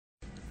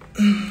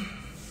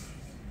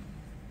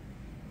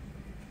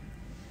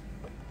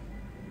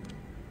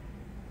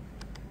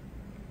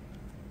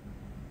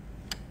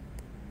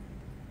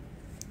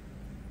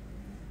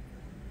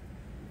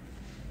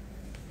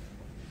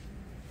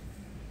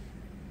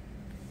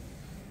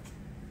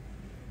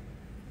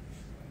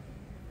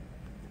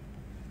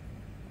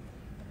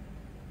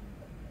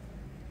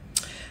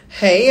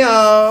Hey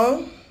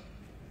y'all.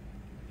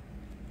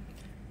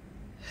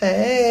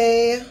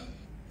 Hey.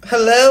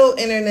 Hello,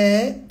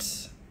 internet.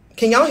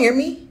 Can y'all hear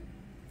me?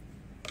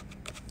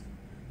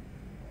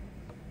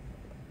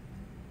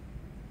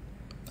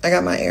 I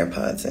got my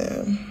AirPods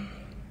in.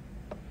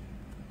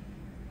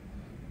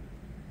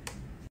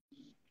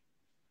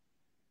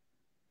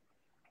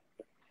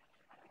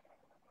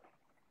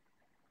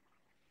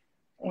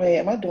 Wait,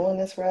 am I doing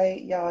this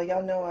right?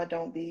 Y'all know I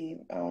don't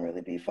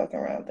really be fucking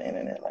around with the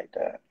internet like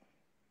that.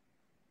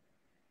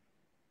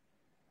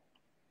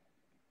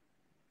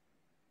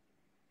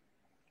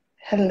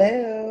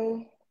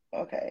 Hello.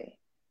 Okay.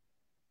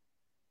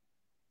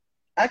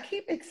 I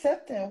keep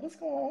accepting. What's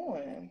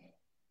going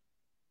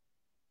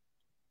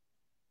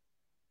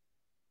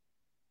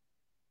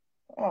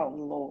on? Oh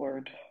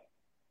Lord.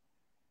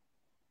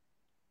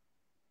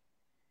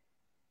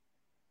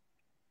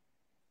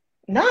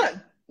 Not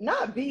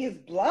not B is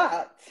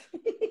blocked.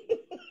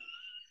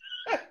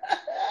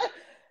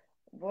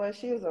 Boy,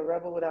 she was a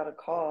rebel without a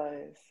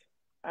cause.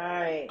 All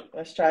right,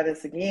 let's try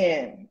this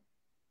again.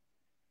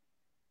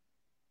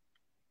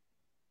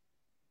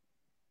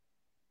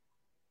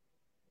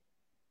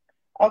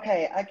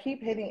 Okay, I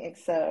keep hitting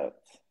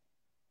accept.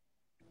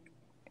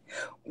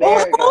 Well,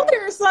 There we hello go.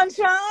 there,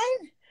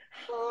 sunshine.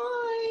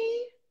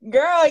 Hi.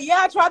 Girl, yeah,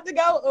 I tried to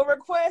go a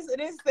request and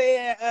it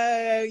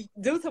said,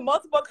 due to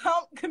multiple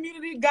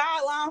community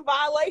guideline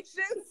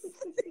violations,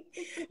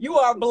 you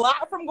are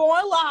blocked from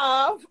going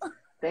live.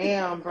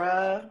 Damn,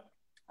 bruh.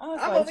 I was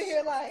I'm like, over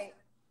here like,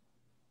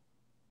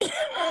 oh,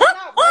 it's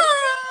not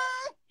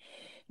working?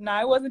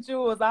 no, it wasn't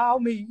you, it was all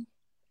me.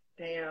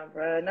 Damn,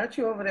 bruh. Not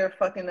you over there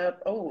fucking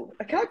up. Oh,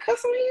 can I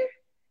cuss on here?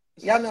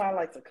 Y'all know I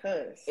like to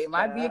cuss. It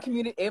might be a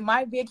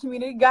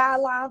community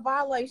guideline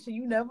violation.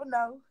 You never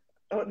know.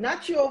 Oh,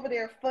 not you over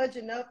there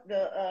fudging up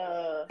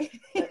the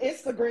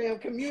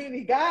Instagram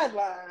community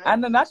guidelines. I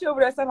know, not you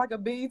over there sound like a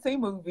BET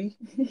movie.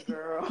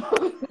 Girl.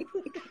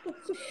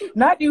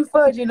 Not you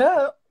fudging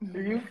up.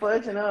 You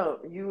fudging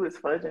up. You was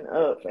fudging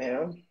up,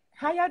 fam.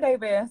 How y'all day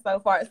been so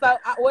far? So,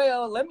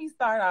 well, let me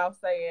start off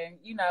saying,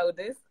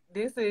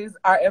 this is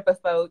our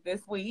episode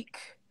this week.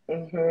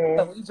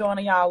 So we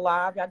joining y'all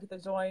live. Y'all get to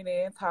join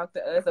in, talk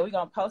to us. So we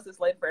gonna post this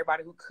later for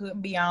everybody who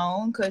couldn't be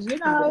on, cause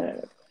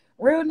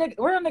real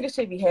nigga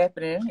shit be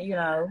happening.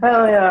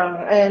 Hell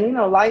yeah, and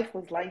life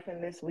was life in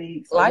this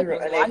week, so we were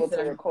unable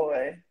to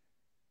record.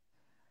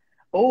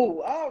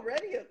 Oh,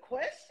 already a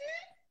question?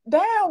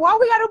 Damn, why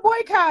we gotta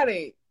boycott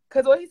it?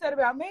 Cause what he said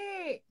about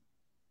Meg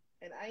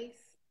and Ice,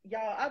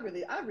 y'all. I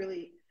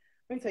really.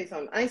 Let me tell you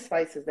something. Ice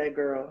Spice is that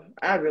girl.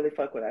 I really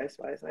fuck with Ice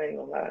Spice. I ain't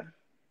gonna lie.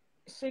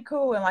 She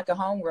cool in like a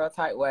homegirl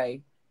type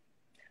way.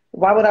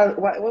 Why would I?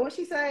 What would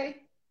she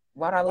say?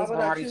 Why would I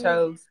already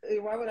chose?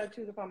 Why would I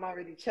choose if I'm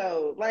already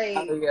chose? Like,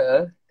 oh,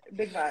 yeah,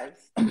 big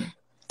vibes.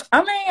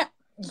 I mean,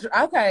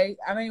 okay.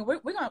 I mean,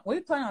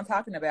 we plan on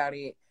talking about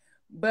it,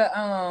 but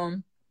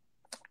I'm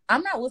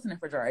not listening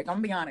for Drake. I'm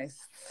gonna be honest.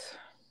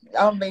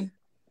 I'm gonna be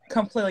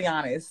completely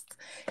honest.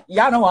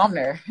 Y'all know I'm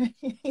there.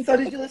 So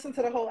did you listen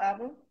to the whole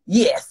album?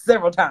 Yes,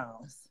 several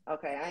times.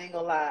 Okay, I ain't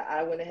gonna lie.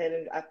 I went ahead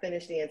and I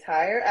finished the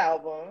entire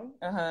album.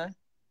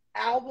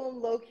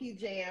 Album low key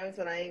jams,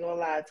 but I ain't gonna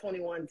lie.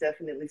 21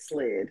 definitely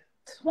slid.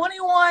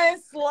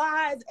 21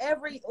 slides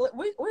every.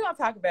 We gonna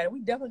talk about it. We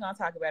definitely gonna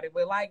talk about it.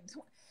 But like,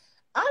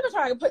 I've been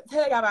trying to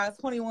tell y'all about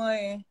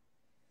 21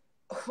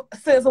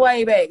 since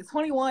way back.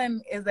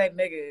 21 is that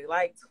nigga.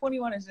 Like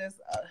 21 is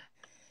just.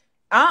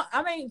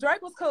 I mean,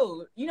 Drake was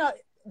cool.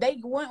 They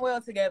went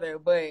well together,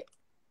 but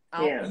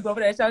you go over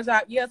there, show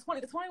shop. Yeah,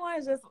 21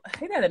 is just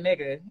he not a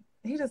nigga.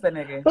 He's just a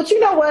nigga. But you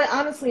know what?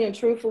 Honestly and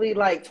truthfully,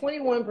 like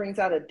 21 brings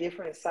out a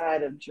different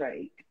side of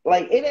Drake.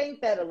 Like it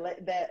ain't that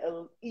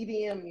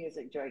EDM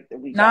music Drake that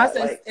we got.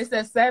 It's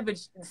that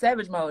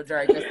savage mode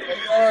Drake.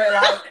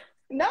 Like,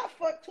 not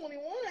fuck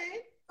 21.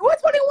 What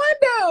 21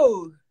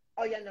 do?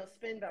 Oh yeah, no,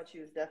 Spin About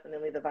You is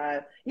definitely the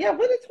vibe. Yeah,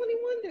 what did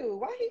 21 do?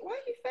 Why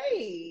he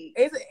fake?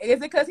 Is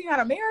it because he's not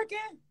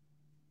American?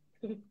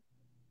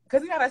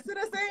 Because he's not a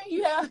citizen?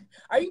 Yeah.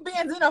 Are you being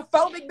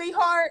xenophobic, B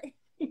Hart?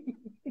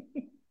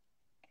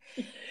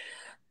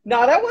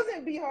 No, that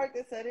wasn't B Hart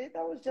that said it.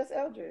 That was just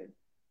Eldred.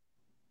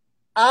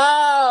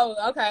 Oh,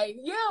 okay.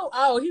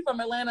 He's from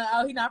Atlanta.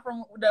 Oh, he's not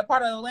from the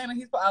part of Atlanta.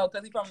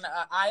 Because he's from the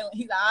island.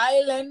 He's an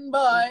island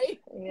boy.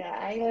 Yeah,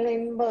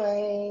 island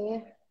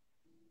boy.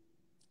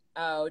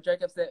 Oh,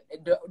 Drake upset.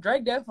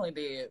 Drake definitely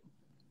did.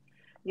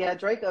 Yeah,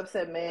 Drake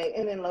upset Meg,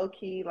 and then low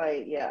key,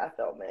 like, yeah, I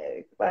felt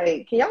Meg.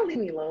 Like, can y'all leave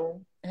me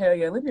alone? Hell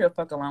yeah, leave me the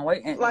fuck alone.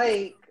 Wait,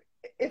 like,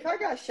 if I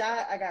got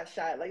shot, I got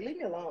shot. Like, leave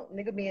me alone.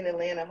 Nigga be in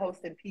Atlanta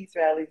hosting peace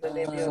rallies and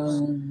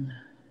then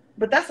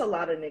but that's a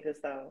lot of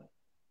niggas though.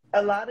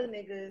 A lot of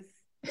niggas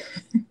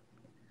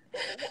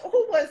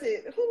who was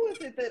it? Who was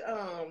it that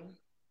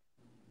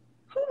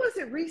who was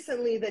it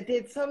recently that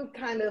did some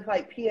kind of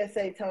like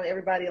PSA telling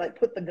everybody like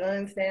put the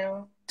guns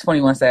down?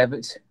 21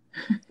 Savage.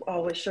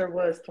 Oh, it sure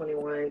was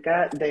 21.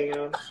 God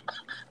damn.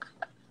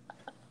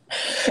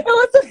 It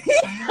was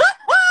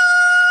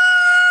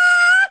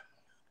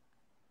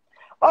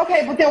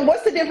Okay, but then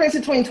what's the difference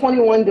between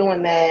 21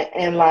 doing that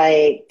and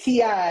like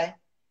T.I.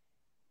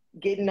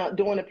 getting up,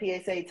 doing a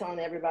PSA telling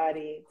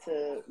everybody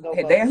to go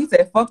vote? Damn, he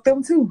said, fuck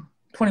them too.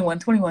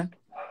 21.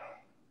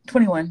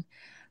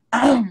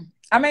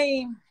 I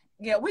mean,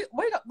 yeah, we're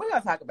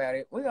gonna talk about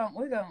it. We're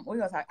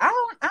gonna talk.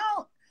 I don't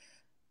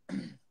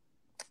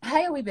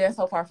how have we been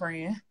so far,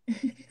 friend?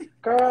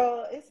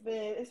 Girl, it's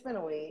been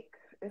a week.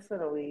 It's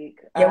been a week.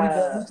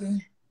 Yeah,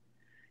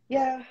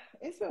 yeah,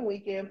 it's been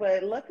weekend,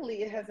 but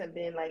luckily it hasn't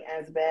been like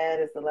as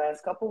bad as the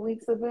last couple of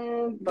weeks have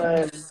been,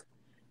 but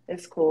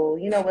it's cool.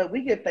 You know what?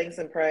 We give thanks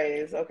and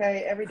praise,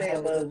 okay? Every day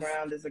above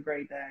ground is a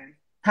great day.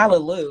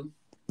 Hallelujah.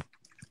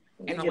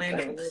 In the land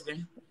of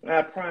living.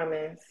 I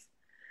promise.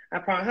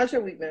 How's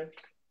your week been?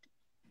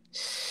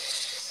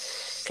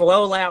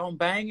 Slow, loud,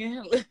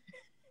 banging.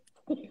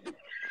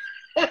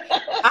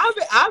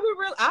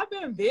 I've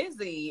been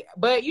busy,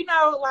 but you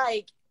know,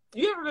 like,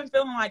 you ever been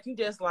feeling like you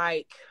just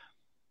like,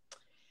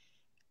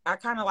 I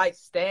kind of like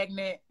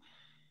stagnant?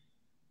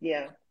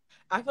 Yeah.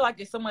 I feel like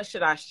there's so much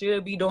shit I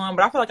should be doing,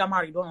 but I feel like I'm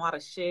already doing a lot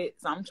of shit.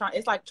 So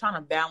it's like trying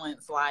to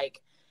balance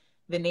like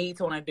the need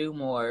to want to do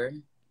more.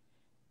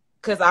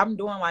 Cause I'm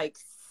doing like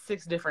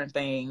 6 different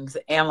things,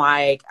 and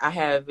like I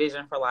have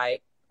vision for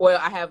like,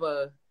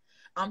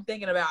 I'm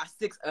thinking about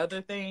 6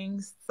 other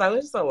things. So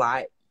it's a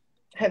lot.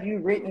 Have you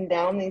written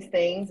down these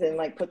things and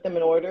like put them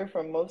in order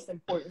from most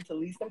important to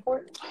least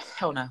important?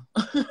 Hell no.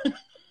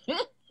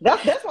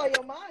 That's why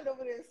your mind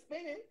over there is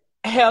spinning.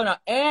 Hell no.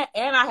 And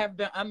I have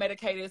been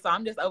unmedicated, so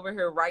I'm just over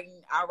here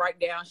writing. I write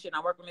down shit, and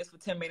I work on this for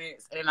 10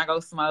 minutes, and then I go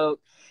smoke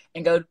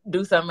and go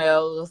do something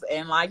else.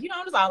 And like, you know,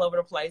 I'm just all over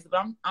the place.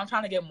 But I'm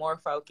trying to get more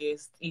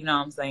focused, you know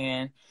what I'm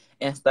saying,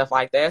 and stuff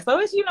like that. So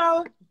it's, you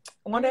know,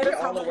 one day at a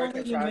time.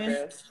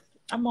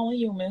 I'm only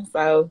human,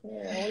 so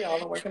yeah, we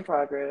all a work in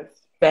progress.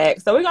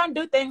 Back. So we're gonna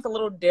do things a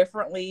little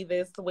differently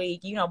this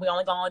week. You know, we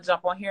only gonna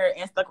jump on here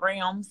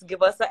Instagrams,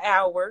 give us an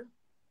hour.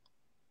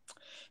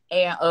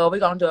 And we're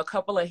gonna do a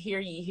couple of hear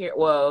ye hear.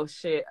 Well,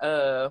 shit.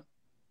 With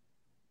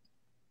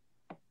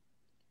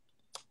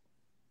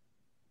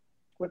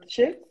the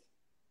shit?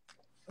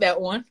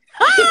 That one.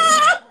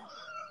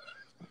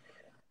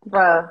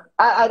 Bruh,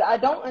 I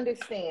don't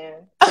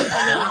understand.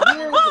 I mean,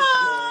 years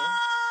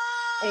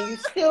and you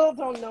still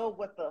don't know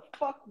what the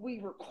fuck we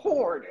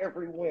record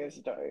every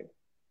Wednesday.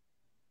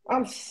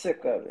 I'm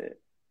sick of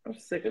it. I'm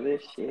sick of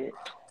this shit.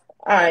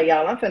 All right,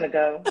 y'all, I'm finna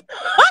go.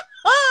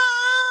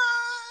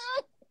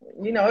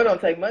 You know, it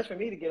don't take much for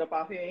me to get up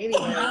off here anyway.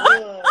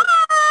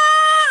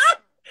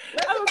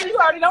 You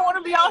already don't want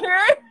to be out here.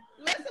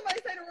 Let somebody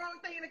say the wrong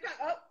thing in the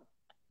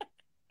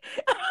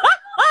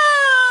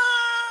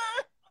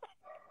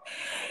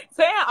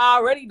Sam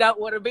already don't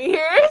want to be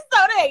here, so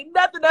there ain't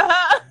nothing to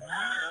her.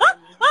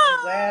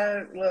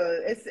 Well,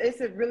 look, it's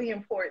really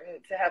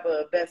important to have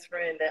a best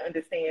friend that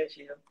understands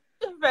you.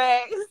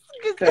 Facts.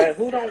 Because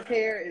who don't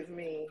care is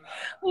me.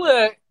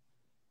 Look,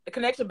 the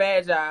connection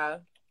bad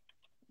job.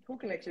 Who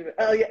connects you?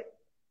 Oh yeah.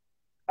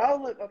 Oh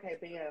look, okay,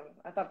 bam.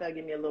 I thought that'd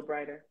give me a little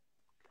brighter.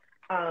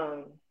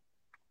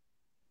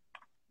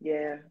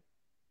 Yeah.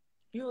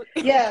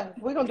 Yeah,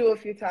 we're gonna do a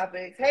few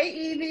topics. Hey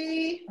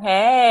Evie.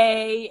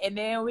 Hey, and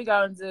then we're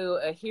gonna do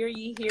a hear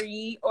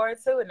ye or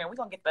two, and then we're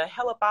gonna get the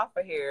hell up off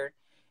of here.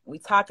 We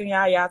talking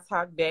y'all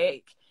talk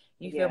back.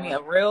 You feel me? A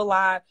real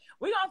live.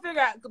 We're gonna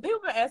figure out,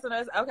 people been asking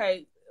us,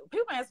 okay,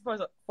 people been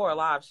asking for a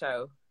live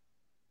show.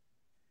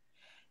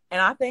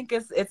 And I think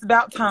it's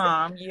about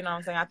time, you know what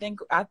I'm saying? I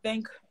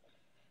think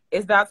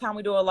it's about time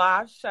we do a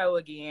live show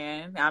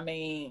again. I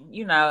mean,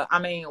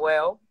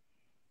 well,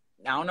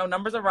 I don't know,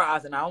 numbers are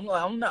rising. I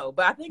don't know.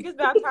 But I think it's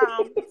about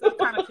time to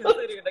kind of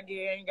consider it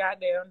again.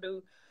 Goddamn,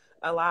 do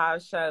a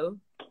live show.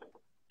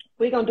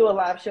 We're going to do a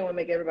live show and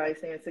make everybody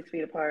stand 6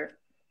 feet apart.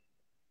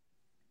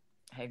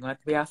 Hey, going to have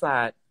to be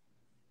outside.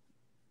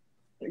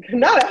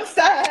 Not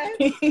outside.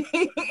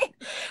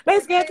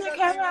 Let's get the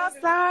camera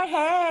outside.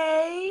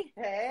 Hey.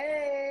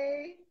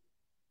 Hey.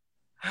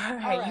 All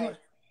right.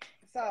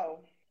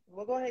 So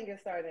we'll go ahead and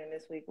get started in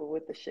this week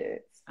with the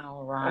shits.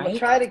 All right. I'm going to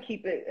try to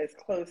keep it as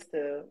close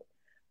to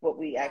what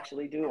we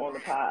actually do on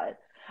the pod.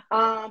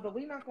 But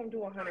we're not going to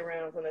do 100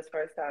 rounds on this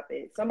first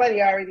topic.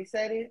 Somebody already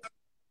said it,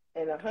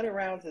 and 100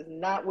 rounds is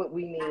not what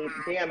we need.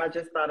 Damn, I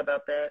just thought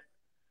about that.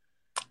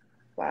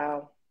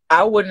 Wow.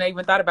 I wouldn't have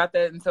even thought about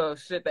that until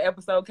the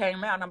episode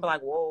came out, and I'm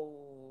like,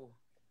 whoa.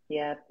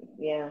 Yeah.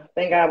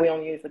 Thank God we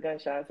don't use the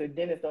gunshots, or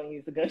Dennis don't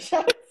use the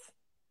gunshots.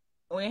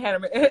 We ain't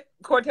had them.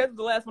 Cortez was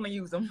the last one to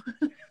use them.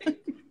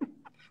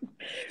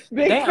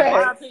 Big damn,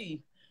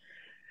 RIP.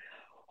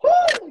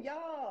 Whoo,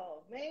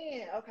 y'all,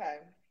 man. Okay.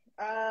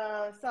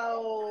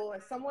 So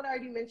someone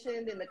already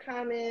mentioned in the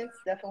comments,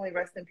 definitely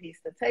rest in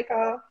peace to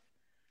Takeoff.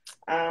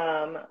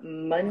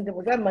 Monday,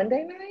 was that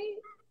Monday night?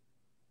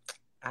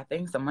 I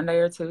think it's a Monday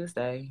or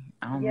Tuesday.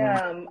 I don't know.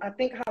 Yeah, I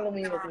think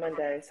Halloween was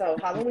Monday. So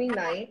Halloween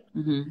night,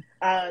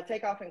 Mm-hmm.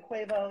 Takeoff and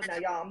Quavo. Now,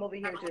 y'all, I'm over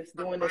here just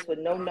doing this with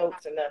no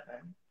notes or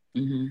nothing.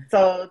 Mm-hmm.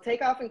 So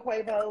Takeoff and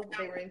Quavo,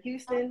 they were in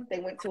Houston. They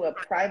went to a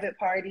private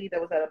party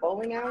that was at a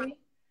bowling alley.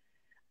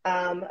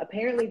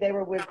 Apparently, they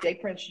were with Jay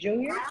Prince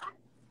Jr.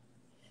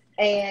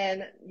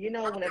 And,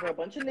 whenever a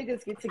bunch of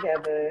niggas get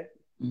together,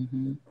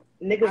 Mm-hmm.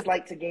 niggas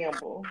like to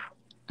gamble.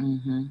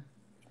 Mm-hmm.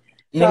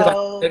 So,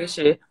 niggas like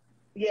shit.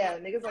 Yeah,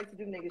 niggas like to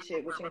do nigga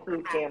shit, which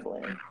includes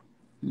gambling.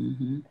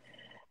 Mm-hmm.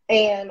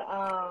 And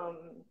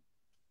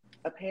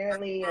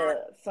apparently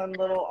some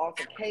little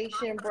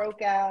altercation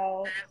broke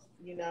out.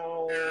 There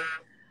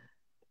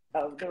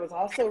was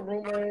also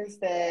rumors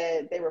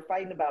that they were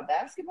fighting about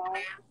basketball.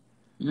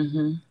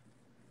 Mm-hmm.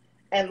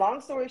 And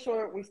long story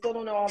short, we still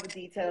don't know all the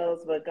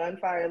details, but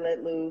gunfire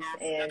let loose,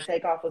 and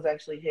Takeoff was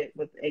actually hit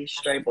with a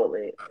stray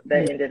bullet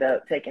that ended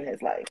up taking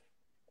his life.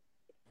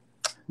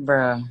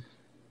 Bruh.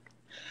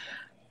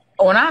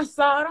 When I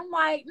saw it, I'm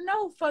like,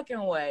 no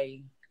fucking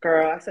way.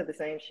 Girl, I said the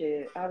same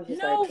shit. I was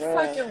just no like,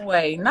 bruh. fucking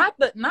way. Not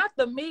the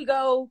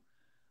Migo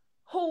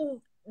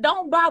who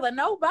don't bother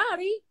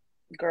nobody.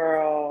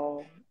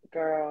 Girl.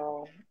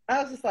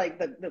 I was just like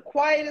the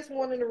quietest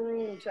one in the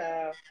room,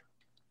 child.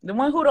 The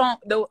one who don't,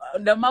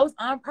 the most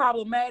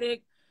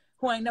unproblematic,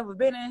 who ain't never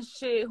been in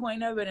shit, who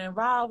ain't never been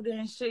involved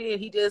in shit.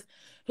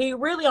 He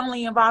really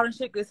only involved in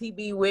shit because he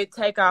be with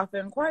Takeoff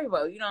and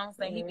Quavo. You know what I'm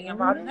saying? He be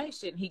involved in that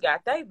shit and he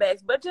got they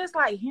backs. But just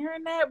like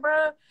hearing that,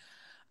 bro,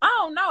 I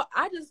don't know.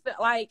 I just felt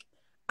like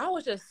I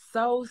was just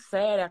so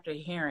sad after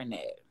hearing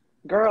that.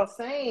 Girl,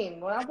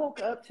 same. When I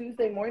woke up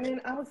Tuesday morning,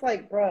 I was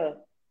like, bruh,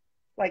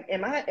 like,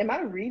 am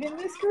I reading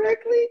this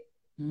correctly?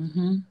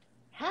 Mm-hmm.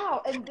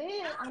 How? And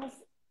then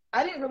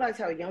I didn't realize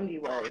how young he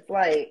was.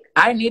 Like,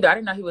 I didn't either. I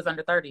didn't know he was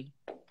under 30.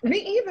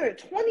 Me either.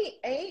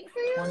 28,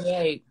 fam?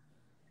 28.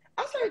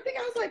 I started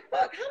thinking, I was like,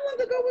 fuck, how long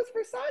ago was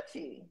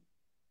Versace?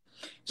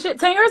 Shit,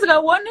 10 years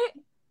ago, wasn't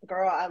it?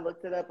 Girl, I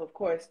looked it up, of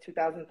course,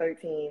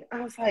 2013.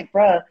 I was like,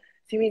 bruh, so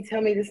you mean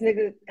tell me this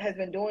nigga has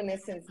been doing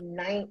this since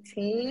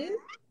 19?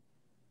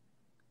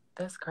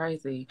 That's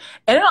crazy.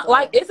 And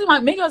it seems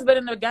like Migos been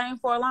in the game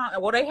for a long.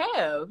 Well, they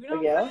have. You know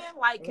what I'm saying?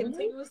 Like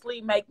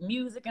continuously make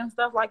music and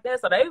stuff like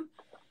that. So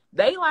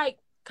they like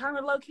kind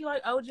of low key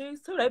like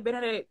OGs too. They've been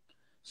in it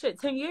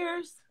 10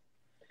 years.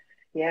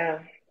 Yeah.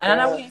 And I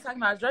know we ain't talking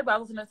about Drake, but I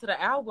was listening to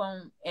the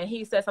album and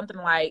he said something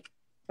like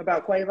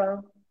about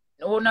Quavo.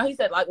 Well, no, he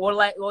said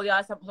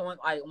y'all something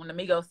like when the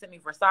Migos sent me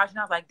Versace, and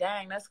I was like,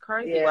 dang, that's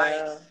crazy. Yeah.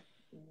 Like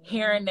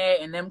hearing that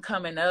and them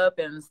coming up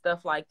and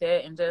stuff like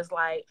that, and just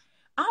like.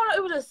 I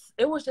don't know.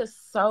 It was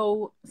just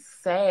so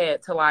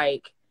sad to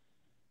like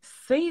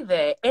see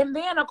that, and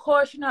then of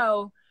course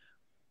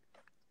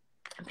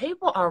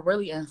people are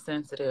really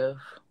insensitive.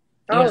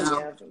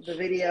 Yeah,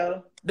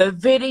 the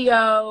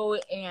video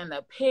and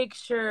the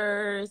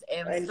pictures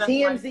and stuff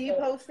TMZ like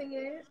posting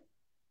it.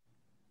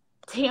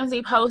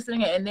 TMZ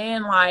posting it, and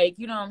then like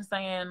you know what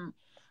I'm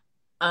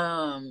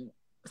saying.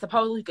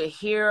 Supposedly you could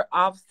hear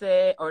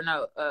Offset or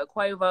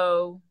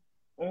Quavo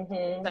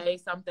say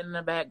something in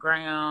the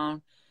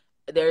background.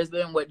 There's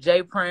been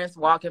Jay Prince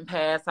walking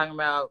past talking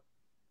about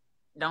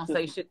don't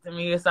say shit to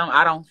me or something.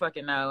 I don't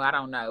fucking know. I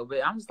don't know.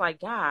 But I'm just like,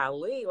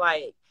 golly,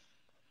 like,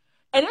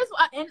 and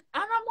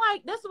I'm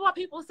like, this is why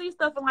people see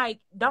stuff and like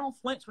don't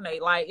flinch when they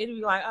like it'd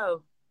be like,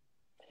 oh.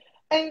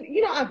 And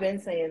I've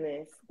been saying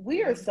this.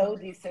 We are so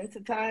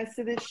desensitized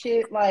to this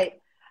shit.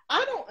 Like,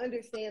 I don't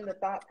understand the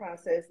thought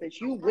process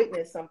that you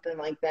witness something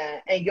like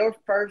that and your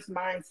first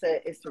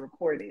mindset is to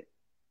record it.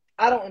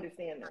 I don't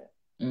understand that.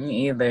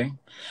 Me either.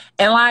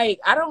 And like,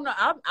 I don't know.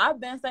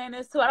 I've been saying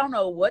this too. I don't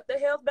know what the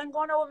hell's been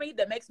going on with me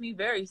that makes me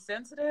very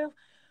sensitive.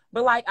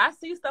 But like, I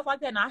see stuff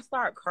like that and I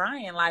start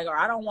crying, like, or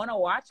I don't want to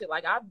watch it.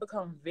 Like, I've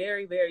become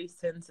very, very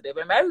sensitive.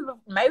 And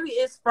maybe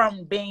it's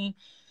from being,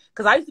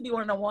 because I used to be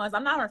one of the ones.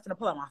 I'm not going to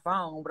pull out my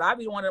phone, but I'll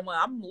be one of them.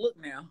 I'm gonna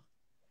look now.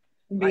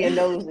 Being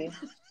nosy.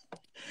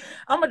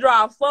 I'm gonna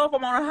drive slow if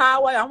I'm on the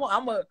highway. I'm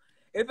gonna.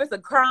 If it's a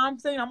crime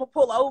scene, I'm gonna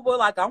pull over.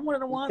 Like I'm one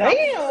of the ones.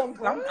 Damn,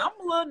 I'm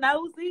a little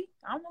nosy.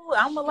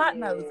 I'm a lot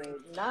nosy.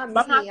 Not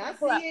me. I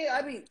see it.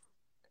 I be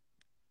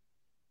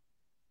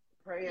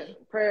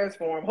prayers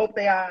for them. Hope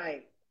they all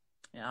right.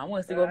 Yeah, I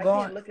want to see what's going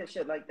on. I can't look at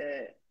shit like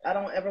that. I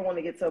don't ever want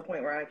to get to a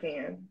point where I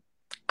can.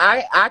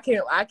 I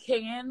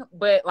can,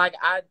 but like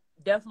I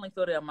definitely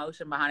feel the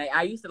emotion behind it.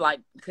 I used to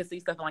could see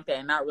stuff like that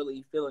and not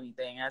really feel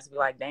anything. I just be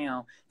like,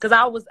 damn, because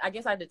I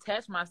guess I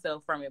detached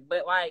myself from it,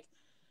 but like.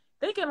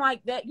 Thinking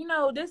like that,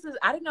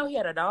 I didn't know he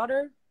had a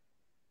daughter.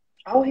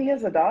 Oh, he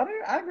has a daughter?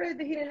 I read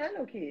that he didn't have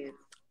no kids.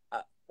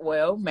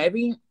 Well,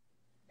 maybe.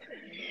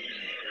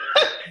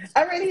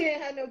 I read he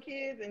didn't have no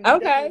kids and he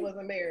definitely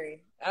wasn't married.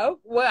 Oh,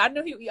 well, I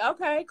knew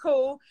okay,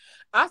 cool.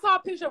 I saw a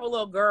picture of a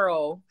little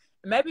girl.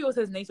 Maybe it was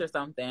his niece or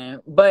something.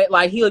 But,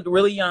 like, he looked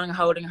really young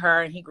holding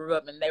her and he grew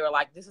up and they were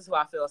like, this is who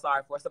I feel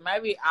sorry for. So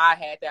maybe I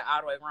had that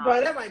all the way wrong.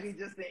 But that might be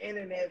just the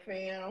internet,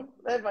 fam.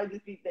 That might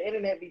just be the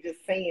internet be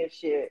just saying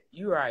shit.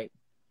 You're right.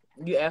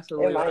 You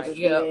absolutely It might right. just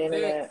be Yeah, the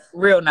internet.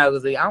 real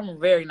nosy. I'm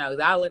very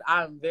nosy.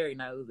 I'm very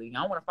nosy.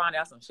 I want to find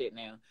out some shit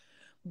now,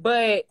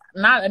 but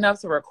not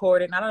enough to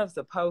record it, not enough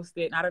to post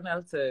it, not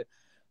enough to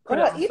put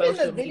it Girl, on even the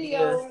social media.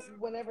 video,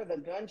 whenever the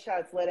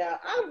gunshots let out,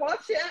 I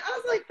watched it. I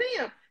was like,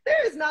 damn,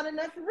 there is not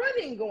enough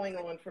running going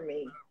on for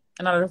me.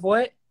 Not enough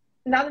what?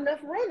 Not enough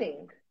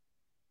running.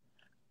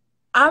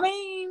 I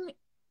mean,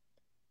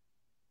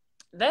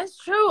 that's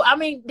true. I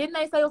mean, didn't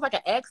they say it was like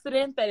an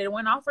accident that it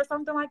went off or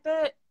something like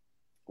that?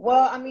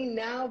 Well, I mean,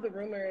 now the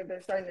rumor,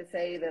 they're starting to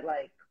say that,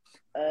 like,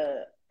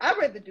 I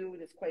read the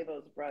dude is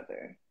Quavo's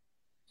brother.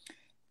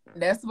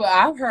 That's what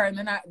I've heard.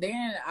 And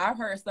then I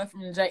heard stuff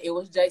from Jay. It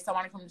was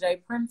somebody from Jay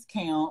Prince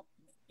camp.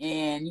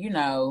 And, you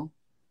know,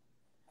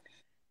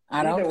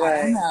 I don't know.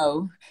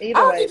 I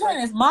don't keep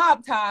hearing this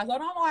mob ties.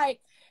 And I'm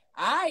like,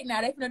 all right,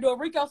 now they finna do a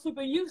Rico swoop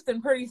in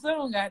Houston pretty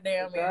soon,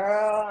 goddamn it.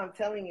 Girl, I'm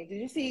telling you. Did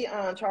you see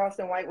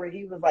Charleston White where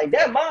he was like,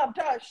 that mob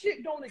tie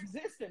shit don't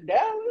exist in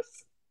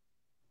Dallas?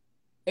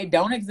 It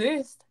don't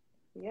exist.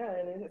 Yeah,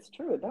 and it's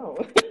true, it don't.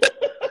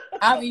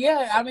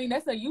 I mean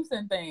that's a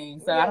Houston thing.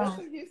 So yeah,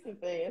 that's a Houston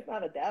thing. It's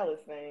not a Dallas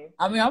thing.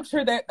 I mean, I'm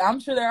sure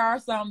there are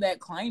some that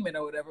claim it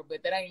or whatever,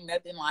 but that ain't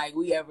nothing like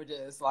we ever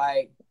just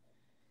like.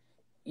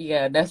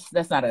 Yeah, that's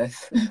not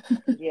us.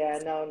 Yeah,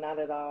 no, not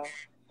at all.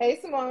 Hey,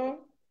 Simone.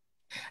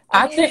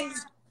 I think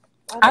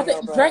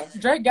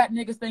Drake got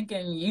niggas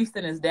thinking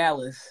Houston is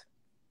Dallas.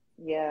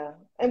 Yeah,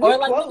 and or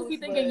like niggas be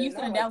thinking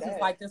Houston and Dallas is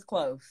like this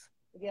close.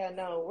 Yeah,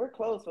 no, we're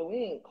close, but we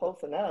ain't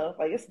close enough.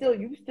 Like you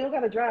still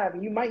gotta drive,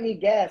 and you might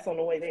need gas on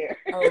the way there.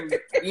 Oh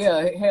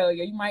yeah, hell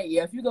yeah, you might.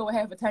 Yeah, if you go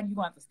half a tank, you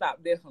gonna have to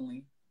stop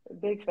definitely.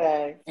 Big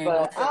facts,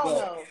 but I don't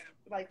know.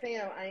 Like,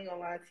 fam, I ain't gonna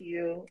lie to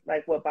you.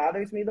 Like, what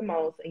bothers me the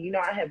most, and you know,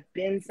 I have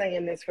been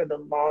saying this for the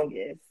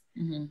longest.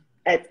 Mm-hmm.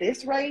 At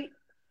this rate,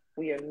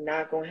 we are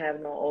not gonna have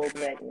no old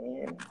black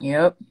men.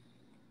 Yep.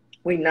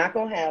 We're not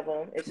gonna have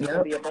them. It's just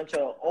gonna be a bunch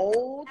of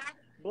old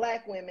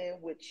black women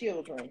with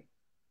children.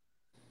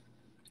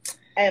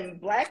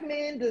 And black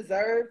men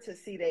deserve to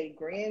see their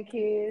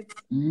grandkids.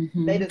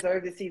 Mm-hmm. They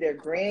deserve to see their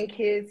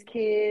grandkids'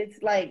 kids.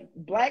 Like,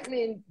 black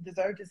men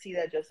deserve to see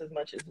that just as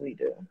much as we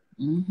do.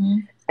 Mm-hmm.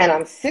 And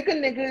I'm sick of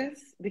niggas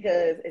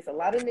because it's a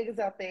lot of niggas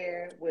out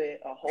there with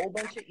a whole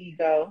bunch of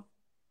ego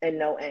and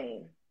no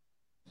aim.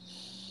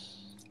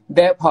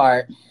 That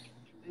part.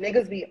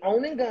 Niggas be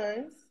owning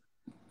guns.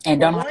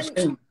 And don't know how to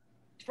shoot.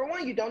 For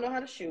one, you don't know how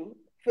to shoot.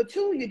 For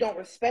two, you don't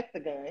respect the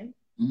gun.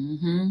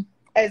 Mm-hmm.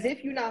 As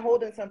if you're not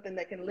holding something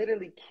that can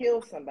literally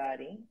kill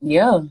somebody.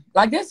 Yeah.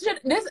 Like this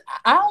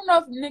I don't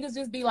know if niggas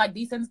just be like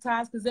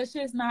desensitized because that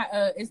shit's not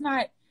it's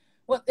not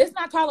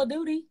Call of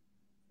Duty.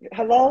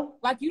 Hello?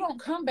 Like you don't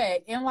come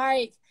back and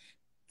like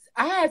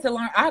I had to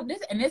learn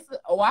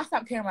I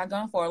stopped carrying my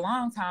gun for a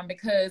long time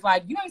because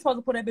like you ain't supposed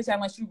to put that bitch out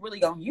unless you really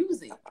gonna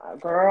use it.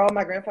 Girl,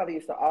 my grandfather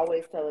used to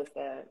always tell us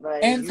that.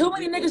 Like, and too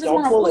many niggas just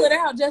want to pull it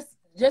out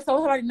just so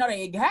somebody know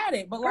they got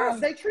it. But girl,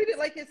 like they treat it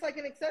like it's like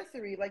an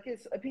accessory, like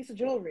it's a piece of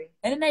jewelry.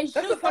 And then they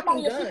shoot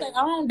somebody to shoot their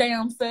own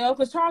damn self.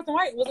 Because Charleston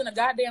White was in a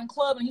goddamn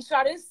club and he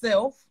shot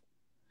himself.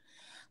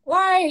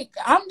 Like,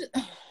 I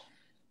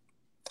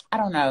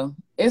don't know.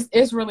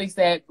 It's really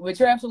sad. But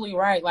you're absolutely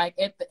right. Like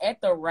at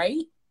the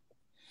rate,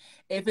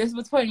 if it's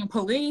between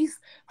police,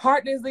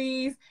 heart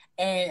disease,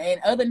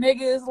 and other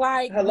niggas,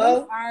 like we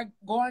are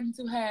going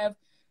to have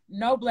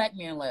no black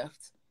men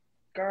left.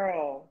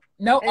 Girl.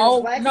 No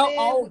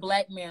old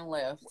black men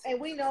left. And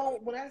we know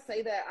when I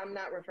say that, I'm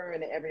not referring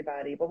to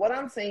everybody, but what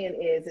I'm saying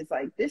is, it's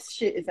like this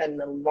shit is at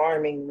an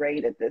alarming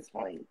rate at this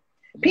point.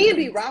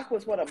 PNB Rock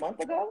was what, a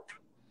month ago?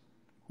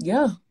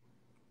 Yeah,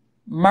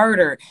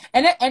 murdered,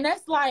 and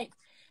that's like,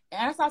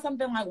 and I saw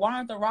something like, why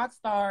aren't the rock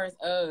stars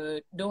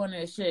doing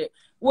this shit?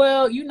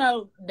 Well, you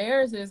know,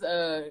 theirs is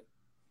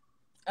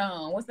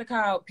what's it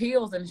called,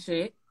 pills and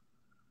shit.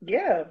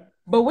 Yeah,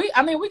 but we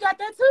got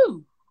that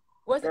too.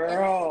 What's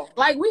girl? It?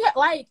 Like we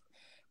like.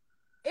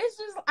 It's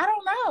just, I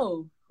don't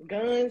know.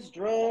 Guns,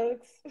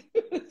 drugs.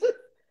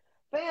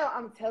 Fam,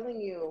 I'm telling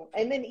you.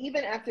 And then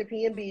even after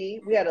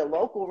PNB, we had a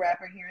local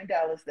rapper here in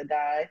Dallas that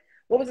died.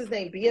 What was his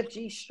name?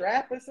 BFG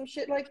Strap or some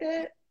shit like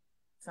that?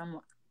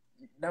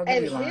 Don't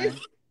get me lying.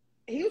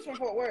 He was from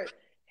Fort Worth.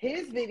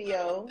 His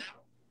video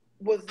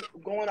was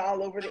going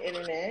all over the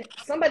internet.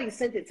 Somebody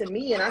sent it to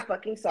me and I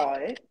fucking saw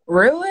it.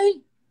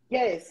 Really?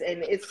 Yes,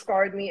 and it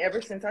scarred me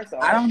ever since I saw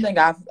it. I didn't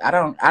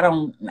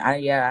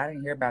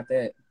hear about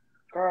that.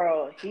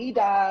 Girl, he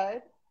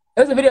died.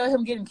 It was a video of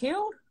him getting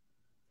killed?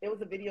 It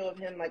was a video of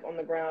him like on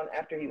the ground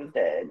after he was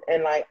dead.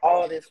 And like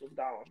all this was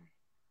gone.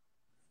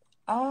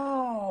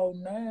 Oh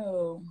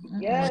no.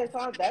 Mm-mm. Yeah,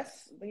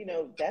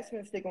 that's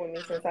been sticking with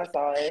me since I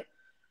saw it.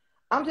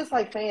 I'm just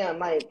like, fam,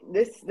 like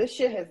this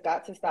shit has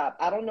got to stop.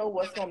 I don't know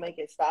what's gonna make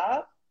it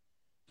stop.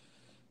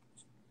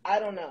 I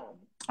don't know.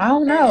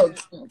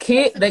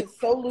 Kid, they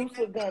so loose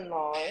with gun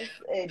laws,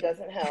 it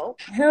doesn't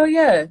help. Hell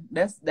yeah.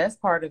 That's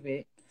part of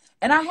it.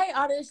 And I hate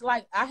all this,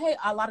 like, I hate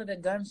a lot of the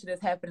gun shit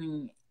that's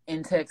happening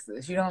in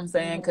Texas. You know what I'm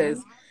saying? Because,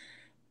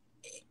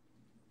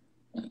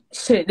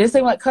 shit, this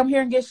ain't like come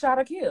here and get shot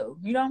or killed.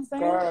 You know what I'm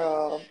saying?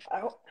 Girl,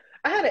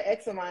 I had an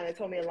ex of mine that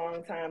told me a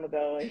long time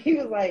ago, and he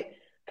was like,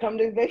 come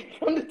to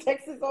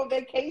Texas on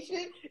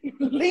vacation, you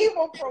leave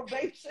on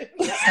probation.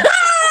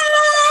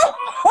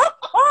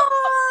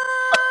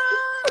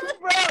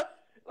 Bro,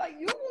 like,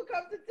 you will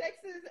come to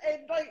Texas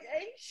and, like,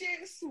 ain't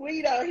shit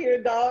sweet out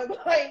here, dog.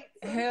 Like,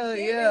 hell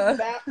yeah.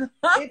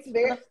 It's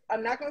very,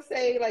 I'm not going to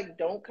say, like,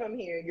 don't come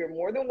here. You're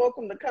more than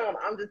welcome to come.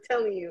 I'm just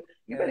telling you,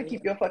 you better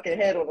keep your fucking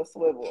head on a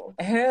swivel.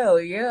 Hell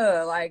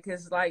yeah. Like,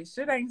 cause, like,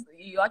 shit ain't,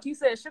 like you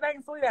said, shit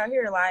ain't sweet out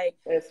here. Like,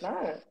 it's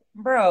not.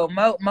 Bro,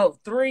 Mo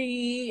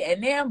 3,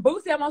 and then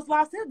Boosie almost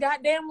lost his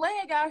goddamn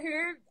leg out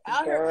here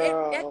at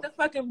the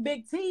fucking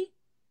Big T.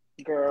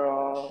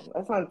 Girl,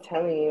 that's what I'm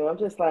telling you. I'm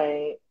just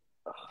like,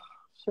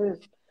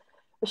 shit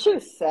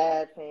is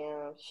sad,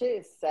 fam.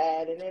 Shit is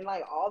sad. And then,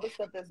 like, all the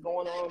stuff that's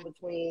going on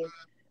between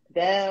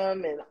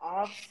them and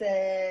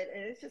Offset,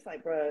 and it's just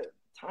like, bro,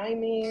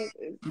 timing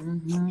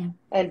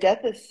and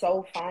death is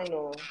so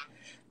final.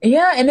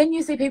 Yeah, and then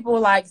you see people,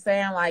 like,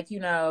 saying, like,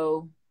 you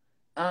know,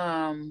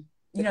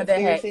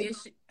 they had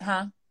issue,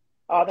 huh?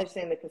 Oh, they're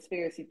saying the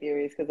conspiracy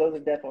theories, because those are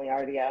definitely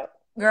already out.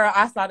 Girl,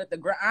 I saw that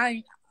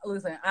I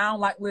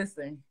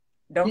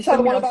don't you saw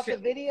the one about the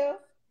video?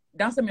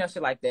 Don't send me no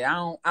shit like that.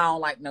 I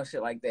don't like no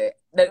shit like that.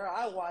 Girl,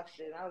 I watched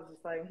it. I was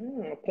just like,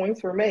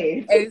 points were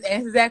made.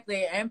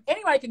 Exactly. And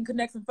anybody can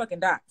connect some fucking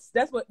dots.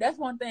 That's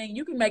one thing.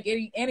 You can make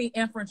any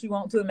inference you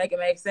want to make it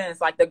make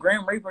sense. Like the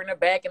Grim Reaper in the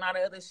back and all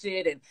the other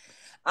shit. And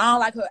I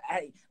don't like her.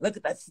 Hey, look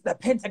at the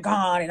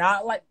Pentagon and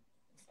all like.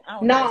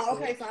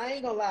 Okay, so I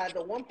ain't gonna lie.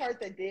 The one part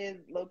that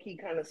did low-key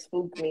kind of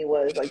spook me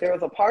was, like, there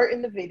was a part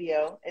in the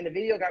video, and the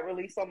video got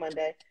released on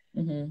Monday,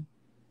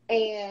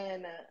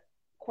 and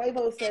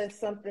Quavo says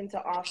something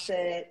to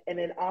Offset, and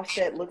then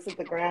Offset looks at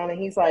the ground, and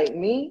he's like,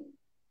 me?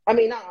 I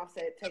mean, not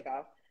Offset,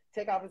 Takeoff.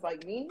 Takeoff is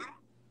like, me?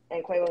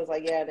 And Quavo was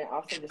like, yeah, and then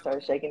Offset just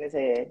started shaking his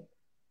head.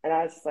 And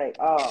I was just like,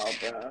 oh,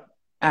 bro.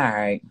 All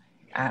right.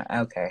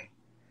 Okay.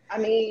 I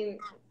mean,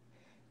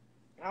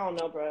 I don't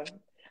know, bro.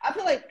 I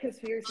feel like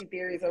conspiracy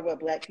theories are what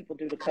Black people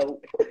do to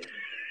cope.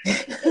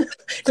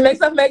 To make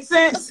stuff make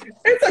sense.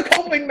 It's a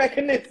coping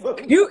mechanism.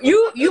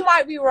 You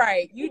might be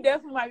right. You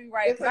definitely might be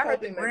right. Because I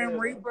heard the Grim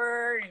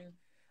Reaper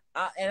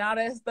and all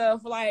that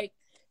stuff. Like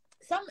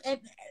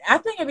I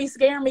think it'd be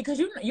scaring me because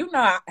you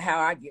know how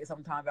I get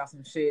sometimes about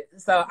some shit.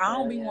 So I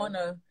don't want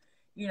to,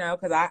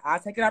 because I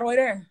take it all the way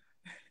there.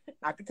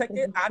 I can take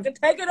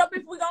it up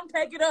if we're gonna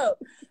take it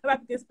up about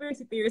the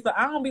conspiracy theories. So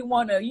I don't be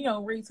want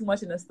to, read too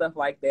much into stuff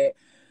like that.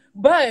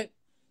 But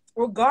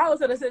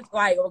regardless of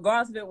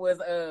regardless if it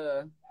was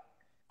a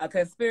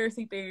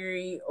conspiracy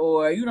theory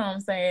or what I'm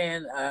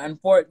saying,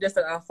 just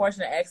an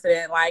unfortunate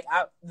accident. Like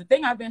the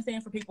thing I've been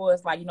saying for people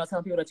is like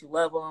telling people that you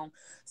love them,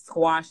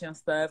 squashing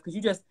stuff because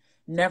you just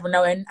never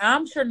know. And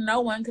I'm sure no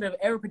one could have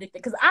ever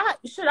predicted because I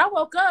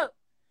woke up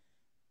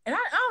and I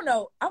don't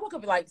know. I woke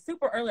up like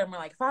super early. I'm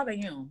like 5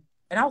 a.m.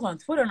 and I was on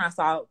Twitter and I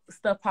saw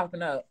stuff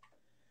popping up.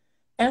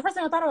 And the first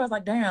thing I thought of was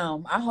like,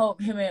 damn, I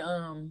hope him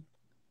and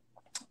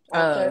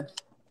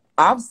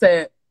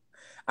Offset.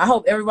 I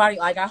hope everybody,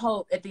 I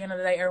hope at the end of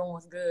the day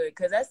everyone's good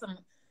because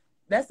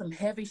that's some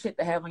heavy shit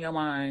to have on your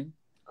mind,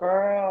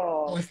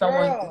 girl. When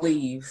someone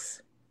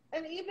leaves,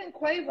 and even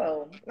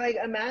Quavo, like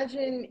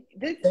imagine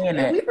this.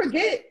 And we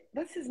forget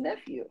that's his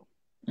nephew.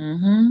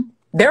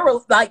 There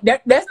was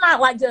that's not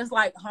like just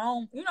like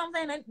home. You know what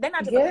I'm saying? They're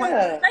not just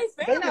acquaintances.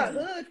 They not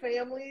hood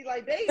family.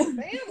 Like they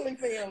family.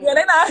 Yeah,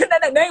 they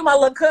not. They my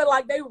little cut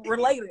like they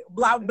related.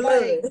 Blood.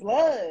 Blood.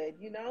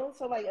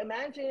 So like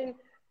imagine.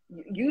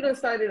 You done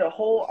started a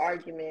whole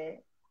argument,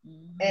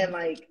 and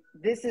like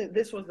this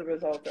was the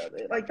result of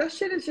it. Like that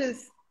shit is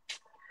just,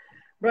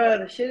 bro.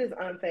 The shit is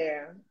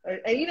unfair.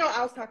 And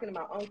I was talking to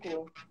my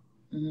uncle.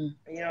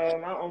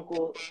 My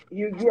uncle.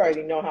 You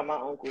already know how my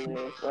uncle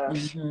is.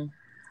 Bro.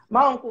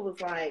 My uncle was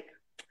like,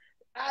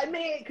 I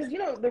mean, because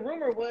the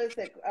rumor was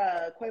that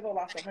Quavo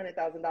lost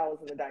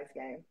 $100,000 in the dice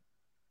game,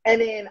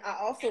 and then I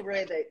also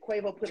read that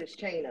Quavo put his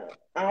chain up.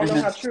 I don't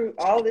know how true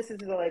all this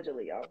is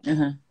allegedly, y'all.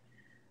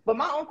 But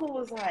my uncle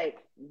was like,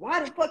 why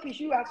the fuck is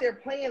you out there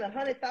playing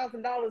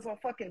 $100,000 on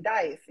fucking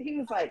dice? He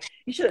was like,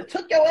 you should have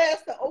took your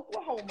ass to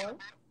Oklahoma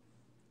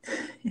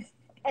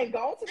and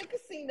gone to the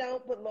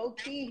casino, but low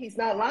key, he's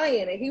not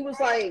lying. And he was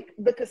like,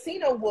 the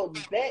casino will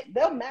bet,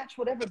 they'll match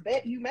whatever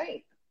bet you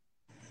make.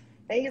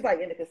 And he's like,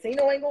 and the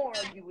casino ain't gonna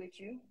argue with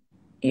you.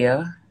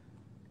 Yeah.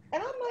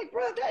 And I'm like,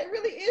 bro, that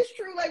really is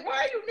true. Like, why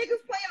are you niggas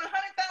playing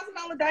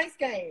 $100,000 dice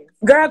games?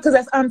 Girl, because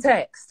that's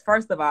untaxed,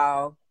 first of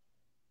all.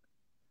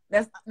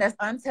 That's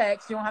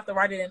untaxed. You don't have to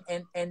write it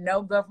in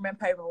no government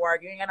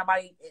paperwork. You ain't got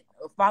nobody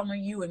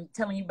following you and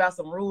telling you about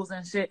some rules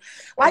and shit.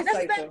 Like that's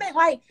the same thing.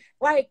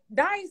 Like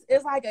dice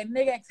is like a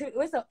nigga activity.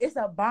 It's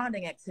a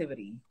bonding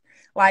activity.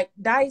 Like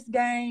dice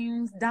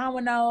games,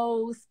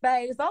 dominoes,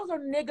 spades. Those are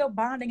nigga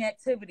bonding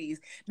activities.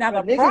 Now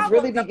the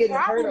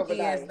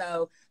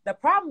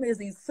problem is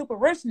these super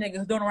rich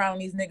niggas doing around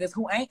these niggas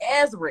who ain't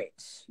as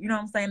rich. You know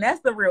what I'm saying?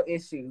 That's the real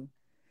issue.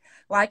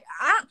 Like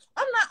I'm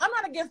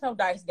not against no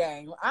dice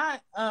game.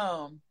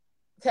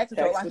 Tax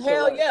control. Like,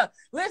 hell yeah.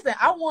 Listen,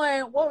 I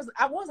won one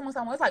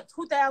time. It was like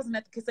 2,000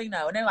 at the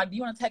casino. And they're like, do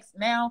you want to text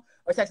now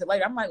or text it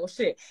later? I'm like, well,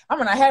 shit. I'm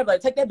going to have it.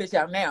 Like, take that bitch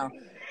out now.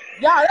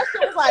 Y'all, that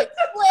shit was like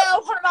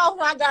 $1,200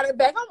 when I got it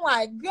back. I'm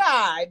like,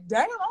 God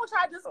damn, I wish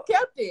I just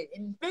kept it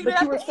and figured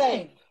it out. But you were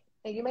safe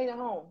and you made it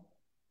home.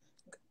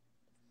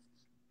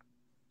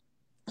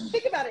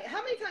 Think about it.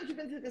 How many times you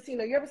been to the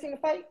casino? You ever seen a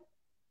fight?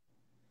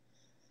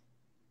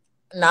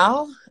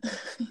 No.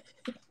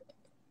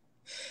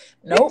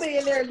 Nope. People be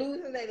in there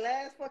losing their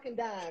last fucking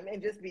dime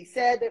and just be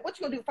sad. That what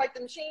you gonna do? Fight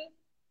the machine?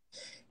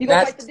 You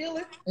gonna fight the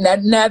dealer?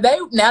 Now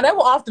they were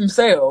off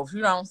themselves.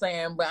 You know what I'm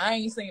saying? But I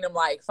ain't seen them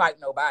like fight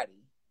nobody.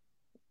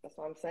 That's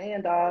what I'm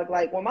saying, dog.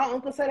 Like when my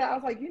uncle said that, I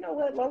was like, you know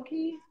what, low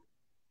key,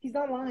 he's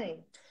not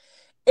lying.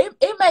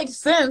 It makes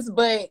sense,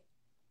 but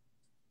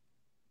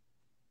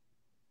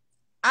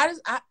I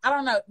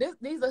don't know.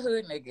 These are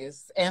hood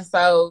niggas, and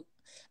so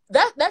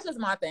that's just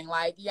my thing.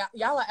 Like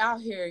y'all are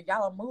out here,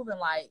 y'all are moving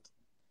like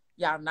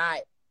y'all not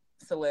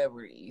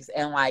celebrities,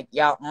 and like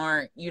y'all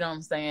aren't, you know what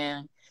I'm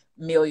saying,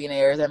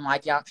 millionaires, and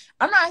like y'all.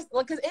 I'm not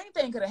like, because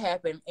anything could have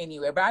happened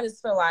anywhere, but I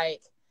just feel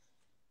like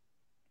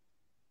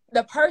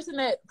the person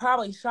that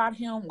probably shot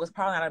him was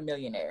probably not a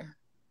millionaire,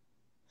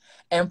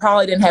 and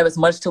probably didn't have as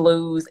much to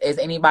lose as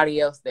anybody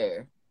else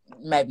there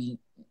maybe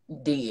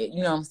did.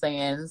 You know what I'm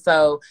saying?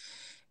 So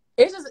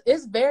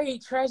it's very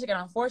tragic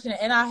and unfortunate,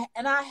 and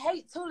I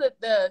hate too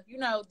that the, you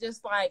know,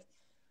 just like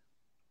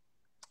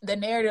the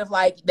narrative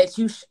like that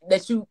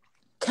you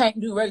can't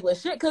do regular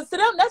shit, because to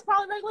them that's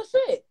probably regular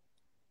shit.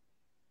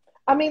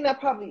 I mean, that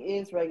probably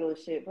is regular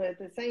shit, but at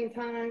the same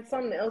time,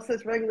 something else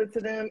that's regular to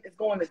them is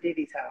going to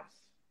Diddy's house.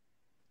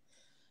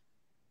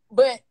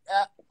 But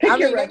I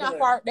mean,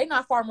 they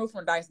not far removed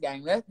from Dice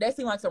Gang. That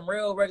seemed like some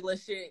real regular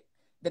shit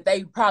that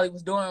they probably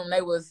was doing when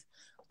they was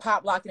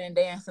pop locking and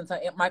dancing to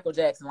Michael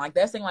Jackson. Like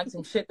that seemed like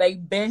some shit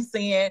they've been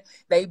seeing.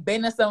 They've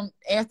been to some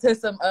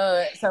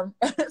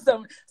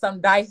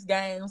some dice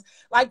games.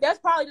 Like that's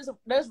probably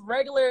that's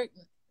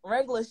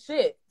regular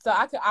shit. So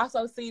I could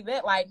also see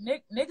that like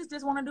niggas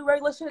just want to do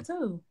regular shit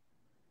too.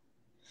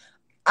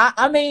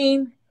 I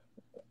mean,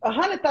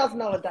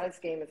 $100,000 dice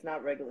game is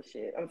not regular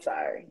shit. I'm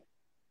sorry.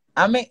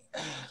 I mean,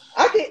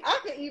 I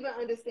could even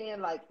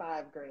understand like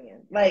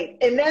 $5,000, like,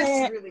 and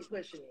that's really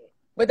pushing it.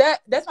 But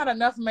that's not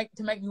enough to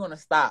make me want to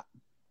stop.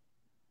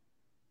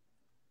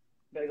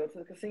 Better go to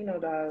the casino,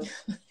 dog.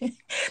 Do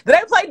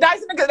they play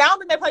dice in the casino? I don't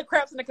think they play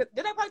craps in the casino.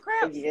 Do they play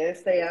craps?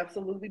 Yes, they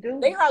absolutely do.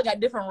 They probably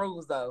got different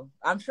rules though.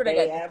 I'm sure they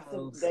got different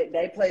rules.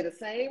 They play the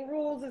same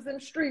rules as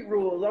them street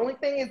rules. The only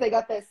thing is they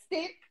got that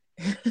stick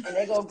and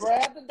they go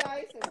grab the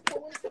dice and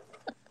pull it.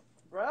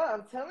 Bruh,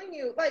 I'm telling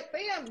you, like,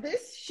 fam,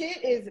 this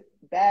shit is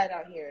bad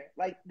out here.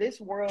 Like,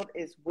 this world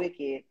is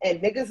wicked,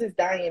 and niggas is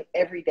dying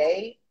every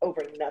day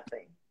over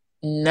nothing.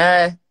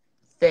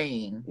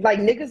 Nothing. Like,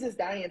 niggas is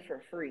dying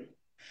for free.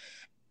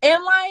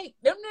 And, like,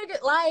 them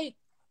niggas, like,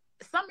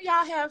 some of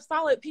y'all have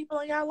solid people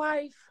in your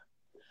life,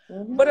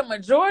 but a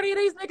majority of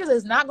these niggas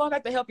is not going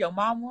back to help your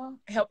mama,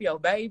 help your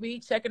baby,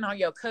 checking on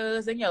your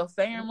cousin, your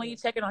family,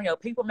 checking on your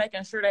people,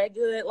 making sure they're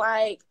good.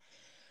 Like,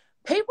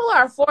 people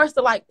are forced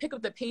to like pick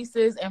up the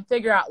pieces and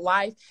figure out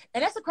life.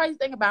 And that's the crazy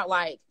thing about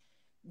like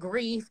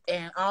grief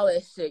and all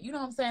that shit. You know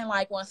what I'm saying?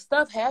 Like when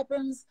stuff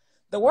happens,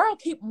 the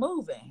world keep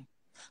moving.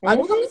 Like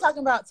we're gonna be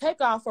talking about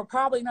Takeoff for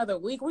probably another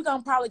week. We're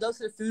gonna probably go to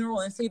the funeral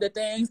and see the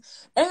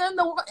things, and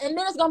then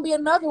it's gonna be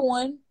another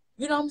one.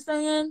 You know what I'm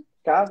saying?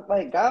 God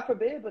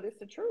forbid, but it's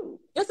the truth.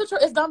 It's the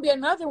truth. It's gonna be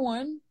another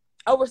one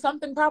over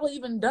something probably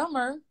even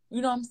dumber.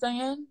 You know what I'm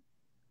saying?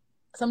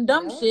 Some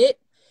dumb shit,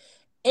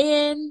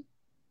 and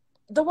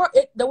the world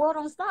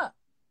don't stop.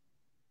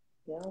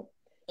 Yeah,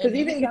 because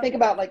even you think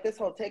about like this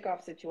whole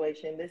Takeoff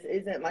situation. This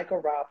isn't like a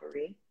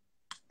robbery.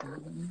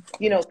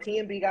 You know,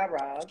 PNB got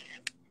robbed.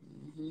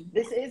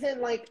 This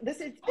isn't like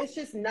it's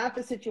just not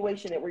the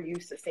situation that we're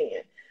used to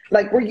seeing.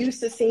 Like we're used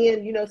to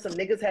seeing, you know, some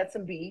niggas had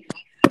some beef,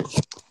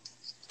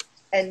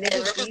 and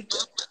niggas beef.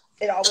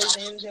 It always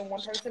ends in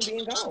one person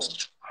being gone.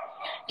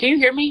 Can you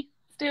hear me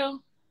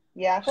still?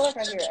 Yeah, I feel like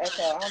I hear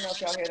echo. I don't know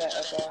if y'all hear that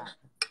echo.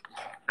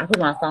 I put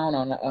my phone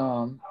on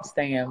the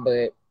stand,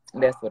 but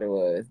that's what it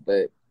was.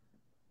 But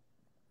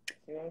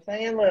you know what I'm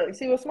saying? Look, you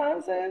see what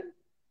Smile said?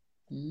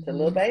 It's a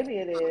little baby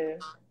it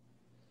is.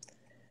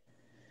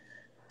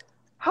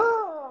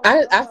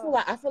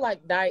 I feel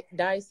like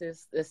dice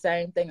is the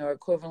same thing or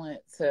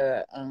equivalent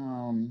to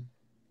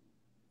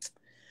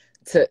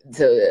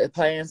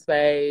playing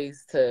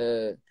spades,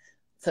 to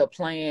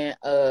playing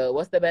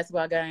what's the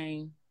basketball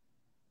game?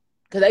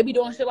 Because they be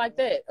doing shit like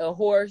that. A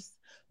horse,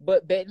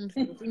 but betting,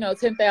 you know,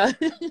 10,000.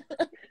 Bruh,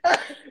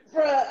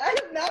 I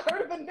have not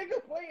heard of a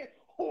nigga playing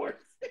horse.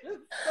 So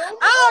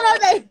I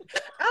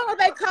don't know if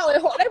they call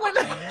it horse. They might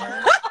not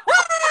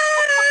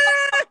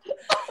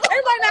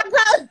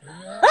call it.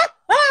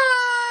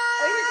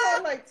 They call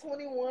it like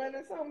 21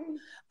 or something.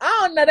 I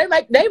don't know.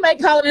 They may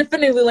call it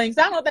Infinity Links.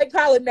 I don't know if they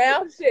call it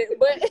now. Shit,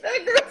 but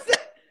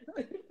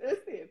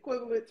that's the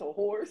equivalent to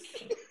horse.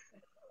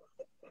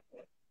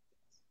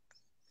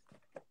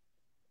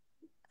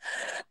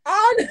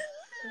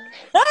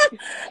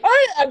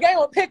 A game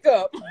of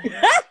pickup.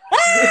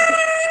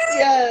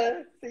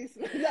 Yeah. See,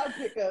 not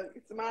pickup.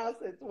 Smile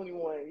said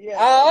 21.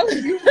 Yeah.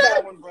 Use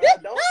that one, bro.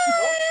 Don't.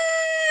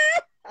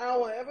 I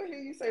don't want to ever hear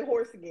you say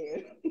horse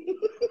again.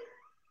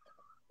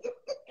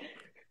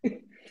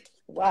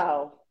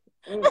 Wow.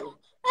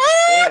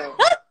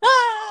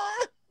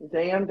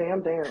 Damn.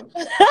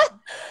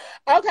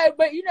 Okay,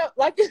 but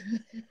like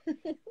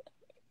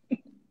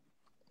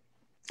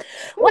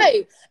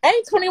wait,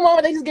 ain't 21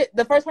 when they just get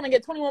the first one to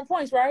get 21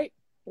 points, right?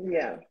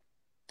 Yeah.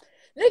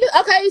 Niggas,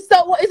 okay,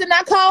 so what, is it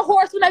not called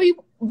horse when they be?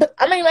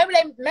 I mean, maybe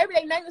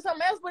they named it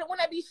something else, but when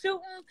they be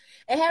shooting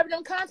and having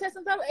them contests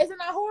and stuff, is it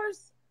not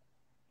horse?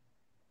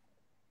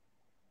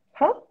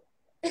 Huh?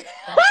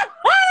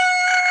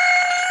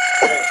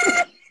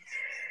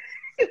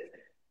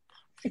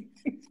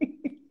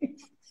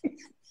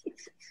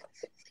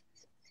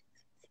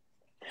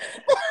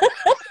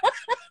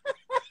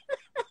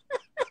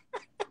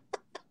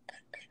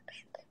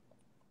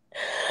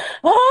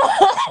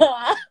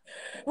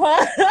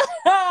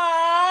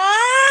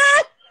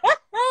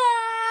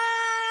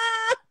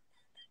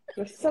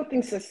 There's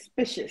something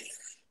suspicious.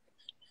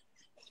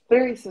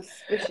 Very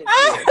suspicious here.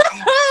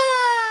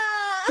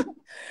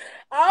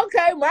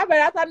 Okay, my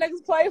bad. I thought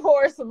niggas played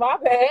horse. My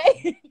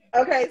bad.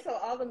 Okay, so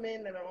all the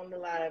men that are on the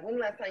line, when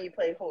the last time you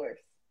played horse?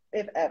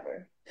 If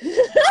ever.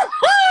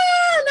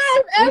 Not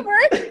if ever.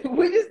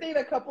 We just need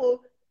a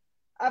couple.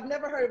 I've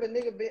never heard of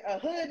a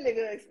hood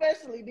nigga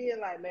especially being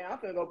like, man, I'm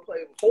finna go play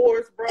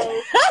horse, bro.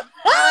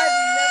 I've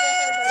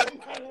never heard that in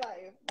my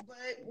life.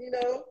 But,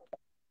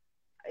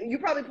 you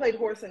probably played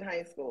horse in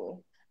high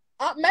school.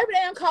 Maybe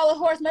they don't call it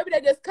horse. Maybe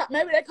they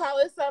call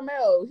it something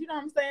else. You know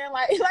what I'm saying?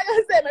 Like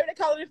I said, maybe they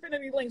call it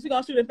infinity links. We're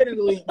gonna shoot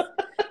infinity links.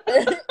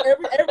 every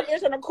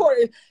inch on the court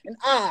is an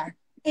I,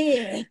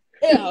 N,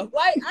 L.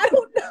 Like I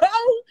don't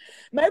know.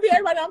 Maybe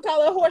everybody don't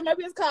call it a horse.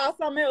 Maybe it's called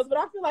something else. But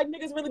I feel like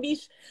niggas be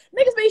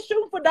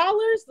shooting for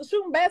dollars,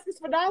 shooting baskets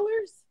for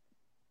dollars.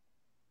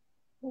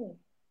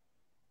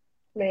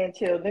 Man,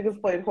 chill.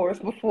 Niggas played horse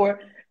before.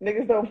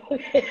 Niggas don't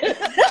play.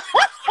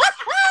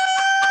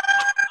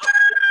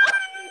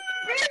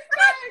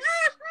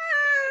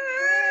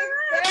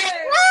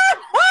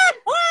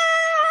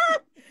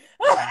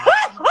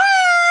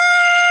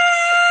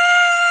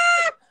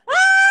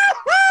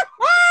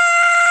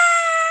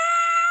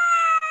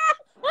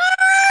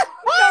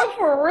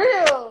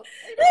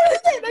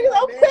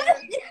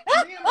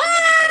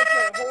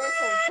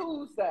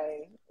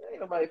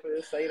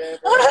 Say that.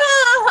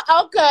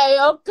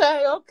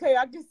 Okay,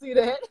 I can see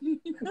that.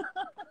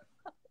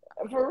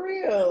 For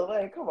real,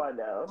 like, come on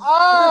now.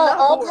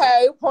 Oh,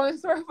 okay.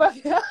 Points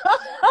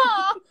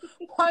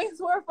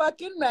were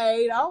fucking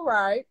made. All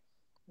right.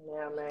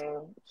 Yeah,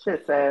 man.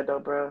 Shit's sad though,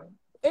 bro.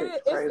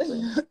 It's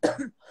crazy.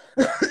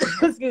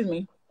 Excuse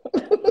me.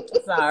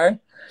 Sorry.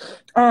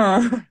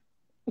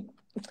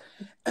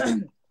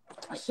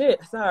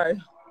 Shit. Sorry.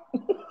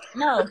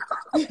 No.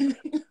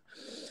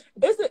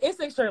 It's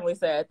extremely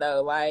sad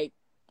though. Like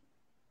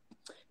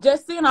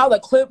just seeing all the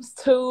clips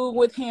too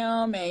with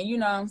him, and you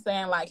know what I'm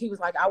saying, like he was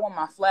like, I want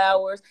my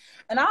flowers.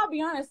 And I'll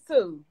be honest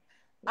too,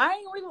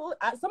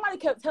 somebody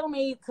kept telling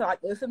me to like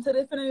listen to the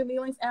Infinity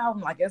Links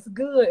album, like it's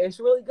good, it's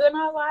really good. And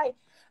I was like,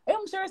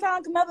 I'm sure it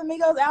sounds like another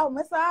Migos album.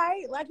 It's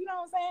alright, like you know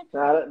what I'm saying.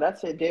 Nah, that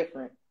shit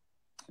different.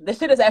 The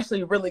shit is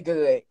actually really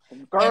good.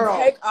 Girl,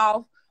 and Take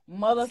Off.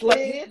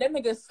 Like, that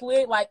nigga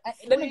slid like that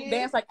nigga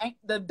danced like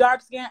the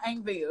dark skin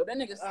ain't veiled. That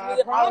nigga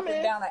slid all up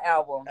and down the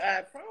album.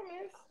 I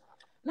promise.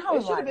 No,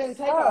 it should have been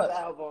Takeoff's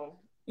album.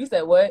 You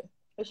said what?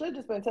 It should have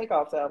just been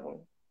Takeoff's album.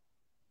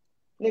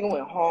 Nigga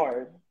went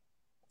hard.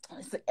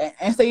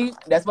 And see,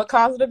 that's what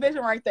caused the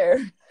division right there.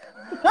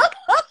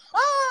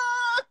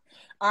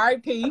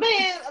 R.I.P.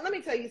 Man, let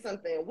me tell you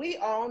something. We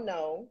all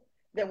know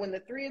that when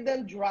the three of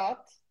them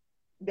dropped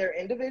their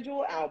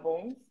individual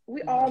albums,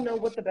 we all know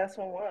what the best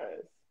one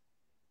was.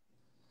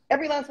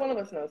 Every last one of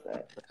us knows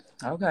that.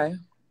 Okay.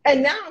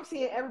 And now I'm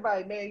seeing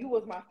everybody, man, you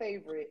was my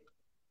favorite.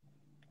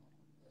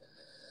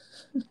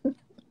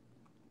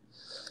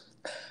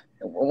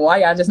 Why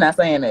y'all just not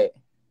saying that?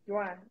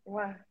 Why?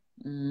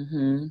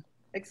 Mm-hmm.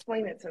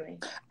 Explain it to me.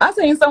 I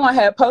seen someone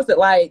had posted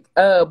like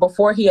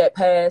before he had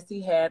passed,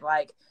 he had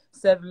like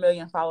 7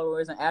 million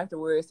followers, and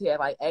afterwards he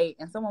had like 8.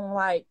 And someone was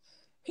like,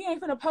 he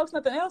ain't finna post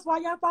nothing else. Why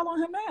y'all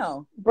following him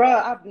now?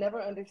 Bruh, I've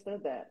never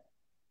understood that.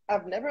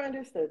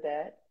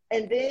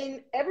 And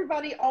then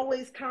everybody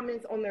always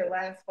comments on their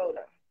last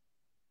photo.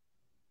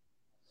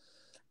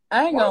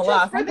 I ain't gonna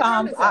lie.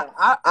 Sometimes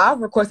I've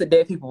requested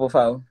dead people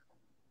before.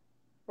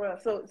 Bro,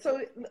 so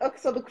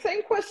the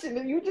same question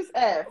that you just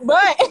asked.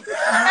 But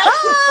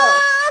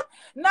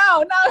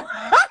no.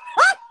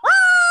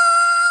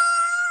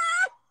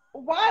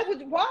 Why are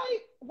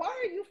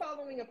you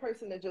following a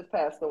person that just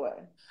passed away?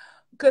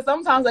 Because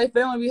sometimes they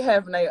family be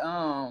having Hey,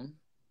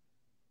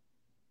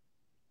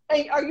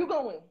 are you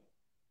going?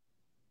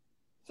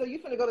 So you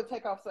finna go to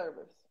Takeoff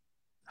service?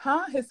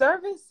 Huh? His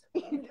service?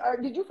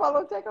 Did you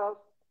follow Takeoff?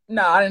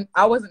 No, I didn't.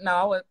 I wasn't.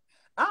 No,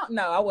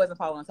 I wasn't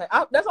following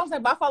Takeoff. That's what I'm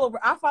saying. But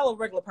I follow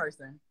regular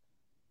person.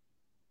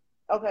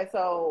 Okay,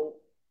 so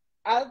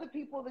out of the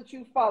people that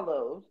you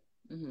followed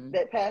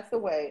that passed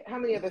away, how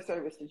many other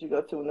service did you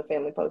go to when the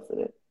family posted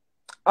it?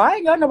 Oh, I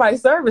ain't got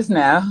nobody's service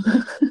now.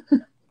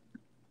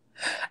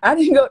 I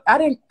didn't go. I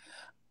didn't.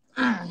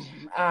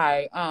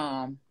 I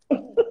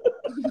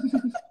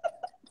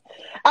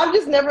I've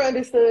just never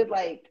understood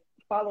like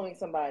following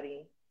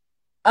somebody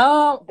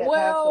that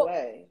passed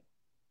away.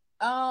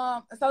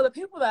 So the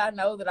people that I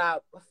know that I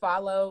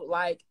follow,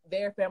 like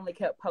their family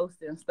kept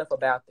posting stuff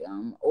about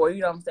them, or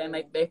you know what I'm saying,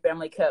 like their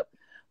family kept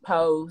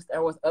post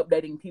or was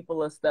updating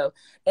people or stuff,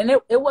 and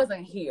it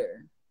wasn't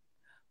here,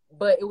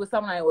 but it was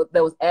someone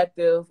that was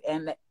active,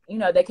 and you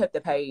know they kept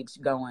the page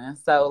going.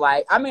 So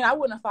like, I mean, I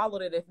wouldn't have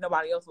followed it if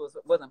nobody else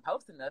wasn't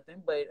posting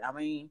nothing. But I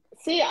mean,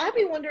 see, I'd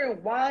be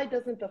wondering why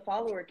doesn't the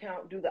follower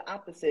count do the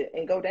opposite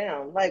and go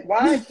down? Like,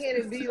 why can't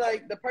it be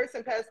like the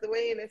person passed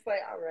away and it's like,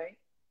 all right.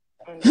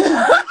 That's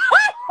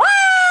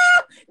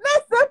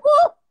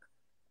simple.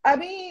 I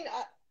mean,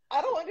 I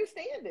don't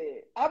understand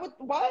it. I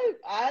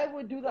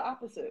would do the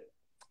opposite.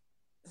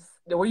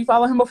 Were you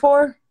following him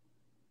before?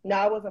 No,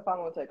 I wasn't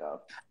following Takeoff.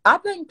 I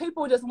think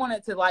people just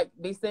wanted to like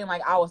be seen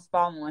like I was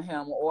following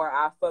him or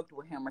I fucked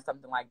with him or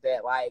something like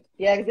that. Like,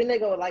 yeah, because then they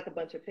go like a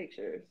bunch of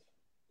pictures.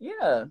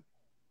 Yeah,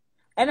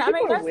 and people I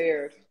mean that's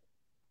weird.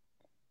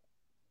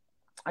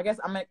 I guess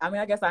I'm a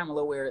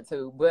little weird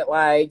too, but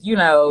like, you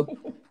know,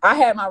 I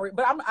had my,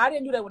 but I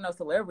didn't do that with no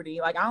celebrity.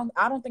 Like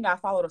I don't think I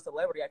followed a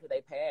celebrity after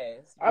they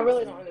passed. I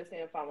really don't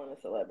understand following a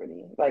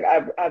celebrity. Like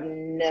I've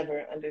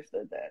never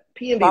understood that.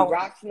 PNB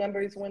Rock's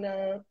numbers went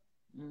up.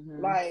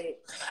 Mm-hmm. Like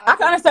I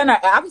can understand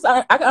that.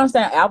 I can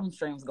understand album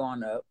streams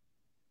going up.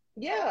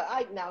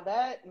 Yeah, now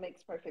that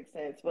makes perfect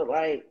sense. But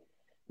like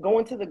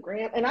going to the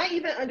gram, and I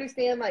even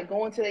understand like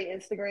going to their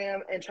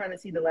Instagram and trying to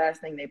see the last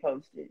thing they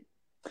posted.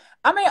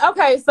 I mean,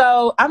 okay,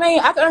 so I mean,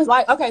 I can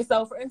like, okay,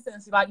 so for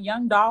instance, like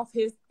Young Dolph,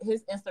 his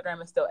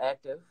Instagram is still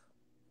active.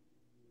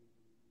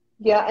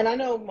 Yeah, and I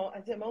know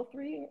is it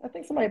Mo3? I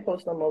think somebody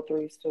posted on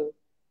Mo3's too,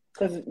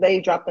 because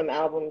they dropped them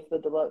albums, the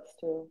deluxe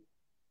too.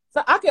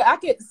 So I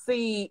could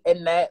see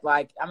in that,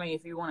 like, I mean,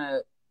 if you want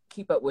to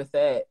keep up with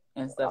that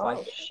and stuff like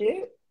that. Oh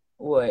shit!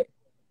 What?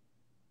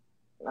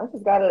 I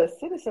just got a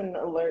citizen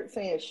alert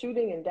saying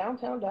shooting in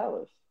downtown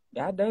Dallas.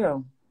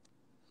 Goddamn.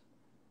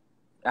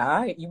 All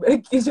right, you better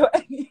get your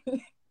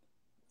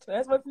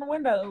ass away from the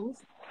windows.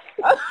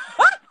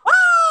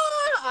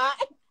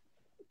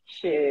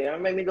 Shit, I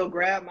made me go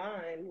grab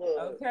mine.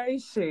 Look. Okay,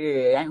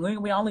 shit. Ain't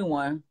gonna be the only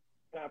one.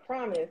 I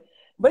promise.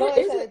 But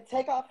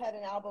Takeoff had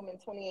an album in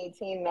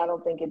 2018, and I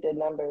don't think it did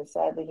numbers.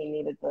 Sadly, he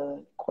needed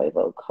the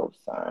Quavo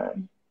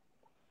cosign.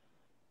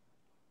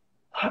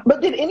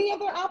 But did any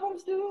other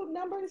albums do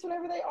numbers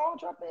whenever they all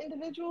dropped an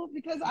individual?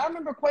 Because I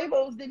remember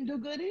Quavo's didn't do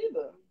good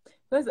either.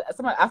 Listen,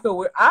 I feel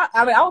weird.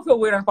 I mean, I would feel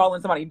weird on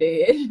following somebody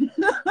dead.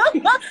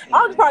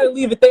 I'll just probably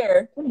leave it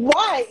there.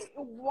 Why?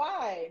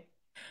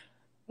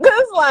 Because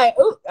it's like,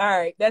 ooh, all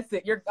right, that's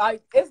it. You're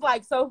like, it's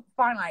like so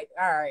finite.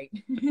 All right,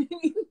 you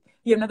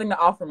have nothing to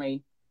offer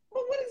me.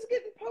 Well, what is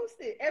getting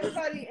posted?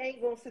 Everybody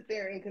ain't gonna sit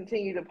there and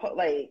continue to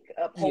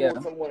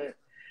uphold someone.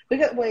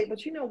 Because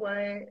but you know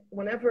what?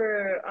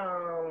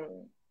 Whenever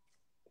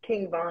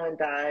King Von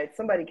died,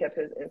 somebody kept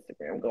his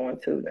Instagram going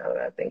too. Now that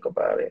I think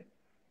about it,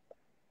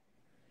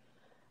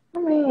 I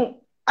mean,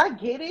 I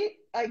get it,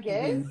 I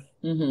guess,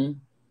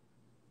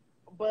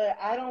 but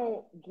I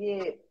don't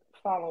get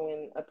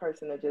following a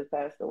person that just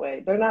passed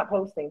away. They're not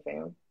posting,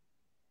 fam.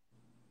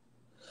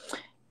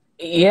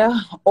 Yeah,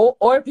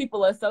 or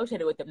people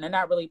associated with them. They're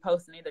not really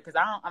posting either. Because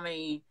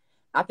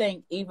I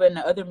think even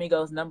the other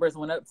Migos numbers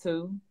went up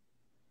too,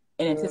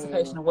 in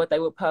anticipation of what they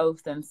would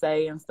post and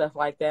say and stuff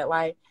like that.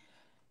 Like,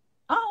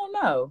 I don't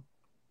know.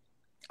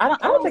 I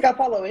don't think I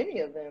follow any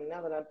of them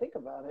now that I think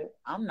about it.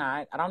 I'm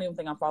not. I don't even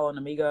think I'm following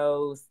the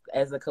Migos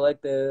as a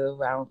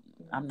collective.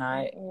 I'm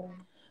not.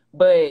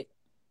 But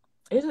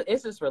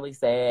it's just really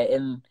sad.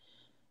 And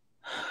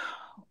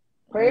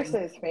prayers to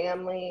his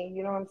family.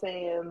 You know what I'm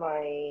saying?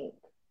 Like,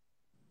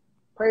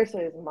 prayers to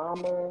his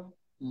mama.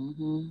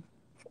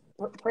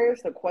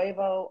 Prayers to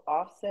Quavo,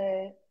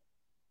 Offset.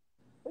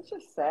 It's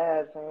just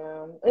sad,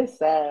 fam. It's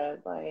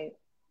sad. Like,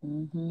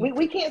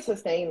 we can't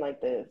sustain like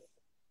this.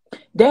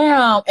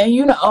 Damn. And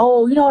you know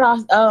what I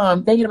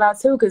was thinking about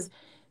too? Because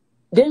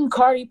didn't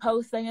Cardi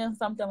post saying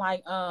something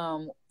like,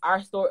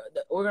 our story,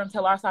 we're gonna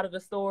tell our side of the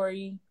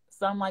story,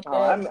 something like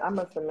that? I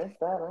must have missed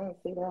that. I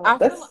didn't see that.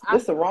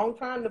 This is the wrong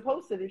time to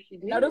post it if she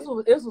did. No,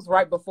 this was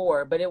right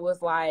before, but it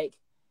was like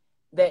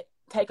that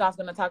Takeoff's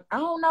gonna talk. I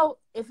don't know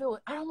if it was.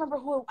 I don't remember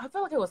who. I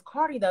feel like it was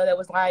Cardi though. That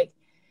was like,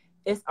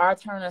 it's our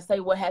turn to say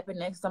what happened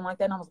next, something like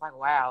that. And I was like,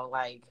 wow,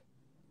 like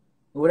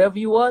whatever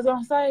you was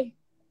gonna say,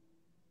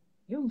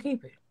 you can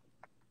keep it.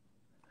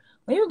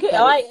 You can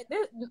like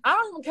this, I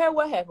don't even care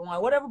what happened.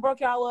 Like whatever broke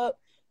y'all up,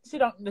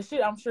 the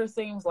shit I'm sure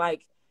seems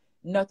like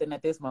nothing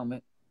at this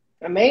moment.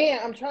 Man,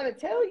 I'm trying to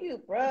tell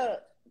you, bruh,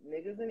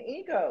 niggas and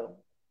ego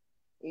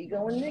and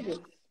niggas.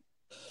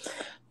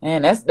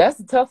 Man, that's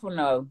a tough one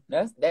though.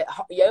 That's that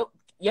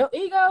your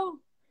ego.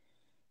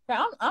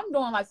 I'm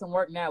doing like some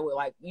work now with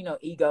like, you know,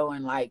 ego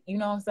and like, you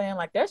know what I'm saying?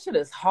 Like that shit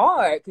is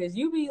hard because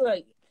you be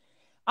like,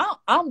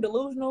 I'm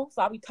delusional,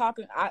 so I be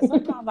talking.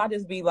 Sometimes I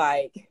just be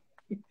like,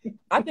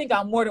 I think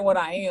I'm more than what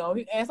I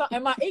am,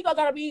 and my ego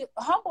gotta be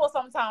humble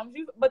sometimes.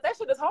 But that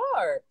shit is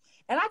hard,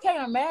 and I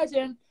can't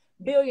imagine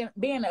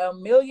being a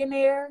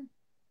millionaire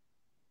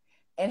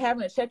and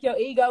having to check your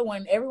ego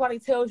when everybody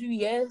tells you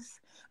yes.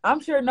 I'm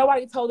sure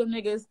nobody told them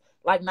niggas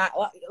like not.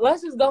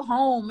 Let's just go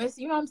home.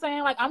 You know what I'm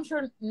saying? Like I'm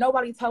sure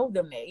nobody told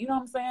them that. You know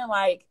what I'm saying?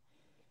 Like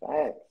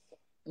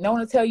no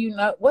one to tell you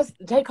no.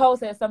 J. Cole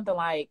said something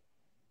like,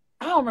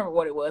 I don't remember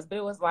what it was, but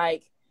it was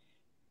like,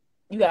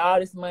 you got all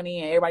this money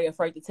and everybody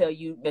afraid to tell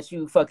you that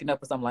you fucking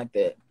up or something like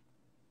that.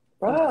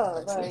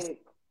 Bro, like,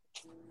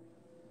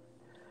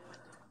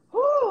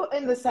 whew,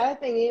 and the sad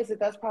thing is that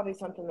that's probably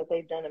something that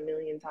they've done a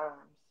million times.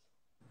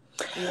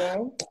 You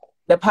know?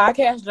 The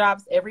podcast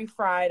drops every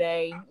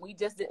Friday. We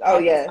just did. Oh,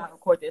 yeah.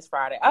 Record this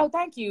Friday. Oh,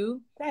 thank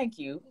you. Thank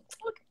you.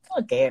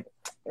 Look at it.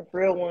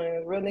 Real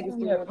one. Real niggas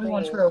do real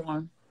things. Real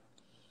one.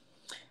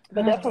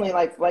 But definitely,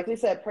 like we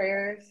said,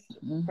 prayers.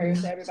 Mm-hmm.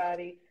 Prayers to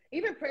everybody.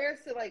 Even prayers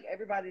to, like,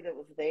 everybody that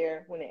was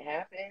there when it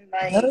happened.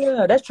 Like,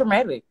 yeah, that's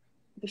traumatic.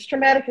 It's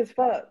traumatic as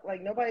fuck.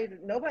 Like,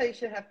 nobody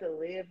should have to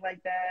live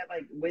like that,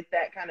 like, with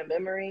that kind of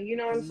memory. You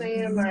know what I'm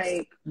saying?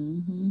 Like,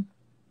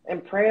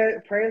 and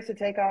prayers to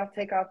Takeoff.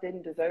 Takeoff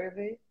didn't deserve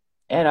it.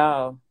 At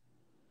all.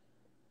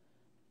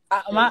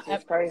 I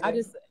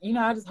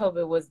just hope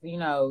it was, you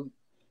know,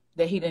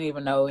 that he didn't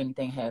even know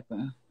anything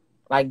happened.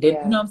 Like, you know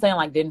what I'm saying?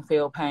 Like, didn't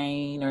feel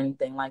pain or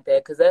anything like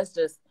that. Because that's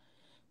just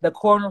the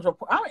coroner's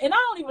report. I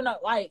don't even know,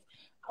 like,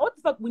 what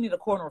the fuck we need a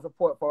coroner's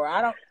report for?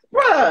 Bruh,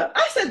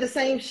 I said the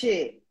same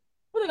shit.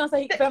 What are they going to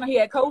say? He found out he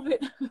had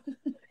COVID?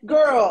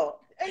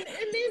 Girl. And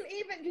then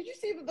even, did you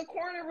see that the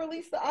coroner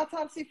released the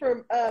autopsy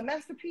for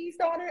Master P's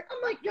daughter?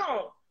 I'm like,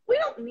 yo, we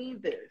don't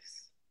need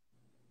this.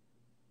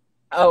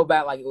 Oh,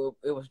 about like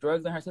it was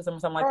drugs in her system or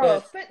something like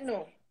that?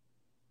 Fentanyl.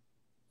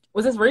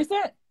 Was this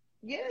recent?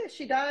 Yeah,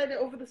 she died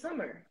over the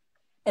summer.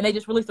 And they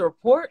just released a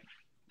report?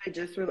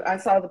 I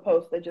saw the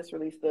post. They just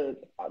released the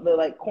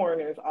like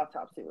coroner's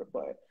autopsy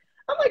report.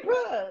 I'm like,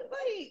 bruh,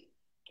 like,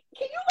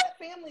 can you let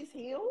families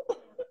heal?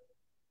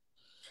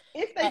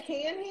 If they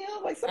can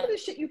heal, like some of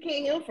this shit you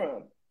can't heal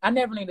from. I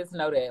never needed to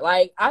know that.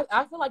 Like,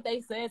 I feel like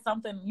they said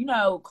something, you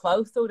know,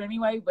 close to it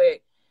anyway,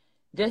 but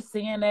just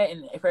seeing that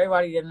and for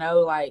everybody to know,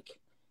 like,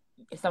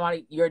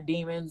 somebody, your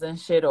demons and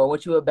shit or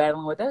what you were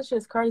battling with, that's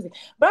just crazy.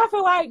 But I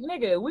feel like,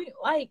 nigga, we,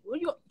 like, what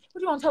you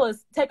want to tell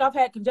us? Takeoff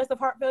had congestive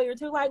heart failure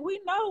too? Like, we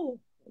know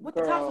what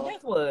the cause of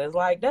death was.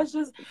 Like, that's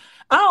just,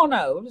 I don't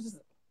know. It was just,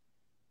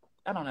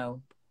 I don't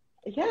know.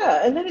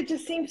 Yeah, and then it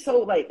just seems so,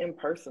 like,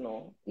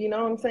 impersonal. You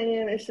know what I'm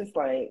saying? It's just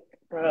like,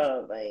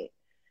 bro, like,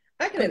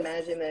 I can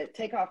imagine that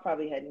Takeoff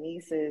probably had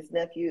nieces,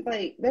 nephews.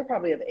 Like, they're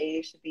probably of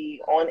age to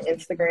be on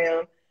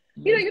Instagram.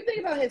 You know, you think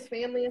about his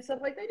family and stuff,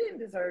 like, they didn't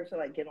deserve to,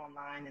 like, get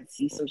online and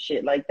see some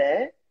shit like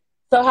that.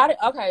 So how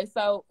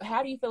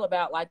do you feel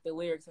about, like, the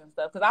lyrics and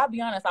stuff? Because I'll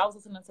be honest, I was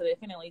listening to the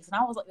Infinite Leaks, and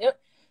I was like,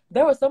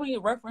 there were so many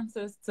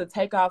references to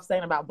Takeoff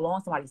saying about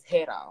blowing somebody's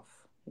head off.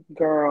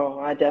 Girl,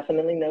 I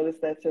definitely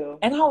noticed that too.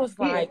 And I was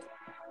like,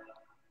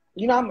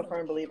 you know, I'm a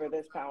firm believer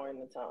there's power in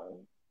the tongue.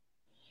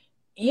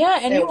 Yeah,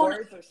 and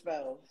words or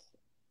spells.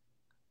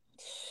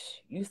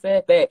 You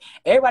said that.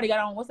 Everybody got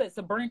on, what's that,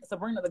 Sabrina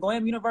the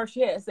Glam Universe?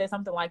 Yeah, it said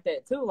something like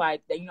that too.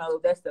 Like, that, you know,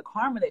 that's the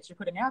karma that you're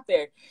putting out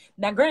there.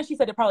 Now, granted, she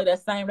said it probably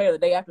that same day or the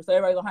day after, so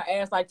everybody's on her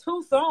ass like,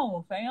 too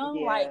soon, fam.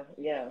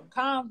 Yeah.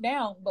 Calm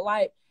down. But,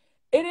 like,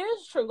 it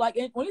is true. Like,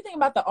 when you think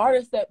about the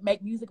artists that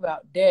make music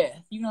about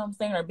death, you know what I'm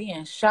saying, or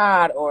being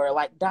shot or,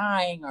 like,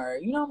 dying or,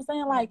 you know what I'm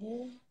saying? Like,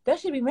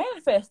 that should be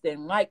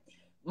manifesting. Like,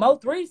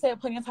 Mo3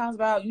 said plenty of times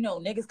about, you know,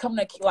 niggas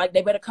coming to, like,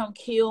 they better come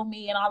kill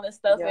me and all this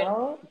stuff. Yeah,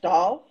 and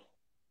Dolph.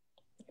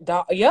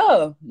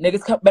 Yeah,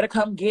 niggas better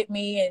come get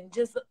me. And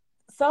just,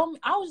 so,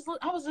 I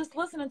was just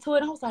listening to it,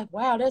 and I was like,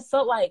 wow, that's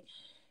so, like,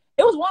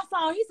 it was one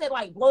song, he said,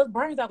 like, blow his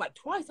brains out, like,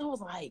 twice. I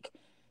was like,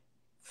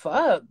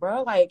 fuck,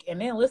 bro. Like, and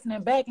then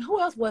listening back, and who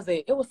else was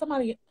it? It was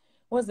somebody,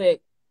 was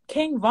it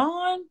King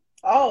Von?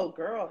 Oh,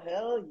 girl,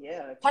 hell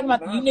yeah. Talking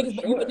about you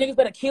niggas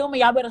better kill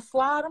me, y'all better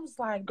slide. I'm just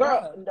like,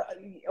 girl,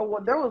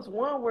 well, there was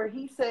one where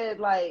he said,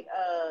 like,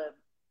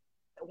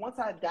 once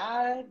I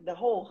die, the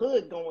whole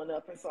hood going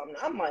up or something.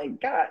 I'm like,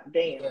 God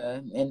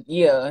damn.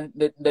 Yeah,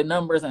 and the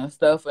numbers and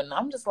stuff, and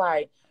I'm just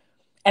like,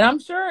 and I'm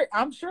sure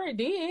it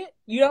did.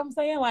 You know what I'm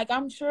saying? Like,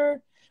 I'm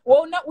sure.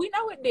 Well, no, we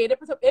know it did.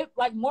 It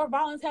like more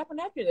violence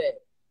happened after that.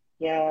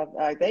 Yeah,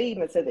 they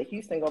even said that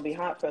Houston gonna be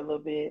hot for a little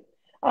bit.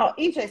 Oh,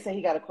 EJ said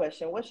he got a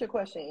question. What's your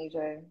question,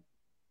 EJ?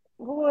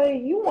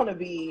 Boy, you want to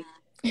be,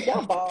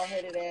 y'all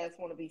bald-headed ass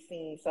want to be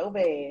seen so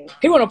bad.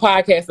 He want a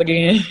podcast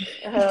again.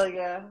 Hell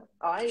yeah.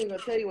 Oh, I ain't even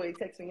gonna tell you what he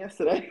texted me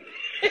yesterday.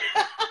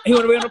 He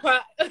want to be on the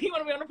pod. He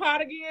want to be on the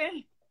pod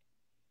again.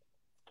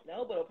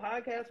 No, but a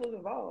podcast was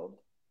involved.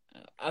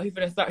 Oh, he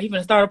finna start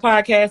a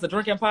podcast, a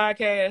drinking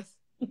podcast.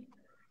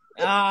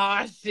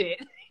 Ah,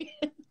 shit.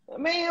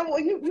 Man, well,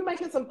 you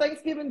making some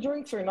Thanksgiving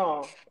drinks or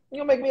no? You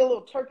gonna make me a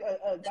little turkey,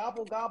 a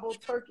gobble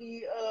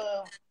turkey,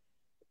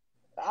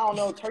 I don't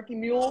know, turkey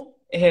mule.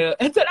 Yeah,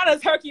 it's not a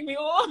turkey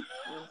mule.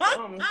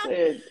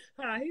 Said,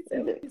 he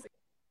said,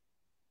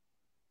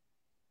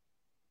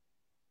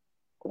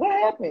 what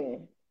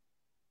happened?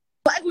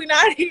 Like we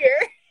not here.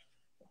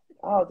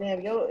 Oh damn,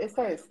 it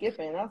started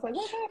skipping. I was like,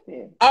 what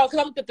happened? Oh, because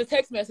I looked at the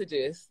text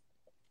messages.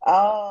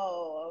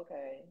 Oh,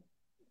 okay.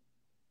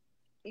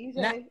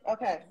 EJ,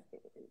 okay.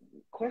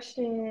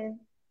 Question.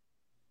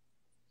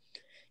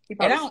 He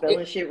probably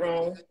spelling shit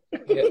wrong.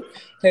 Yeah.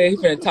 Hey, he's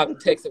gonna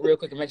text it real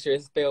quick and make sure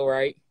it's spelled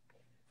right.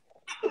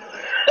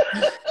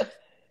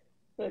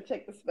 Gonna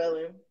check the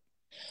spelling.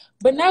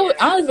 But now I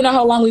don't even know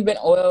how long we've been.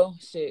 Well,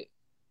 shit,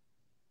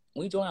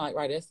 we joined like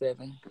right at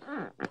 7,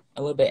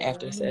 a little bit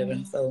after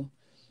 7. So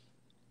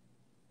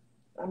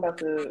I'm about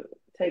to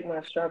take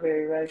my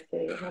strawberry rice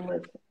cake. How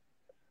much?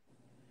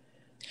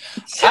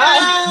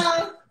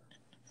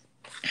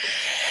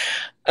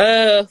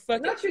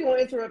 Not you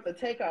gonna interrupt the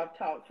takeoff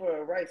talk for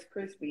a Rice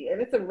Krispie,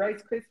 and it's a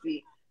Rice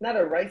Krispie, not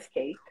a rice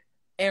cake.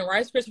 And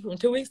Rice Krispie from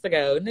 2 weeks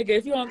ago, nigga.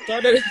 If you want to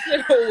throw that shit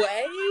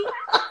away,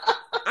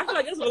 I feel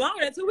like it's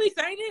longer than 2 weeks,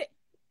 ain't it?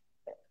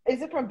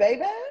 Is it from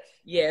Baby?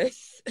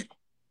 Yes.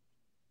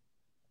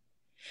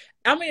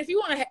 I mean, if you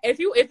want to, if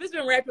it's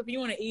been wrapped up, you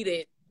want to eat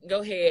it,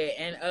 go ahead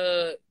and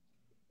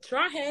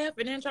try half,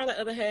 and then try the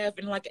other half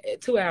in like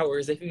 2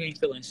 hours if you ain't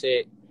feeling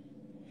shit.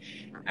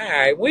 All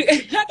right,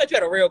 I thought you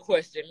had a real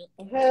question.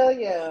 Hell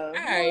yeah. All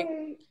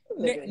right,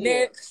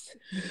 next.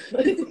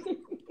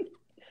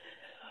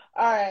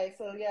 All right,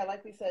 so yeah,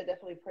 like we said,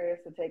 definitely prayers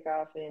to take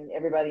off and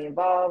everybody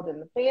involved and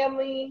the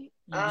family.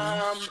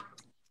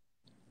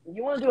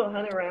 You want to do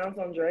 100 rounds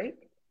on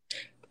Drake?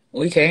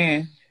 We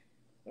can.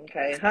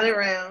 Okay, 100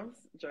 rounds,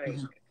 Drake.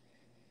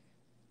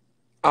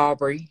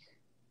 Aubrey.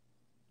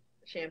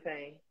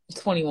 Champagne.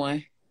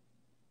 21.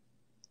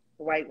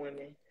 White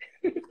women.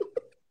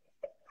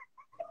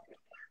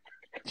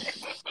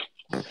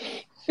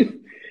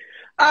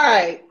 All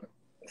right,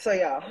 so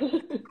y'all.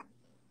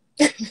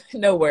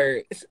 No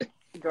words.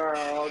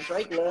 Girl,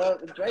 Drake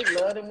love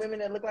them women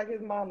that look like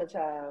his mama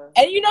child.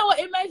 And you know what?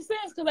 It makes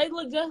sense because they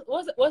look just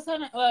what's her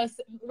name?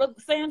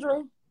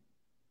 Sandra.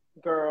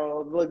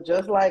 Girl, look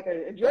just like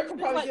her. Drake will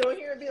probably get on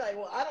here and be like,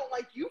 "Well, I don't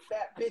like you,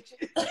 fat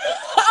bitches."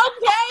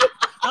 Okay.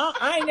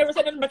 I ain't never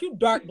said nothing about you,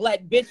 dark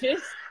black bitches.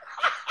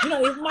 You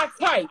know, it's my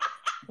type,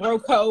 bro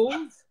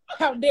codes.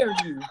 How dare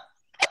you?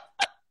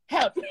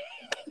 How?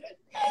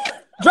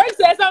 Drake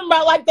said something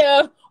about like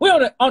we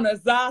on a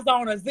Zaza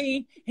on a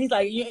Z. He's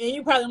like,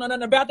 you probably don't know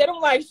nothing about that. I'm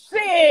like,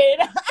 shit,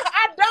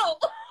 I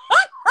don't.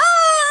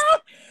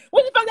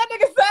 What the fuck that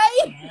nigga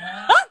say?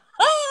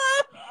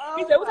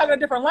 He said we're talking a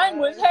different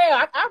language.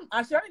 Hell,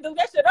 I sure need to look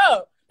that shit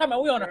up. I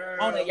mean, we on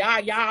a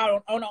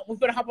y'all we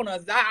finna hop on a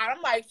Zod.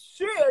 I'm like,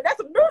 shit, that's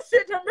some new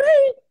shit to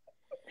me.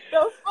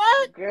 The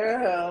fuck?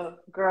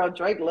 Girl,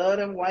 Drake love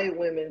them white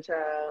women,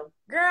 child.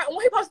 Girl,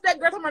 when he posted that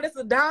girl talking about this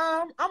a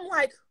dime, I'm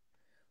like,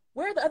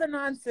 where the other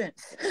 9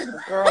 cents?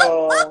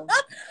 Girl.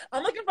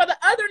 I'm looking for the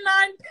other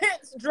 9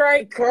 pence,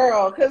 Drake.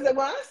 Girl, because when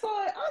I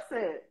saw it, I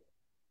said,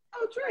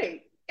 oh,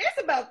 Drake,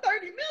 it's about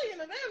 30 million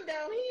of them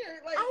down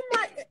here. Like, I'm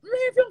like, man,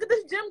 if you don't get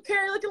this Jim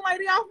Carrey looking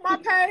lady off my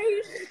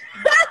page.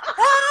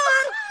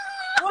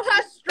 With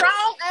her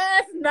strong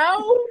ass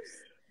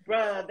nose.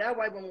 Bruh, that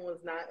white woman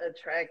was not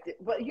attractive.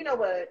 But you know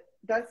what?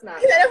 That's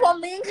not. That's what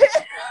mean.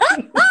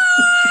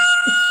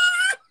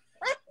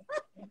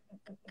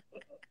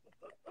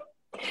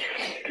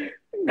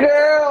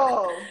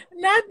 Girl.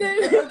 Not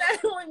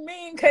that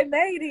mean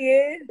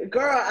Canadian.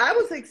 Girl, I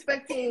was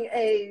expecting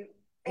a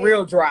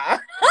real dry.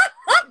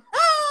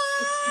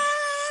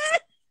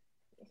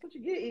 That's what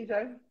you get,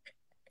 EJ.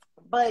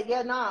 But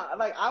yeah,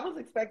 like I was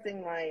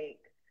expecting like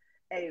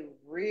a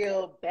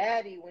real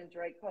baddie when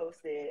Drake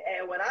posted.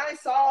 And when I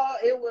saw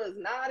it was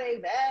not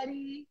a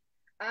baddie,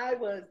 I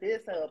was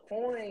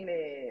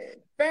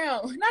disappointed.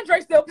 Bam, not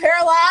Drake still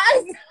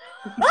paralyzed.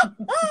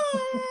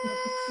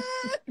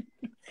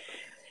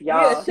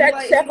 Y'all,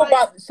 yeah,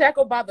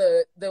 shackled by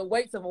the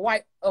weights of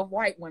white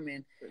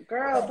women.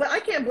 Girl, but I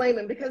can't blame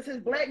him because his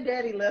black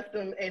daddy left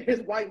him and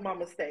his white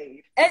mama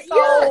stayed. And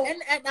so,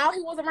 and now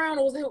he was around.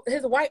 It was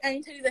his white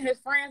aunties and his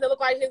friends that look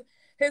like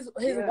his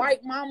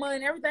white mama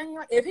and everything.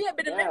 If he had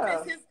been in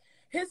Memphis,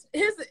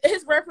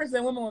 his reference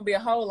in women would be a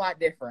whole lot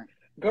different.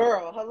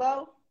 Girl,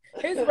 hello.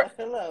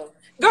 Hello.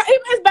 Girl,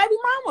 even his baby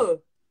mama.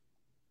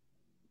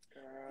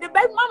 Girl. The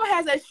baby mama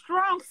has a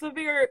strong,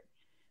 severe.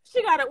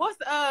 She got it. What's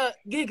the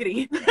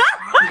giggity?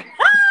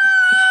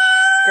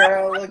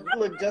 Girl,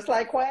 look just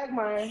like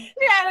Quagmire.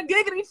 She had a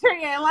giggity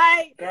trend,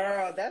 like.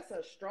 Girl, that's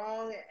a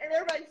strong. And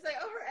everybody say,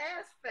 "Oh, her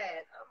ass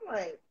fat." I'm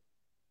like,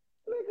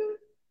 nigga,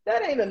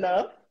 that ain't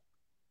enough.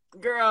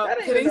 Girl,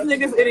 to these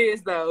niggas it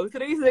is though. To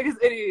these niggas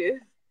it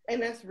is.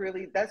 And that's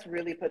really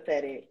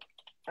pathetic.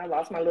 I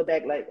lost my little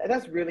back leg.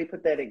 That's really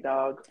pathetic,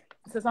 dog.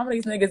 So some of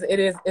these niggas it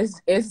is.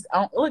 It's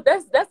look.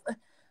 That's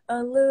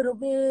a little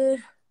bit.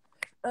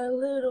 A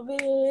little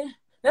bit.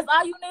 That's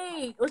all you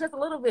need. It was just a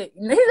little bit.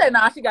 He said,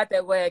 "Nah, she got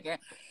that wagon."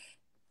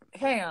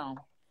 Damn.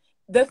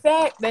 The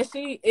fact that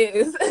she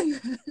is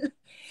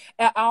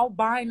an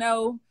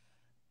albino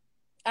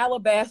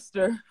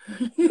alabaster,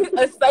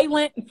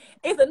 assailant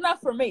is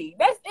enough for me.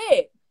 That's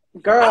it.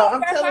 Girl,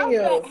 I'm telling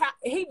you.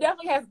 He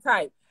definitely has a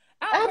type.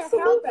 I don't care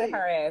how fat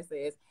her ass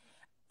is.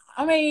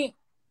 I mean,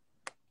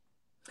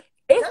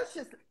 that's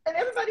just, and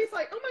everybody's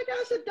like, oh my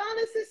gosh,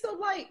 Adonis is so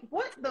light.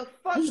 What the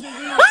fuck do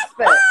you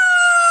expect?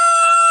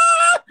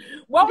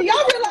 Do y'all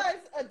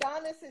realize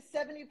Adonis is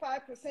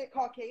 75%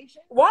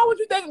 Caucasian? Why would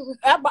you think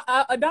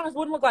Adonis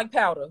wouldn't look like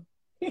powder?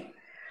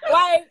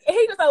 Like,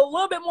 he just a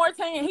little bit more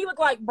tan. He looked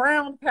like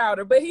brown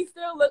powder, but he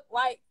still looked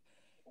like,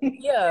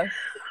 yeah.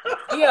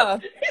 His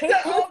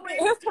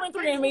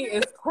 23andMe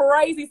is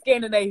crazy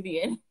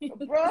Scandinavian.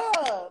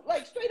 Bruh,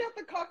 like straight out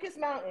the Caucasus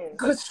Mountains.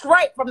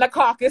 Straight from the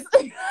Caucasus.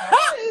 I'm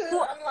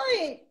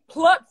like,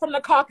 plucked from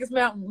the Caucasus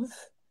Mountains.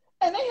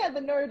 And they had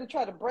the nerve to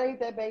try to braid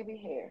that baby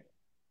hair.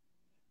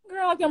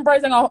 Girl, like them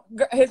braids on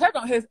his hair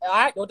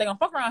they gonna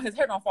fuck around, his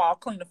hair gonna fall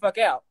clean the fuck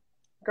out.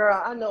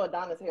 Girl, I know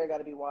Adonis' hair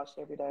gotta be washed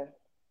every day.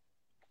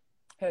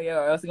 Hell yeah,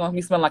 or else he's gonna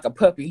be smelling like a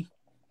puppy.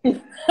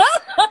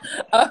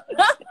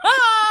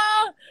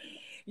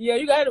 Yeah,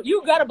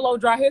 you gotta blow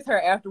dry his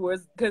hair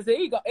afterwards because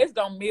it's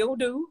gonna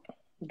mildew.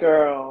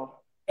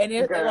 Girl. And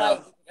it's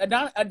like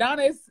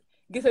Adonis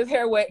gets his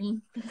hair wet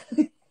and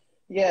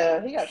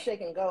yeah, he got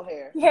shake and go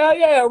hair. Hell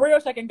yeah, real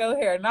shake and go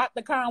hair. Not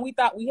the kind we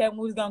thought we had when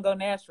we was gonna go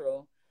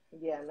natural.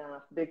 Yeah,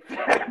 nah, big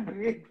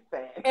fan.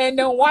 And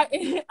then white.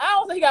 I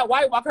don't think he got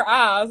White Walker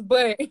eyes,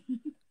 but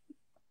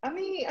I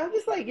mean, I'm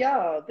just like,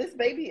 y'all, this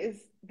baby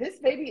is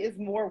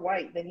more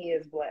white than he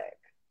is black.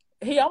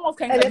 He almost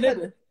came to a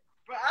nigga.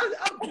 I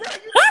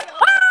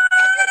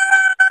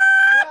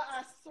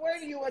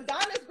swear to you,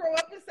 Adonis grow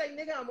up and say,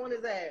 nigga, I'm on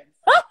his ass.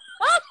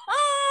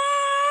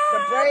 The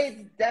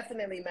braids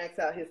definitely max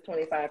out his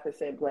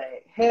 25%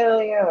 black.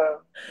 Hell yeah.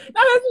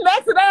 Now let's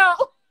max it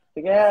out.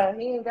 Yeah,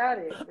 he ain't got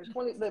it.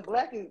 The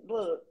black is,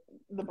 look,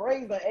 the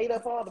braids done ate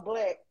up all the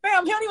black.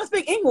 Bam, he don't even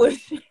speak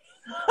English.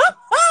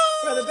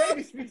 Bro, the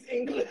baby speaks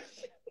English.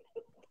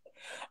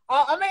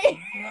 I mean,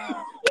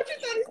 what you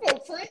thought he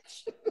spoke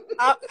French?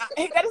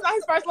 That is not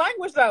his first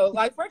language, though.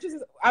 Like, French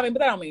is, but that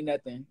don't mean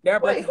nothing.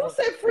 Wait, who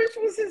said French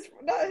was his,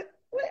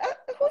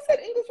 who said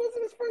English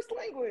wasn't his first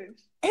language?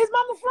 His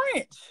mama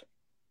French.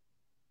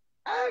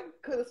 I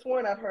could have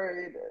sworn I've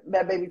heard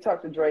that baby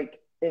talk to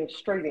Drake in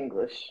straight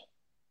English.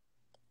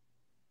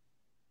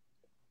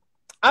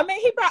 I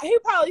mean, he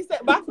probably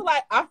said, but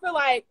I feel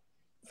like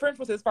French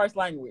was his first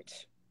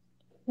language.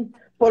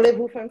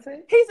 Parlez-vous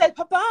français? He said,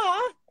 Papa.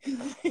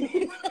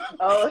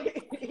 Oh,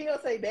 he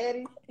don't say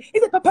daddy. He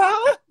said,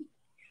 Papa.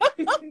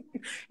 He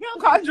don't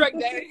call Drake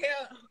daddy.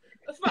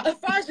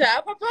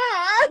 Faja,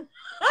 Papa.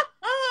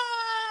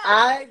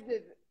 I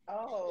did.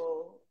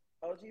 Oh,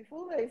 OG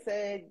Fule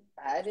said,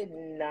 I did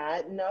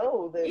not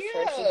know that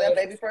French was that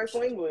baby's first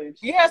language.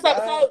 Yeah, so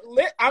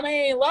I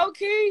mean, low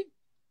key,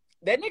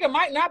 that nigga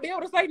might not be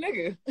able to say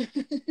nigga.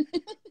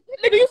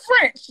 Nigga, you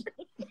French.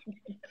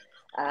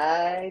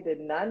 I did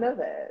not know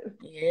that.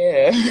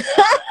 Yeah.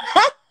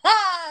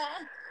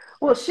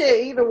 Well,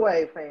 shit, either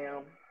way,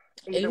 fam.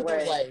 Either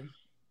way.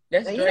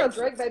 That's and Drake.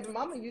 Drake baby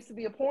mama used to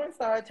be a porn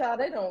star. Child,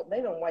 they don't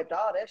wipe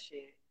all that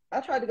shit. I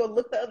tried to go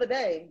look the other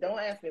day. Don't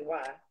ask me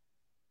why.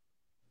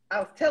 I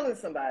was telling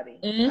somebody.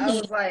 Mm-hmm. I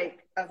was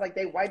like,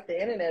 they wiped the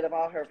internet of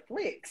all her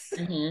flicks.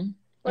 Mm-hmm.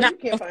 Like, you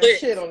can't find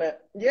shit on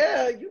that.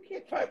 Yeah, you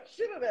can't find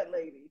shit on that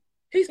lady.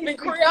 He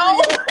speaks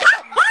Creole.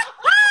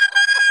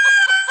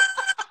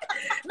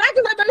 Not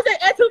because I say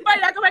at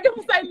 2:30, I can make him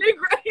say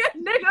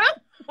nigga.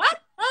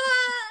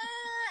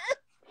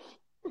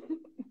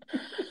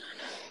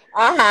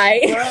 All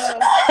right.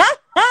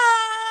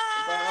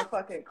 Bro, I'm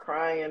fucking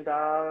crying,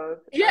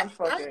 dog. Yeah, I'm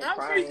crying.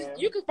 Sure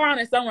you can find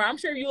it somewhere. I'm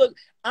sure you look.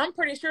 I'm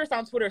pretty sure it's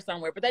on Twitter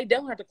somewhere. But they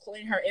definitely have to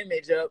clean her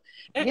image up.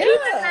 And even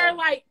her,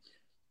 like,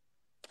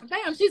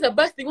 damn, she's a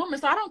busty woman.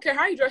 So I don't care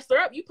how you dress her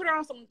up. You put her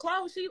on some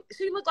clothes.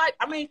 She look like.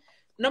 I mean,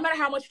 no matter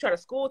how much you try to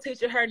school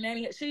teacher her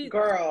nanny, she's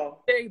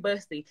very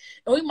busty.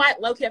 And we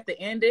might low-key have to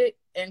end it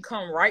and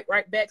come right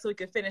back so we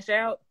can finish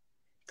out.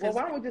 Well,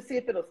 why don't we just see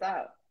if it'll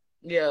stop?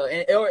 Yeah,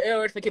 and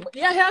or if it can,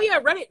 yeah, hell yeah,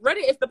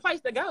 Reddit is the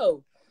place to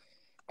go.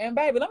 And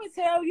baby, let me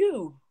tell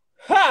you,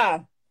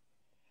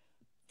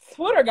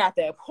 Twitter got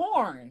that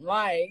porn.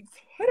 Like,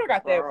 Twitter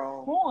got that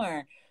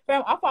porn.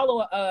 Fam, I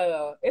follow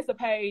it's a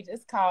page.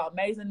 It's called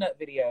Amazing Nut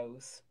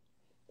Videos.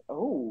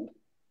 Oh,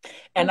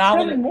 and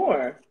tell me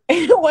more.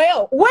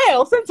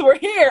 well, since we're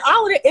here,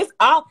 it's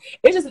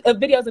just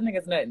videos of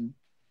niggas nutting.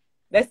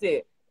 That's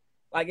it.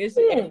 Like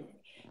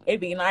it'd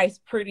be nice,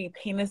 pretty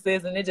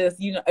penises, and it just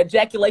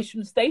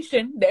ejaculation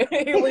station. There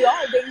we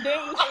are, ding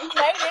ding. We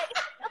made it.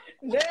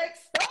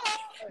 Next stop.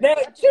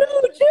 Choo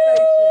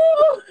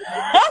choo.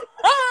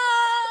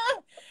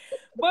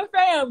 But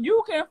fam,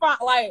 you can find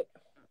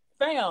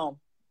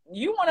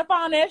you want to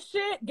find that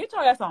shit? Get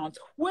your ass on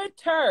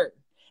Twitter.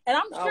 And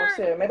I'm sure. Oh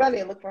shit, maybe I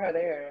need to look for her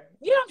there.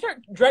 Yeah, I'm sure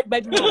Drake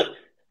baby mama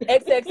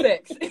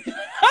XXX.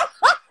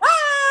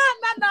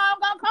 No, I'm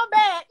gonna come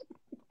back.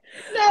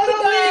 No,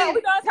 don't leave.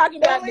 We're gonna talk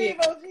about this.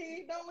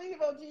 Don't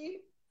leave, OG.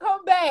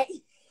 Come back.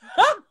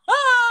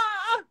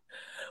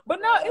 But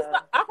no, it's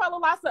not. I follow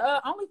lots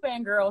of OnlyFans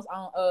fangirls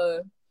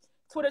on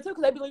Twitter too,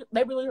 because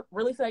they really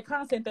release their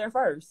content there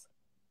first.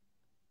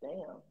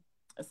 Damn.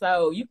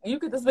 So you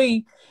get to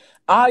see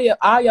all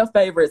your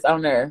favorites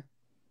on there.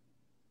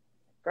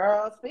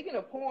 Girl, speaking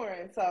of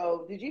porn,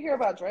 so did you hear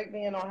about Drake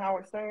being on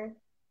Howard Stern?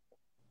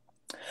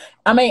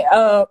 I mean,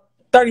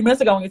 30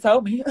 minutes ago when you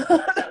told me,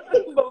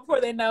 but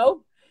before they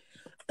know.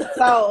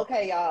 So,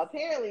 okay, y'all.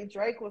 Apparently,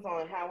 Drake was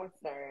on Howard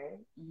Stern,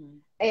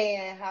 Mm-hmm.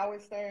 and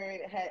Howard Stern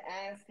had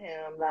asked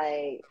him,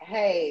 like,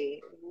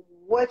 "Hey,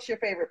 what's your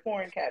favorite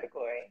porn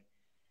category?"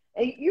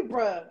 And you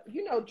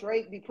know,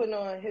 Drake be putting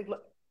on his.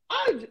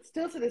 I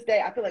still to this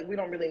day, I feel like we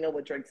don't really know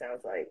what Drake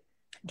sounds like.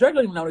 Drake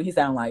don't even know what he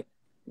sound like.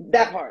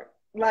 That part.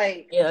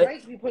 Like, yeah.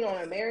 Drake be putting on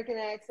an American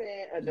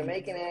accent, a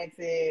Jamaican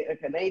accent, a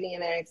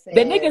Canadian accent.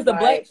 That nigga's the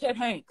black Chet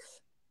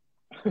Hanks.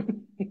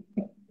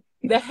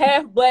 The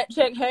half black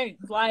Chet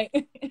Hanks. Like,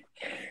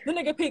 the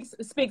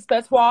nigga speaks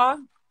patois.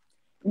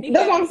 That's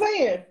what I'm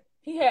saying.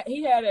 He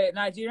had a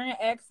Nigerian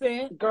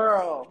accent.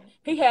 Girl.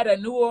 He had a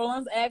New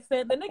Orleans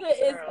accent. The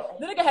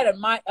nigga had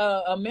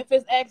a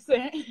Memphis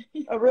accent.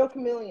 A real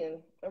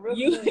chameleon.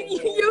 Houston.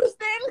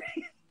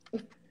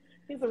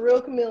 He's a real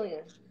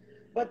chameleon.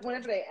 But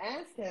whenever they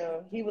asked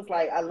him, he was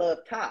like, "I love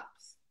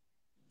tops."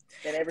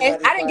 And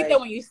I didn't get that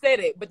when you said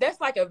it, but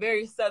that's like a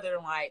very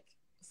southern like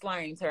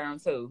slang term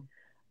too.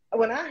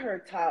 When I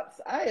heard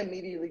tops, I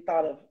immediately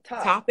thought of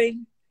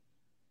topping.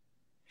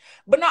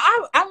 But no,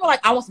 I'm like,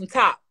 I want some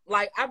top.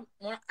 Like I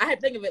had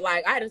to think of it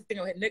like I had to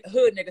think of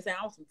hood nigga saying,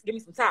 give me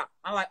some top.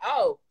 I'm like,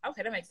 oh,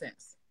 okay, that makes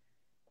sense.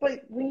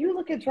 But when you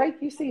look at Drake,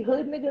 you see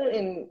hood nigga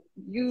and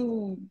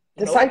you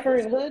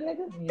deciphering hood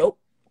nigga? Nope.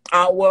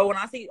 Well, when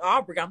I see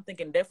Aubrey, I'm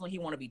thinking definitely he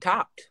want to be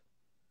topped.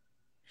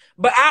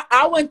 But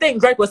I wouldn't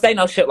think Drake would say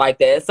no shit like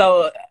that.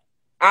 So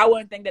I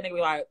wouldn't think that nigga be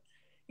like,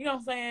 you know what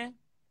I'm saying?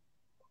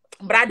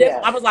 But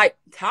I was like,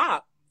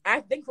 top.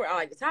 I think I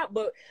like the top,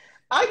 but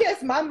I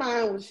guess my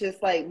mind was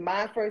just like,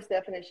 my first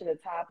definition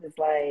of top is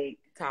like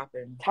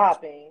topping.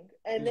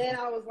 And then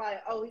I was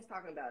like, oh, he's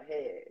talking about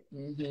head.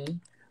 Mm-hmm.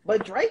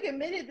 But Drake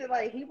admitted that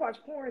like he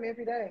watched porn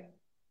every day.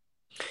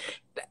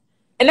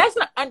 And that's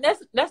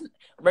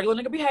regular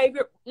nigga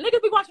behavior.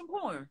 Niggas be watching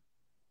porn.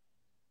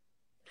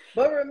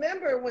 But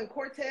remember when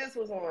Cortez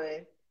was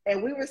on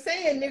and we were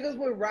saying niggas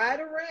would ride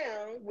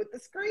around with the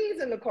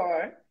screens in the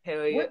car.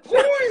 Hell yeah. With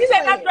porn he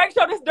said not Drake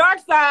showed his dark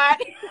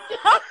side.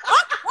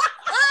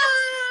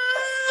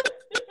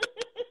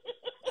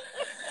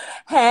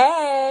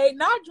 Hey,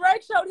 not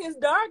Drake showed his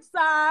dark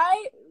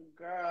side.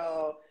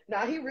 Girl.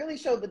 Now he really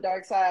showed the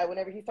dark side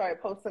whenever he started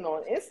posting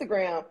on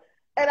Instagram.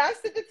 And I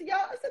said it to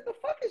y'all. I said, the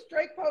fuck is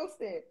Drake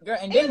posting? Girl,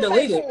 and didn't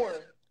delete it.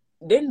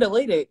 Didn't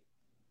delete it.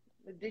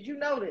 Did you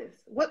notice?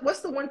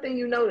 What's the one thing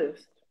you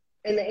noticed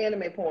in the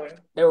anime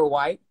porn? They were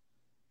white.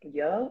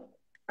 Yup.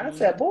 I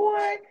said,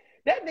 boy,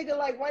 that nigga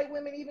like white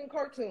women, even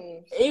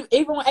cartoons.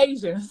 Even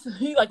Asians.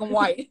 He like them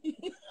white.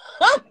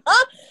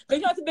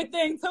 Because that's a big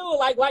thing too.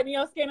 Like whitening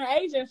your skin or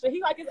Asian. So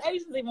he like his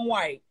Asians even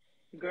white.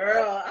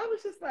 Girl, I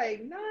was just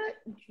like, not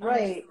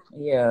Drake.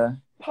 Yeah.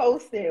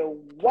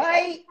 Posting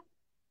white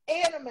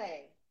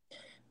anime.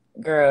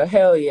 Girl,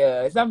 hell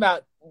yeah. It's something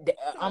about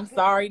I'm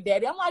sorry,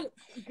 daddy. I'm like,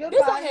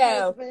 goodbye,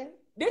 husband.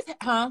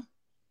 Huh?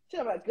 Shit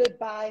about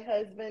goodbye,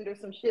 husband, or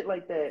some shit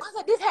like that. I was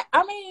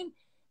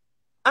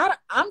like,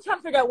 I'm trying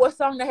to figure out what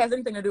song that has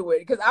anything to do with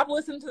it, because I've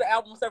listened to the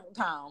album several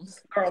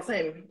times. Girl,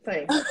 same.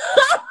 Drake just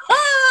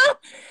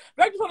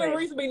wanted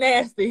Reese to be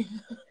nasty.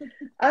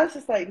 I was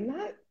just like,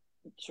 not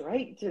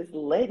Drake just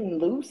letting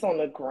loose on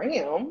the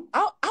gram.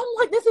 I'm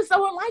like, this is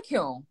so unlike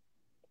him.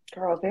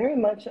 Girl, very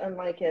much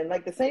unlike him.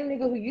 Like the same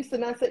nigga who used to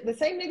not say, the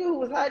same nigga who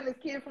was hiding his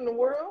kid from the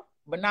world.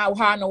 But not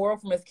hiding the world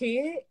from his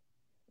kid.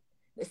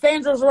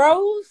 Sandra's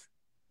Rose.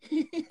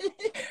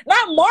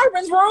 Not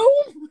Marvin's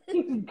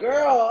Room.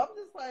 Girl, I'm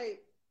just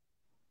like,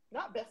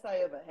 not best I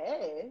ever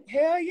had.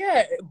 Hell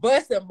yeah.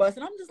 Busting.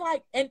 I'm just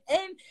like, and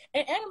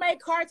anime,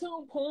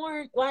 cartoon,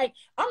 porn, like,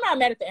 I'm not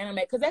mad at the anime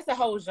because that's a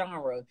whole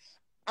genre.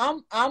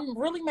 I'm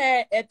really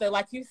mad at the,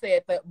 like you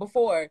said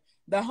before,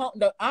 I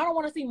don't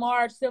want to see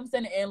Marge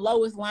Simpson and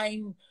Lois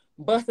Lane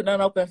busting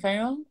unopened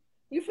fam.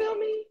 You feel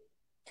me?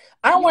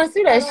 I don't want to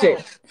see that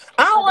shit.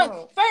 I don't want,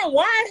 fam,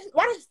 why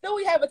does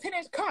Stewie have a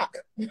 10-inch cock?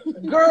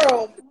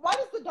 Girl, why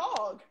does the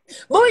dog?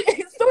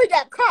 Stewie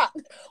got cock.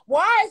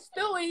 Why is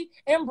Stewie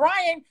and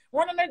Brian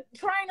running a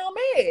train on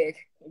Meg?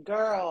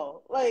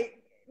 Girl,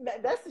 like,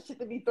 that's the shit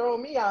that be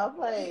throwing me off.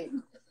 Like,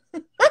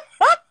 y'all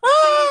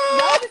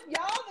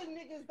the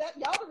niggas,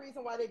 y'all the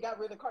reason why they got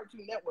rid of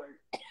Cartoon Network.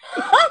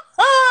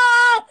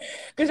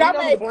 Because y'all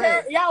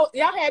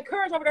had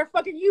Courage over there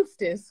fucking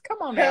Eustace. Come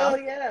on now.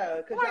 Hell yeah.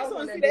 Because y'all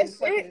want that shit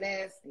fucking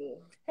nasty.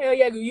 Hell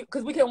yeah,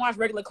 because we can watch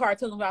regular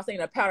cartoons without seeing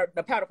the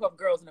Powderpuff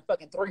Girls in the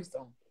fucking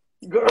threesome.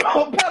 Girl,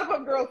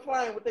 Powderpuff Girls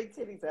flying with their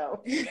titties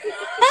out.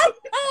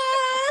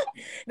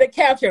 The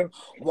caption,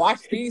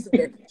 watch these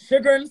with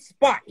sugar and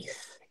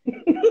spice.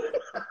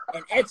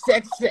 And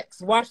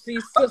XXX, watch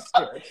these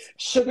sisters.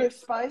 Sugar,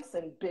 spice,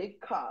 and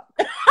big cock.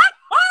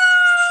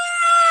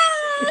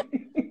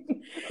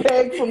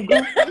 Peg from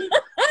Goofy.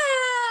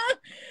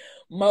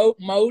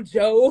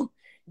 Mojo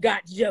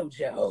got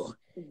JoJo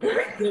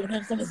giving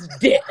him some of his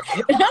dick.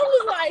 And I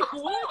was like,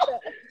 what the?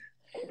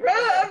 Bro,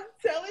 I'm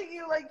telling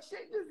you, like,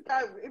 shit just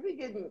got, it be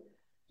getting,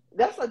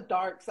 that's a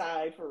dark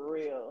side for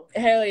real.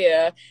 Hell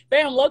yeah.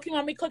 Fam, low-key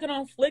on me clicking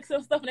on flicks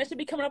and stuff, and that should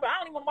be coming up. I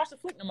don't even want to watch the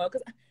flick no more,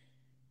 because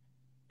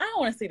I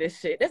don't want to see this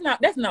shit. That's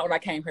not what I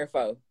came here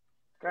for.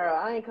 Girl,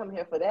 I ain't come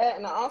here for that.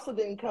 And I also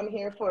didn't come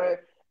here for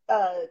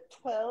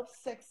 12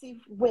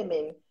 sexy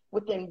women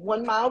within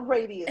 1 mile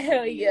radius.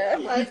 Hell yeah.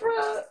 I'm like,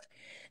 bro,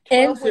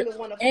 answer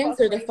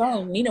the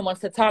phone. Now. Nina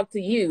wants to talk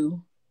to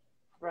you.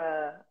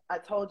 Bruh, I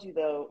told you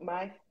though,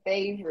 my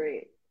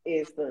favorite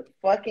is the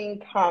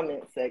fucking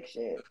comment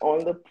section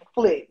on the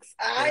flicks.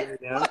 I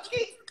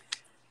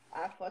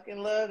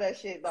fucking love that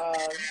shit, dog.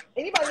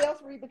 Anybody else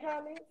read the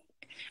comments?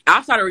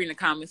 I started reading the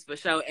comments for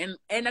sure.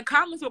 And the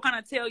comments will kind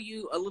of tell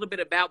you a little bit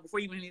about before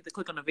you even need to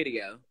click on the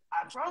video.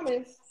 I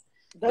promise.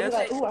 They'll be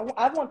like, ooh,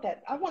 I want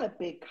that. I want a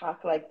big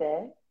cock like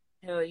that.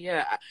 Hell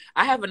yeah.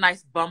 I have a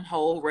nice bum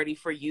hole ready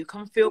for you.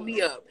 Come fill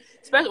me up.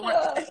 Especially when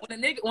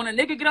a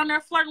nigga get on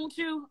there flirting with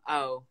you.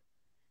 Oh,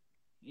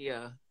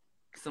 yeah.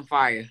 Some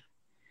fire.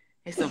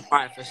 It's some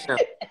fire for sure.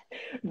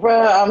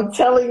 Bruh, I'm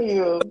telling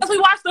you. Because we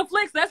watch the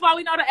flicks, that's why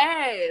we know the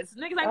ass.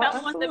 Niggas like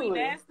that ones that be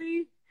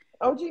nasty.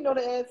 OG know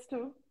the ass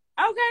too.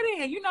 Okay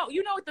then. You know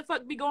what the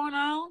fuck be going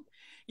on.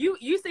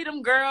 You see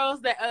them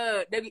girls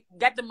that they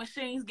got the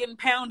machines getting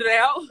pounded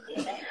out.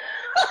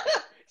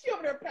 She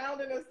over there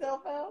pounding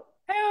herself out.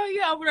 Hell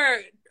yeah, over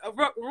there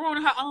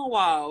ruining her own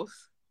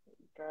walls.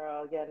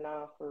 Girl, yeah,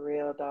 nah, for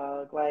real,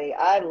 dog. Like,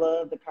 I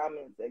love the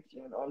comment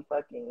section on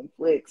fucking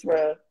flicks,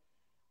 bro.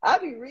 I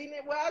be reading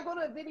it. Well, I go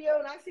to a video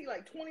and I see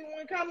like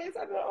 21 comments.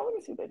 I go, oh, let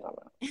me see what they're talking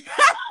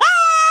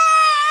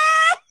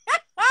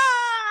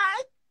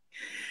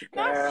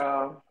about.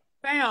 Girl.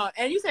 Fam,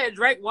 and you said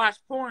Drake watch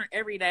porn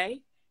every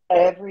day?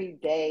 Every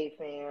day,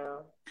 fam.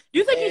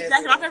 You think he's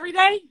jacking off every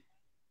day?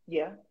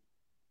 Yeah.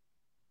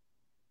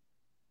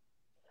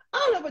 I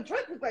don't know, but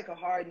Drake looks like a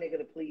hard nigga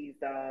to please,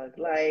 dog.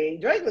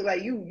 Like, Drake looks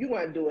like you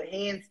want to do a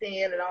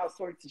handstand and all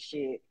sorts of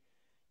shit.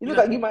 You look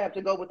like you might have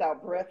to go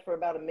without breath for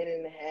about a minute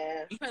and a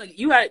half.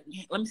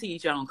 Let me see you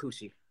eat your own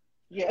coochie.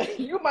 Yeah,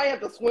 you might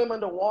have to swim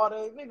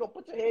underwater. Nigga,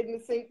 put your head in the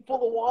sink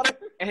full of water.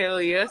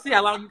 Hell yeah. See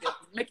how long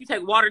make you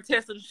take water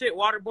tests and shit,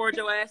 waterboard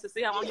your ass to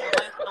see how long you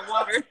last in the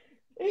water.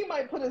 He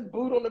might put his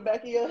boot on the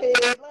back of your head.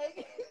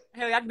 Like,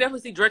 hell yeah, I can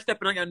definitely see Drake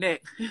stepping on your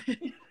neck.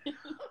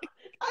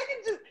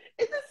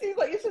 It just seems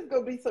like it's just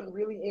gonna be some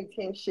really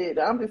intense shit.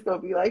 I'm just gonna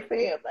be like,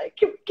 fam, like,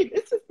 can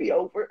this just be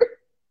over?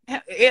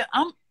 Yeah,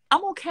 I'm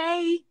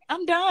okay.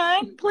 I'm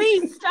done.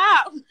 Please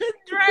stop.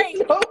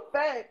 Drake. No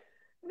fact.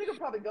 Nigga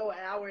probably go an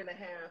hour and a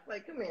half.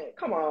 Like,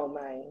 come on,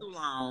 man. Too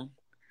long.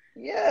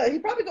 Yeah, he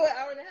probably go an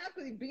hour and a half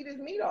because he beat his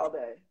meat all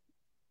day.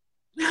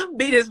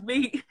 Beat his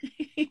meat.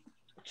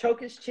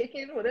 Choke his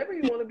chicken, whatever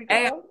you want to be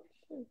called.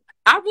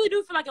 I really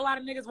do feel like a lot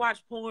of niggas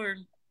watch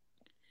porn.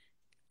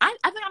 I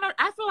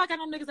feel like I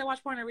know niggas that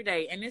watch porn every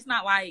day, and it's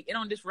not like it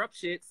don't disrupt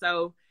shit.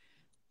 So,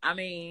 I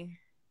mean,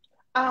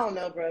 I don't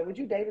know, bro. Would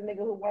you date a nigga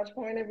who watch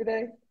porn every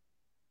day?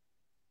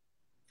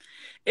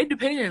 It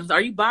depends.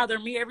 Are you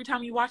bothering me every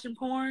time you watching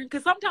porn?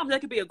 Because sometimes that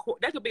could be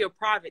a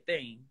private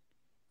thing.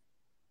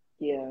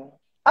 Yeah,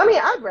 I mean,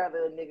 I'd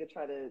rather a nigga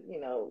try to,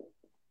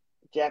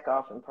 jack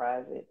off in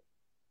private.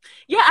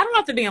 Yeah, I don't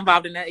have to be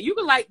involved in that. You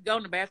can like go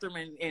in the bathroom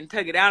and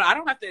tug it out. I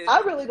don't have to.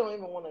 I really don't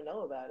even want to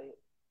know about it.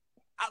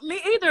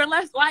 Me either,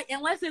 unless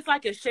it's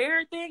like a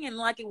shared thing and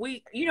like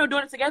we,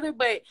 doing it together.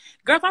 But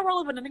girl, if I roll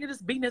over and the nigga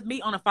just beating his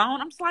meat on the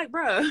phone, I'm just like,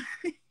 bruh.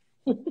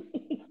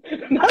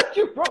 Not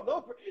you roll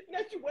over.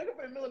 Not you wake up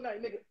in the middle of the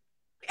night, nigga.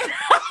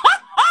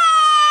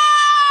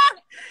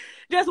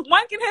 Just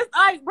wanking his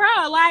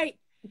bruh, like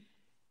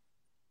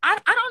I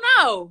don't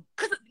know,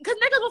 cause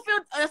niggas will feel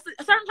a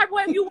certain type of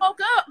way if you woke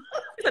up.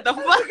 What the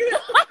fuck?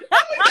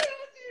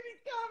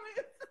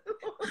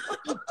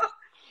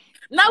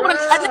 No, but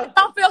I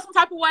don't feel some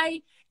type of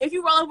way if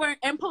you roll over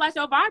and pull out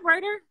your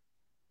vibrator.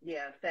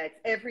 Yeah, facts.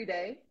 Every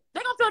day.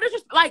 They gonna feel this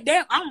just like,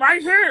 damn, I'm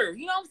right here.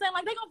 You know what I'm saying?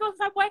 Like, they gonna feel some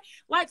type of way.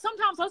 Like,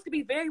 sometimes those could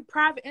be very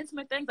private,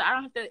 intimate things that I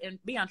don't have to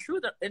be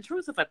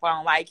intrusive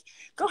upon. Like,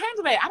 go hands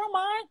away. I don't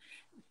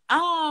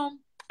mind.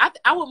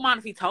 I wouldn't mind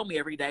if he told me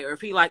every day, or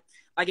if he like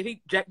if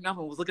he jacked me up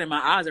and was looking at my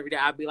eyes every day,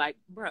 I'd be like,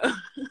 bro.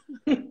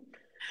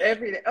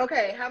 Every day.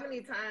 Okay, how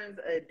many times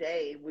a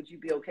day would you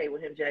be okay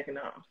with him jacking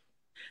off?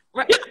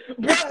 Right.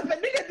 Bro, if a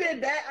nigga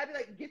did that, I'd be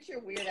like, get your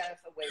weird ass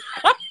away.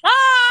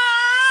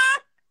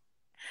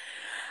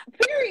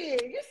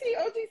 Period. You see,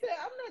 OG said,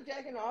 I'm not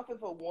jacking off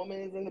if a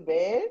woman is in the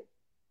bed.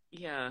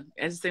 Yeah,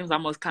 it seems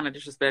almost kind of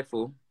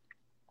disrespectful.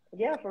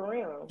 Yeah, for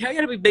real. You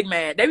gotta be big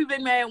mad. They be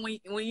big mad when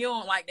you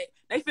don't like that.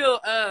 They feel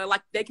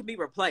like they can be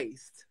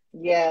replaced.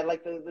 Yeah,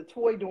 like the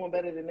toy doing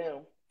better than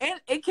them. And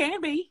it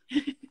can be.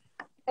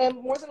 And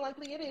more than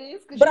likely it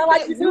is. But I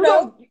like you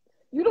though.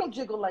 You don't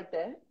jiggle like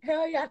that.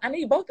 Hell yeah. I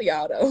need both of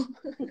y'all though.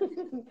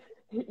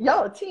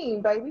 Y'all a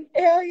team, baby.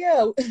 Hell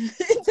yeah.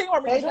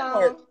 Teamwork. Hey,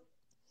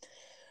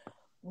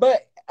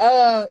 But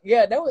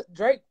yeah, that was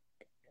Drake.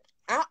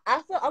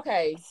 I feel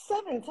okay.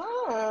 7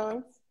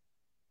 times.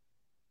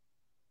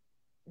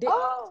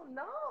 Oh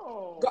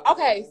no.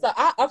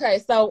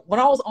 So when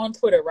I was on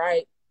Twitter,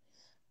 right,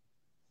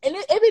 and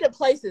it be the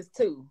places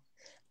too.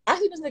 I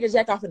see this nigga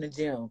jack off in the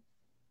gym,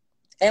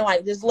 and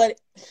like just let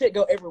shit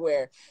go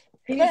everywhere.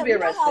 He needs to be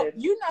arrested.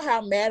 You know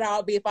how mad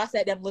I'll be if I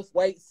sat down and lift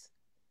weights,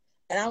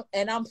 and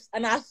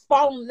I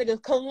fall on the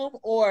nigga's cum,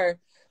 or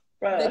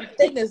the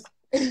thing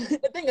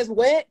is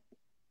wet.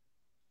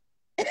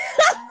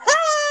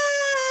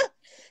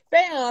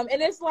 Fam,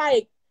 and it's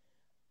like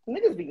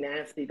niggas be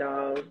nasty,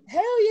 dog.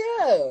 Hell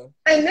yeah.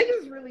 And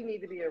niggas really need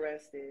to be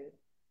arrested.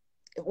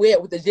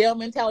 With the jail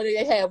mentality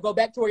they have, go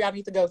back to where y'all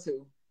need to go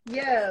to.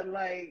 Yeah,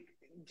 like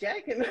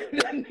jacking.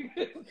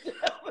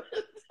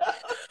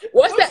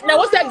 What's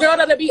that girl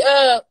that'll be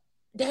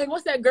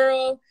what's that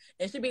girl?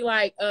 And she be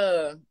like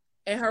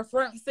in her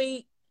front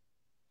seat,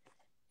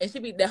 and she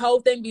be the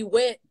whole thing be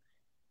wet.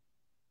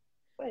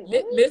 Wait,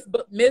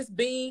 Miss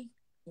B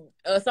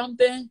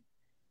something.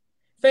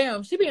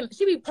 Fam, she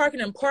be parking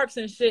in parks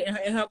and shit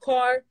in her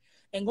car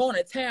and going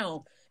to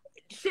town.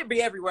 Shit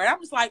be everywhere. I'm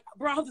just like,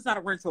 bro, I hope it's not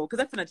a rental, because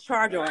that's gonna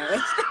charge your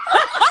ass.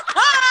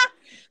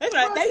 They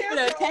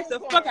finna attack the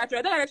fuck out your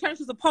ass. They gotta change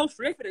to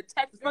upholstery. They finna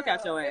attack the fuck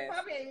out your ass. It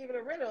probably ain't even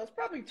a rental. It's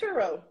probably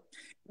Turo.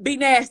 Be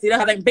nasty. That's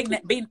how they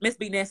Miss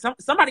Be Nasty.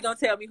 Somebody gonna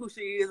tell me who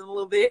she is in a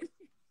little bit.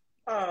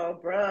 Oh,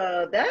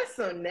 bro, that's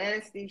some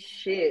nasty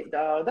shit,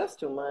 dog. That's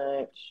too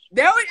much.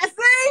 There we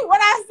see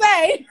what I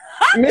say.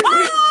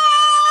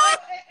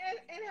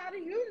 And how do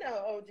you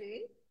know, OG?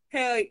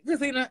 Hell,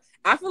 Christina,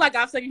 I feel like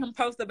I've seen him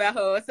post about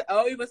her.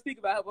 Oh, he was speak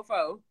about her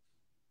before.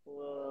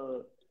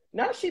 Well,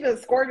 now she done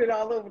squirted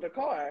all over the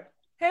car.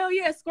 Hell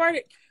yeah,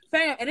 squirted,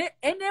 fam.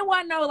 And there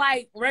wasn't no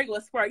like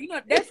regular squirt. You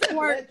know that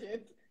squirt.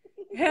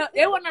 Hell,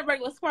 it wasn't a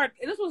regular squirt.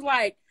 This was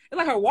like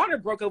her water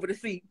broke over the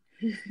seat.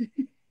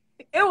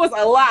 It was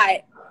a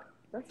lot.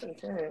 That's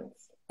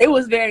intense. It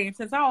was very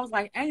intense. I was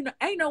like, ain't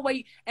no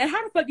way. And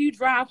how the fuck do you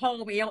drive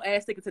home and your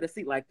ass sticking to the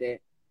seat like that?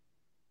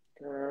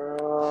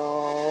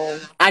 Girl,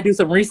 I do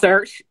some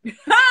research.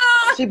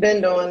 She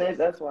been doing it.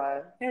 That's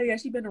why. Hell yeah,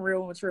 she been a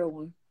real one, true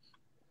one.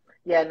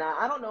 Yeah, nah,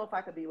 I don't know if I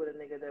could be with a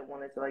nigga that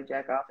wanted to like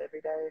jack off every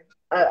day.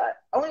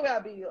 Only way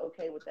I'd be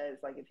okay with that is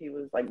like if he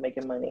was like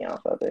making money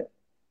off of it.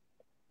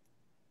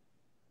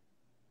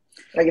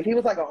 Like if he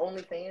was like an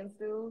OnlyFans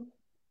dude.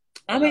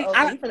 I mean, he's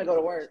finna go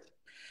to work.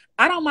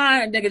 I don't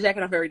mind a nigga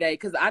jacking off every day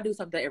because I do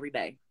something every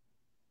day.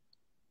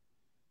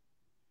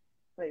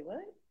 Wait,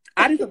 what?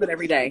 I do something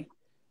every day.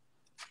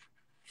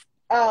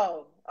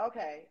 Oh,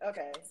 okay.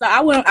 So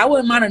I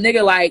wouldn't mind a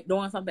nigga like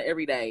doing something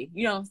every day.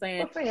 You know what I'm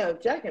saying? Well,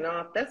 jacking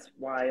off, that's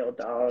wild,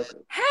 dog.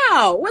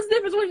 How? What's the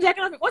difference between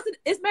jacking off?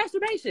 It's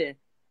masturbation.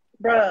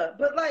 Bruh,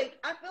 but like,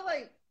 I feel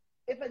like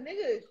if a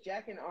nigga is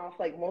jacking off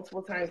like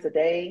multiple times a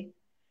day,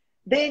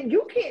 then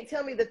you can't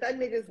tell me that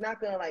nigga's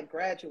not gonna like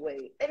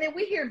graduate. And then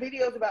we hear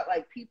videos about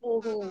like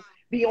people who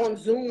be on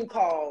Zoom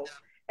calls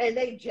and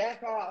they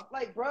jack off.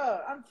 Like,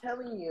 bruh, I'm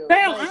telling you.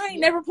 Damn, like, I ain't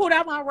never pulled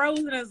out my rose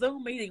in a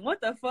Zoom meeting. What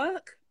the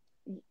fuck?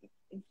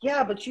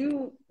 Yeah, but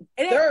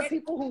there are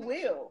people who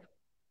will.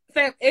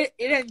 Sam, it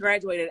ain't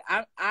graduated.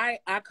 I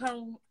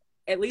come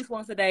at least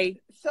once a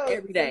day,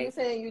 every day. So you're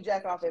saying you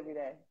jack off every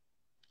day?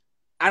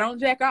 I don't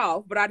jack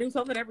off, but I do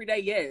something every day,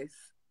 yes.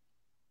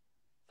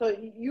 So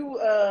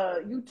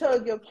you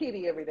tug your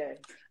kitty every day?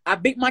 I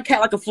beat my cat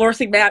like a floor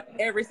seat mat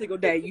every single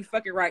day. You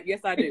fucking right.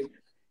 Yes, I do.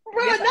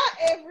 Bro, yes, not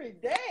every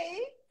day.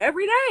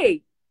 Every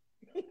day.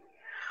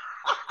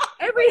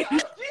 Every day.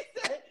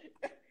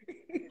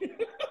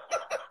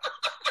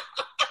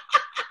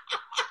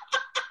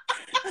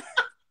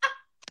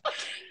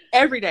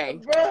 Every day.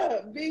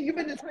 Bruh, B, you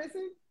been to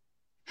prison?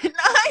 No,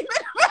 I ain't been.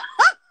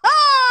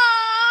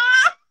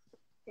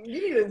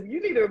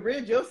 You need to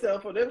rid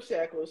yourself of them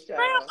shackles,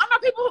 child. I know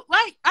people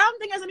like. I don't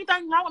think there's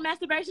anything wrong with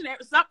masturbation.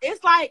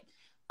 It's like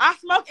I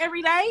smoke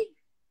every day.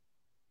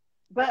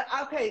 But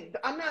okay,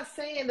 I'm not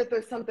saying that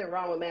there's something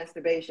wrong with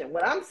masturbation.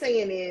 What I'm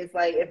saying is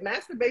like if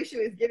masturbation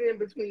is getting in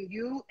between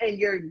you and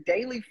your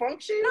daily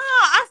function, no,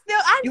 I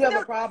still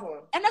have a problem.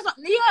 And that's what,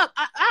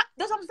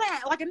 that's what I'm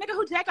saying. Like a nigga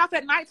who jack off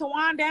at night to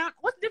wind down.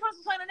 What's the difference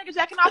between a nigga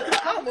jacking off?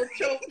 I'm gonna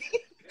choke.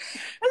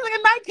 It's like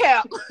a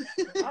nightcap.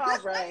 All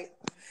right.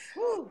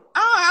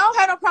 I don't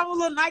have no problem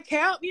with a little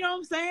nightcap. You know what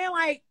I'm saying?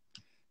 Like.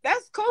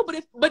 That's cool,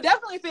 but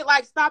definitely if it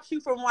like stops you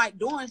from like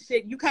doing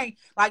shit, you can't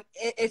like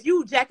if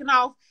you jacking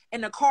off in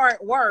the car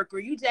at work or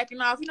you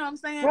jacking off, you know what I'm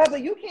saying? Bro,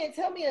 but you can't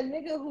tell me a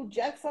nigga who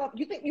jacks off.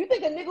 You think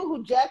a nigga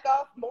who jack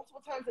off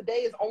multiple times a day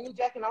is only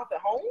jacking off at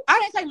home? I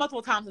didn't say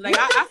multiple times a day.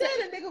 I said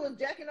a nigga was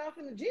jacking off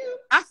in the gym.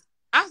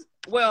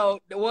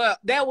 Well,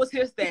 that was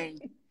his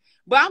thing,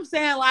 but I'm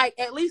saying like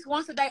at least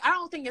once a day. I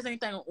don't think there's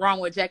anything wrong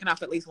with jacking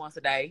off at least once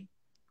a day.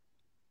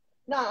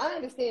 No, I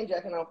understand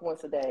jacking off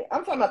once a day.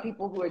 I'm talking about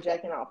people who are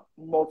jacking off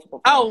multiple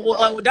times. Oh,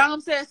 well, Dom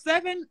said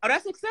 7. Oh,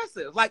 that's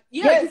excessive. Like,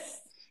 yeah.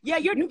 Yes.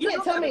 You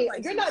can't tell me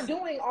you're not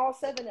doing all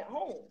 7 at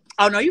home.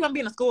 Oh, no, you're going to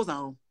be in a school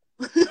zone.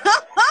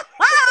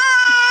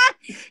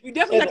 You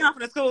definitely taking off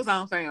in the school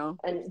zone, fam.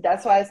 And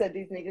that's why I said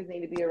these niggas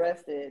need to be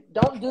arrested.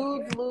 Don't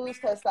dudes lose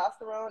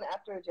testosterone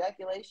after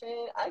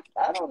ejaculation?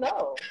 I don't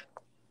know.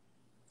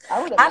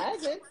 I would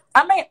imagine.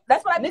 I mean,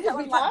 that's what I be Niggas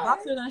telling be like tired.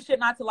 boxers and shit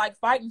not to like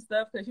fight and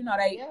stuff because you know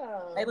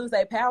they lose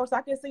their power. So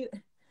I can see,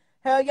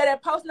 hell yeah,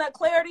 that post nut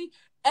clarity.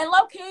 And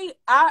low key,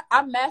 I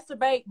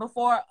masturbate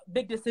before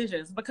big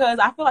decisions because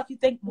I feel like you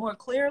think more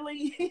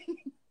clearly.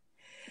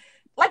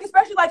 Like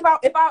especially like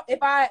if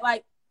I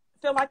like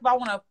feel like if I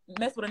want to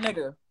mess with a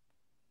nigga,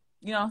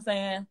 you know what I'm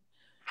saying?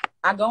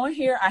 I go in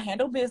here, I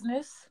handle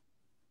business,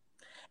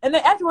 and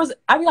then afterwards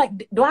I be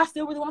like, do I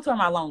still really want to, or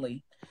am I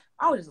lonely?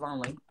 I was just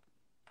lonely.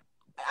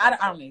 I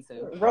don't need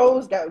to.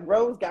 Rose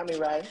got me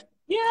right.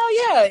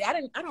 Yeah.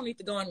 I don't need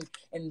to go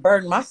and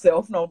burden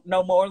myself no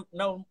more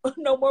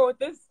with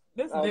this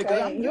Okay.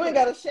 nigga. You ain't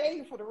got a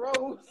shade for the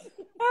rose.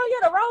 Hell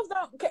yeah, the rose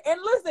don't.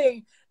 And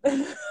listen,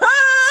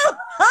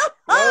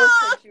 Rose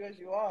takes you as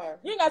you are.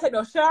 You ain't gotta take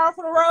no shower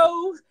for the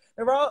rose.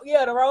 The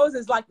rose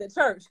is like the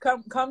church.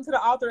 Come to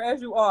the altar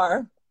as you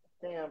are.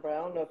 Damn, bro, I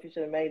don't know if you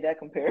should have made that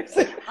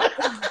comparison.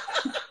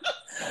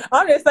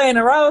 I'm just saying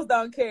the rose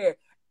don't care.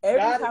 Every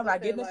time I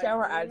get in the like,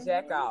 shower, I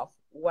jack off.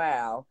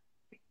 Wow.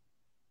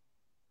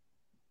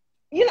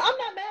 You know, I'm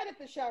not mad at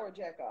the shower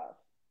jack off.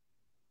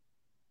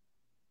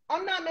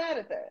 I'm not mad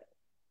at that.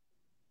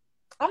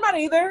 I'm not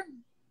either.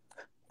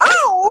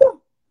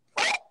 Oh!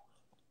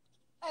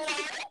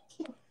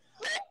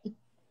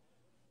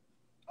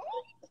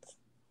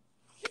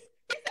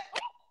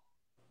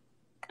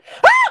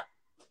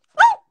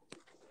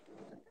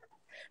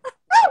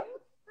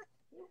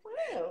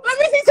 Let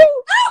me see too.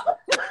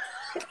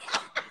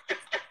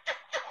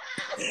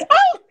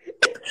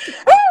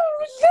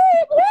 Oh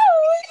shit!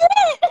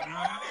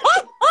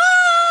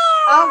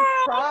 I'm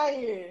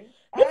crying.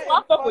 You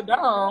fucked up with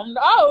Dom.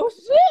 Oh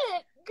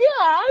shit!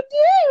 God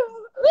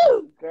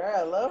damn!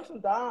 Girl, love some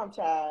Dom,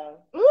 child.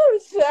 Ooh,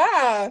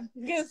 child.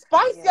 Getting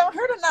spicy on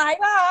her tonight,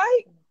 all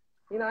right?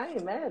 You know, I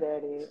ain't mad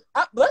at it.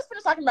 Let's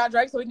finish talking about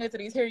Drake so we can get to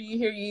these hear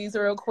ye's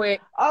real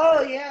quick.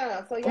 Oh,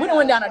 yeah. So, yeah. We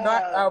went down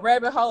a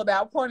rabbit hole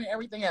about porn and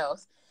everything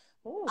else.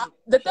 Ooh,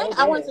 the thing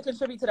I wanted to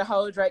contribute to the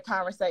whole Drake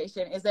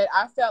conversation is that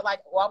I felt like,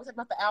 I was talking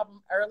about the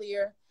album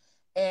earlier,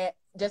 and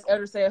just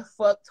Elder said,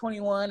 fuck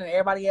 21 and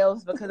everybody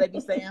else because they be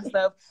saying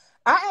stuff.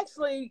 I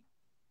actually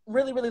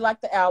really, really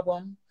like the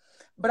album,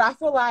 but I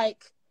feel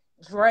like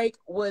Drake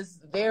was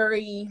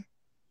very,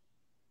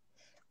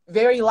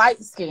 very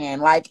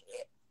light-skinned. Like,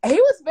 he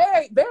was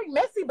very, very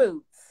messy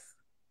boots.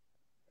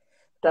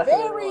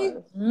 Definitely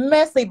very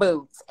messy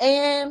boots.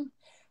 And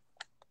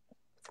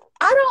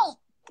I don't,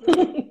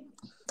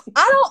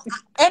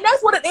 and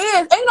that's what it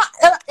is. And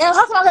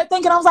that's what I was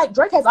thinking. I was like,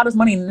 Drake has all this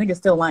money and the nigga's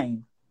still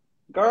lame.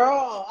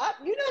 Girl,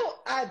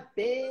 I've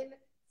been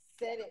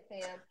said it,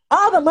 fam.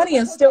 All the money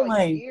is still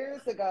lame.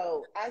 Years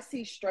ago, I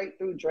see straight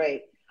through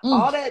Drake.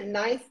 All that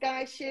nice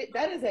guy shit,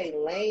 that is a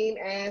lame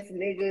ass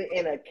nigga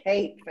in a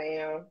cape,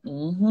 fam.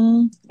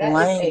 Mm-hmm.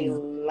 That is a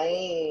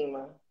lame.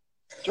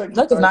 Drake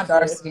is not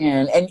dark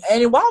skinned.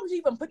 And why would you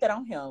even put that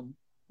on him?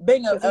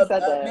 Being a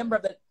member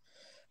of the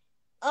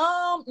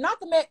not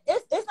the Meg,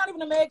 it's not even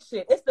the Meg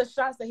shit. It's the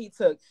shots that he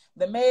took.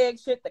 The Meg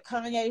shit, the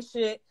Kanye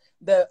shit,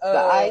 the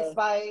Ice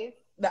Spice.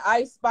 The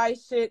Ice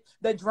Spice shit,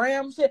 the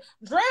Dram shit.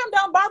 Dram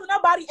don't bother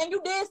nobody, and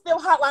you did steal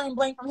Hotline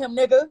Bling from him,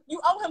 nigga. You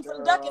owe him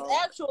some ducats,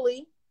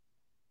 actually.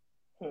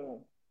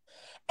 And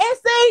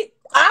see,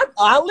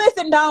 I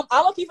listen, Dom.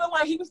 I look, he feel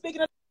like he was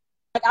speaking of,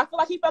 like, I feel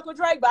like he fuck with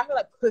Drake, but I feel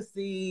like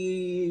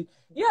pussy.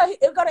 Yeah,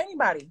 it'll go to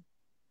anybody.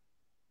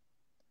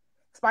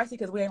 Spicy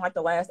because we ain't like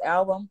the last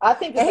album. I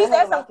think he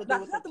said something.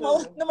 Not the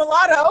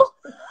mulatto.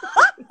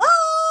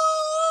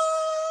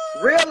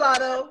 Real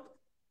Lotto.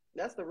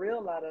 That's the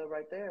real Lotto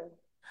right there.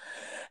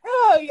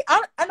 Oh,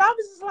 and I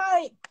was just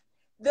like,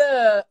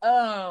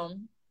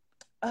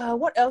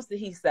 what else did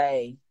he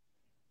say?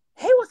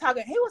 He was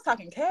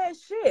talking cash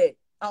shit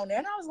on there,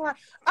 and I was like,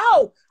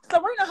 oh,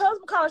 Serena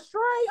husband called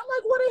Stray. I'm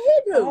like, what did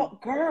he do? Oh,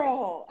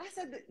 girl, I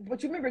said,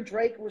 but you remember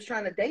Drake was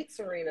trying to date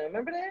Serena?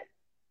 Remember that?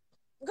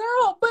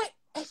 Girl, but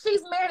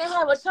she's married and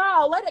have a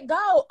child. Let it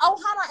go.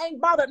 Ohana ain't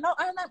bothered. No,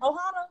 her name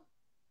Ohana.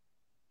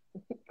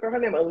 Girl, her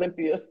name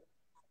Olympia.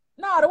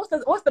 No,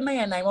 what's the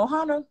man name?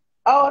 Ohana.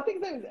 Oh, I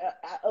think his name is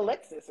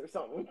Alexis or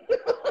something.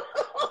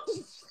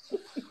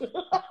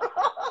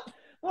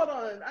 Hold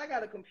on, I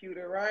got a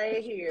computer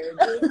right here.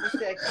 Just a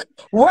second.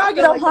 Where I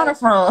get Ohana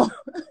from?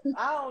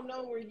 I don't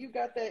know where you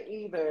got that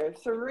either.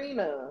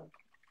 Serena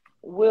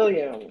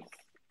Williams,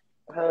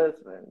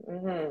 husband.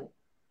 Mm-hmm.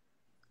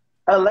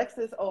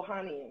 Alexis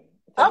Ohanian.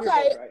 Okay,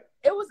 right.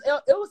 It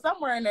was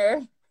somewhere in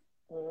there.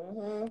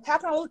 Mm-hmm. How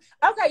can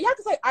okay, you have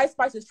to say Ice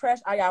Spice is trash.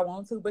 I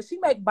want to, but she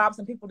make bops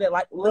and people that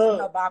like listen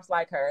to bops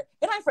like her.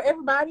 It ain't for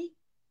everybody.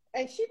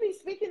 And she be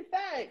speaking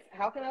facts.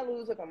 How can I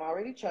lose if I'm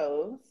already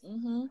chose?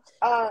 Mm-hmm.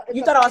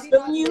 You thought I was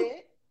feeling you?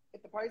 Lit,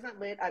 if the party's not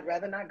lit, I'd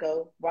rather not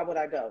go. Why would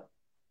I go?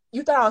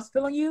 You thought I was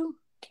feeling you?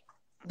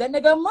 That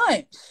nigga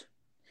lunch.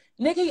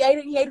 Nigga, he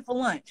ate it for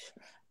lunch.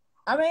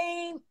 I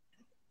mean,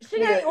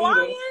 she ain't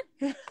lying.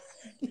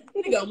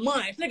 Nigga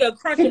munch. Nigga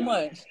crunch and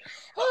munch.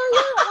 Oh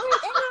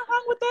yeah, ain't nothing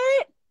wrong with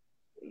that.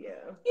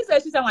 Yeah. He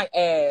said she sound like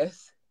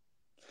ass.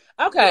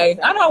 Okay,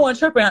 I don't want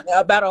to trip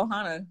about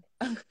Ohana.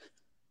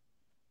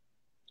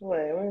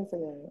 Wait, where is it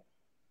at?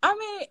 I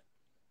mean,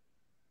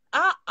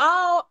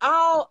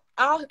 I'll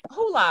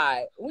who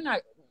lied? We're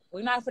not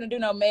finna do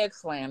no Meg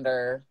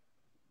slander.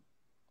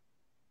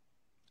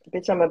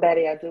 Bitch, I'm a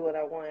baddie. I do what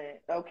I want.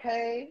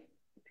 Okay.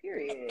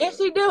 Period. And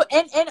she do,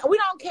 and we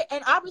don't care.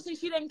 And obviously,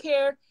 she didn't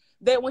care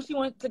that when she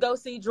went to go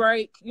see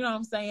Drake. You know what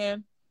I'm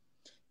saying?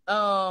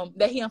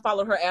 That he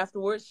unfollowed her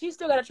afterwards. She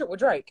still got a trip with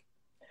Drake.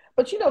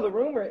 But you know, the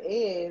rumor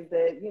is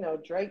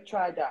that Drake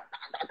tried to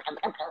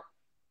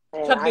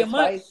be a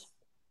munch.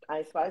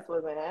 Ice Spice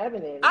wasn't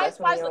having it. Ice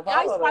Spice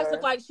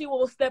looked like she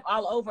will step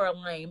all over a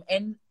lame,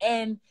 and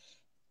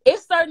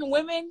it's certain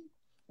women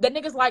that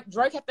niggas like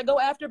Drake have to go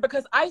after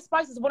because Ice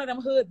Spice is one of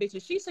them hood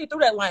bitches. She see through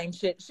that lame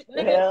shit.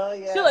 Hell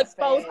yeah, she'll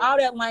expose all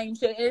that lame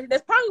shit, and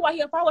that's probably why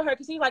he unfollowed her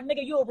because he's like,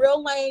 nigga, you a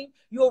real lame,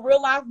 you a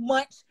real life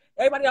munch.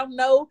 Everybody don't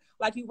know,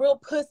 like you real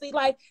pussy.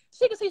 Like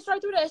she can see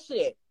straight through that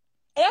shit,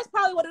 and that's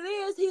probably what it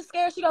is. He's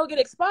scared she gonna get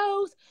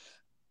exposed.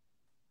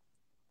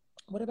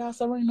 What about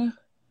Serena?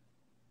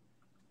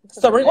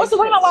 What's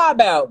Serena lie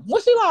about?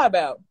 What's she lie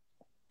about?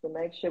 The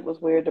Meg shit was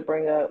weird to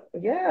bring up.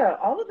 Yeah,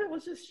 all of it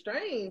was just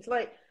strange.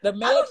 Like, the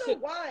Meg I don't know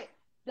why.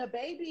 The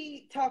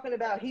baby talking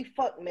about he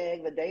fucked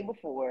Meg the day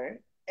before,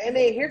 and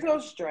then here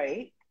goes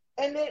Drake,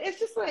 and then it's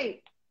just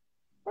like,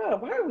 bro,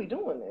 why are we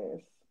doing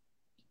this?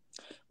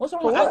 What's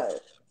wrong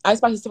with Ice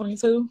Spice is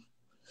 22?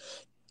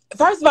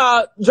 First of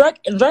all, Drake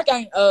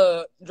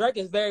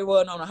is very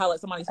well known to holler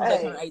at somebody since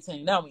they turn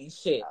 18. That don't mean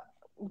shit.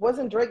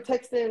 Wasn't Drake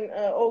texting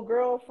old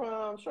girl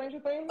from Stranger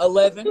Things?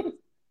 11.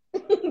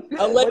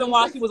 11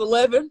 while she was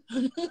 11.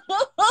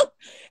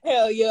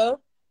 Hell yeah.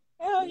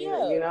 Hell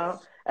yeah. You know?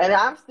 And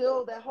I'm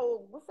still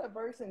what's that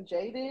verse in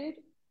Jaded?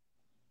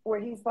 Where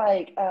he's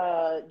like,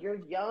 you're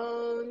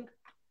young.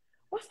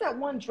 What's that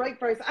one Drake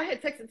verse? I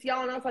had texted to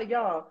y'all and I was like,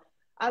 y'all,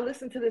 I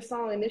listened to this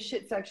song and this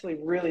shit's actually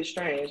really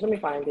strange. Let me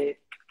find it.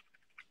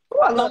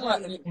 Ooh, I love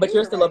it. But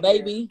you're still a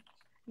baby?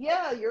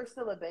 Yeah, you're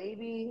still a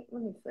baby.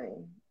 Let me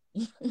see.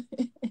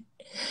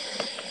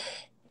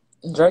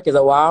 Drake is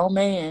a wild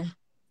man.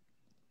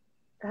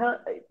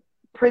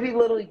 Pretty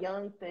Little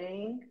Young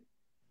Thing.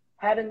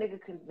 Had a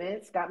nigga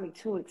convinced. Got me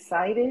too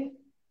excited.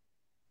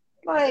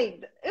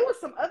 Like, it was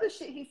some other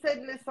shit he said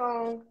in this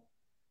song.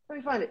 Let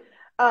me find it.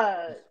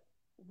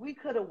 We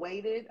could have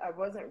waited. I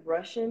wasn't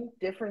rushing.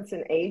 Difference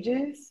in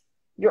ages.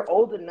 You're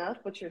old enough,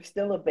 but you're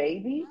still a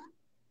baby.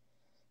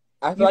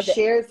 You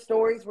shared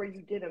stories where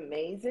you did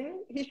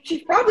amazing.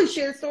 She probably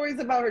shared stories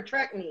about her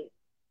track meet.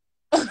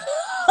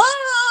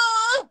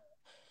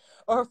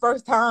 Or her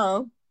first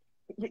time.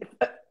 Yeah.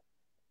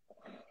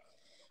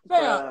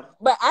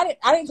 But I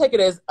didn't take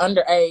it as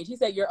underage. He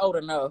said you're old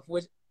enough,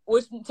 which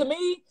to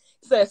me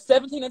says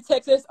 17 in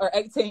Texas or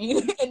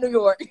 18 in New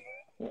York. To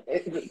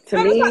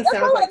me, it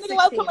sounds like 16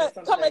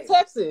 come to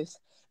Texas.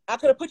 I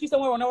could have put you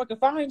somewhere where no one could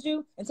find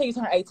you until you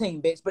turn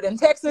 18, bitch. But in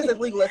Texas, it's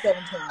legal at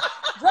 17.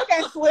 Drake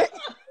ain't slick.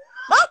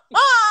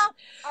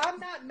 I'm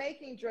not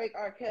making Drake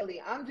R.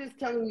 Kelly. I'm just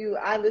telling you,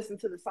 I listened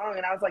to the song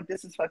and I was like,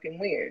 this is fucking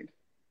weird.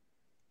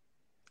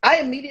 I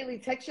immediately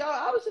text y'all.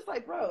 I was just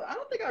like, bro, I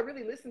don't think I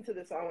really listened to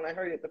this song when I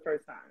heard it the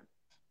first time.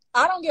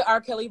 I don't get R.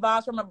 Kelly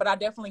vibes from it, but I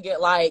definitely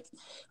get like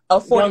a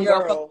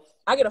 40-year-old.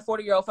 I get a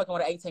 40-year-old fucking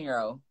with an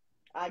 18-year-old.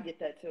 I get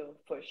that too,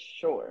 for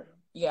sure.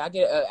 Yeah, I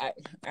get a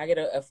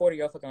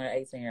 40-year-old fucking with an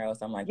 18-year-old,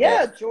 something like that.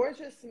 Yeah,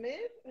 Georgia Smith.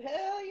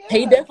 Hell yeah.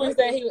 He definitely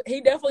said he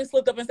definitely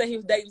slipped up and said he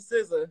was dating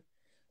SZA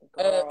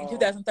in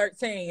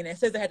 2013, and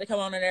SZA had to come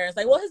on in there and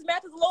say, "Well, his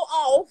math is a little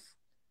off."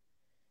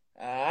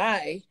 All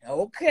right,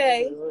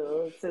 okay.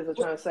 SZA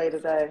trying to say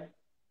today.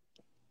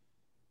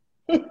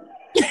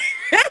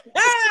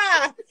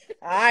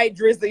 All right,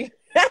 Drizzy.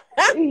 Yeah,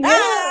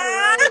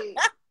 right.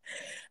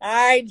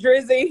 All right,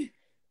 Drizzy.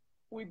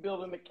 We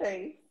building the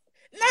case.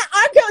 Nah,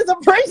 R. Kelly's a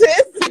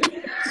princess.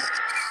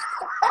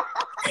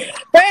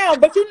 Bam,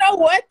 but you know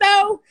what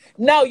though?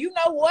 No, you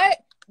know what?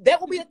 That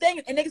will be the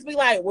thing, and niggas be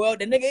like, "Well,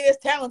 the nigga is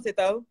talented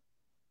though."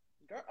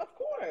 Girl, of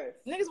course.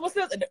 Niggas, what's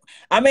this?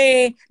 I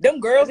mean, them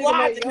girls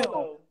lied to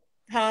him,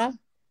 huh?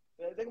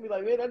 They can be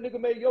like, "Man, that nigga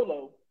made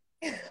YOLO."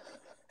 That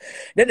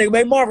nigga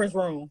made Marvin's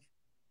Room.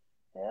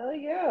 Hell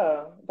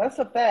yeah, that's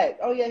a fact.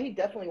 Oh yeah, he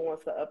definitely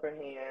wants the upper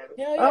hand.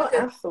 Hell yeah, oh,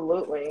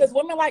 absolutely. Because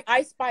women like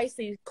Ice Spice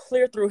see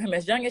clear through him.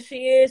 As young as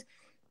she is,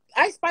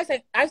 Ice Spice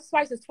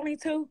is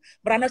 22,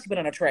 but I know she's been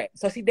on a track,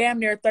 so she damn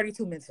near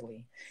 32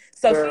 mentally.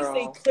 So she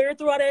see clear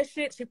through all that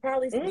shit. She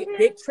probably see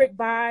Big Trick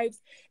vibes,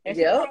 and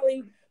she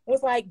probably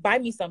was like, "Buy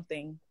me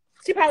something."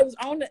 She probably was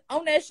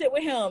on that shit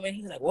with him, and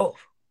he's like, "Whoa."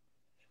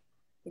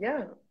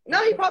 Yeah.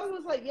 No, he probably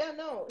was like, "Yeah,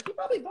 no." He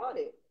probably bought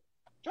it.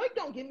 Drake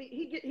don't give me.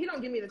 He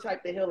don't give me the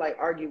type that he'll like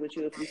argue with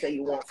you if you say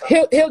you want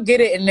something. He'll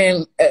get it and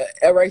then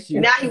erase you.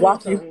 Now he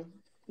wants something.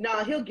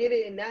 No, he'll get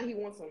it and now he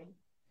wants some.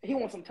 He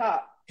wants some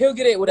top. He'll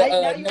get it with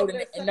a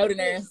note in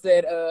there and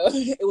said,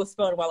 "It was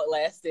fun while it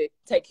lasted.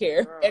 Take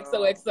care,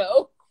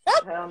 XOXO."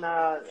 Hell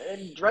nah.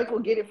 Drake will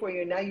get it for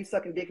you, and now you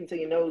sucking dick until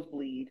your nose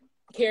bleed.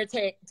 Take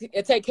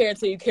care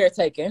until you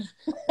caretaking.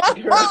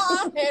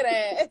 Head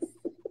ass.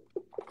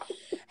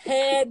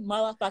 Head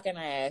motherfucking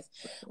ass.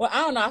 Well,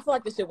 I don't know. I feel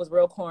like this shit was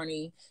real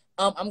corny.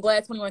 I'm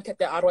glad 21 kept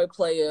that all the way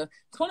player.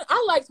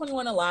 I like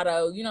 21 a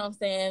Lotto. You know what I'm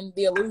saying?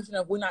 The illusion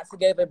of we're not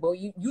together, but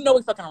you know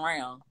we fucking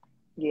around.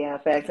 Yeah,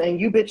 facts. And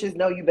you bitches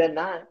know you better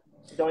not.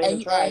 Don't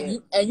even try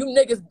it. You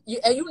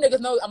niggas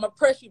know I'm gonna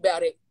press you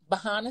about it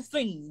behind the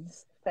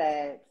scenes.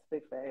 Facts,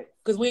 big facts.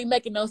 Because we ain't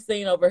making no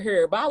scene over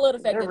here. But I love the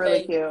fact They're that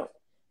really cute.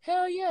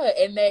 Hell yeah,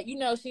 and that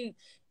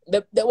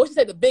what she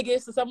said, the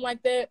biggest or something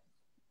like that.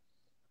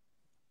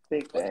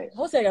 Big facts.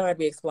 What's that gonna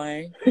be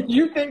explained?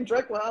 You think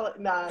Drake will holler?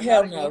 Nah,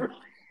 hell no.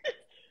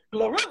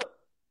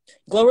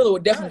 Glorilla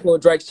would definitely pull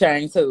Drake's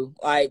chain too.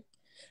 Like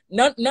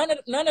none of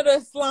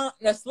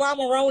the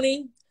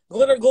slimeroni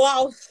glitter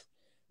gloss.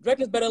 Drake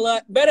is better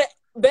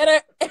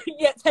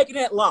yet taking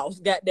that loss.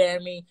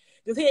 Goddamn me,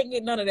 because he ain't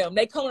getting none of them.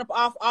 They coming up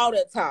off all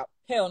that top.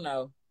 Hell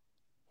no.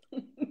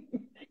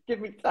 Give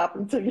me top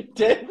until you're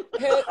dead.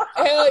 hell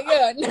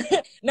yeah.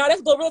 No,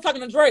 that's Glorilla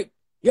talking to Drake.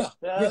 Yeah.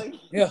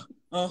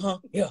 Uh-huh.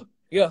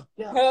 Yeah.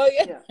 Hell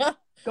yeah.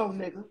 Go,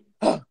 nigga.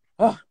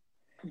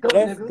 Go,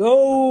 let's nigga.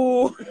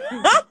 Go.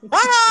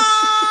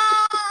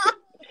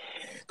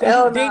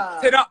 Hell D nah.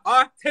 to the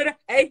R to the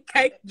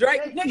A-K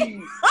Drake.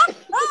 Nigga.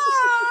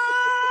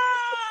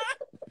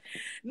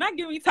 Not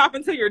give me top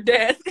until your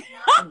desk.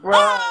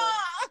 Bruh.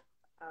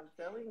 I'm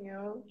telling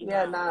you.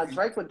 Yeah, nah,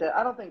 Drake would.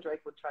 I don't think Drake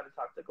would try to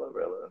talk to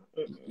Glorilla.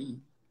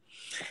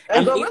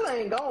 And Glorilla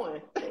ain't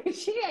going.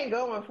 She ain't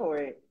going for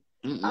it.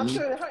 I'm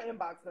sure her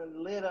inbox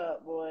done lit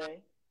up, boy.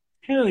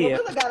 Hell yeah.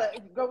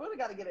 Glorilla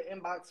gotta get an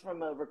inbox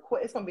from a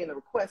request. It's gonna be in the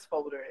request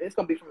folder. It's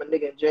gonna be from a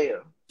nigga in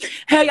jail.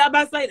 Hell yeah, I'm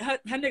about to say her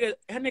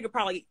nigga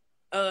probably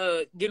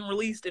getting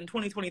released in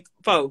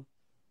 2024.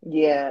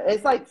 Yeah,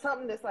 it's like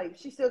something that's like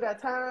she still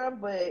got time,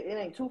 but it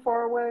ain't too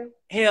far away.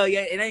 Hell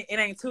yeah, it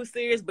ain't too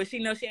serious, but she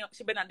knows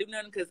she better not do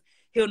nothing because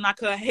he'll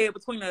knock her head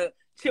between the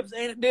chips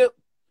and the dip.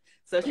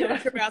 So she don't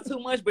trip out too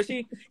much, but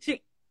she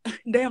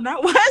damn,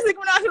 not why is it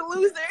going out to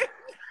lose there?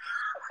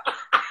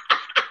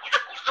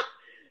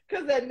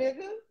 Cause that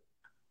nigga.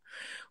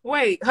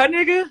 Wait, her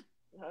nigga?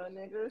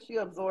 She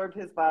absorbed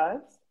his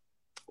vibes.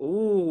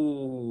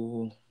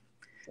 Ooh,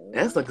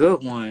 that's a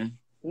good one.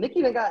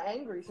 Nicki done got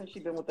angry since she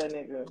been with that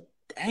nigga.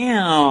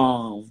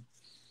 Damn.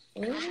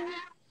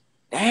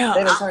 Damn.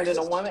 They done turned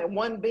into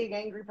one big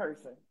angry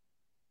person.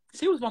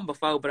 She was one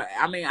before, but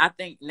I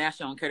think now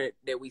she don't care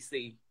that we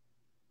see.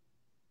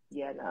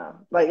 Yeah, no.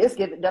 Like, it's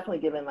definitely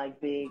giving, like,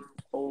 big,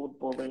 old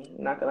bully.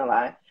 Not gonna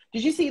lie.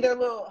 Did you see their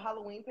little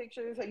Halloween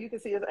pictures? So you can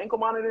see his ankle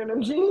monitor in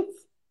them jeans?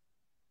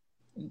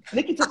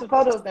 Nicki took the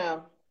photos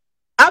down.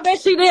 I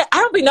bet she did. I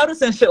don't be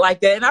noticing shit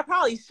like that, and I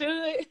probably should.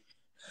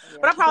 Yeah,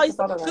 but I probably...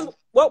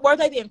 What were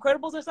they, The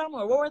Incredibles or something?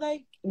 Or what were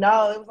they?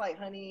 No, it was like,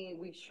 honey,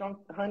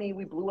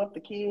 we blew up the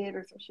kid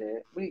or some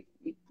shit. We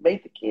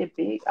made the kid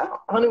big.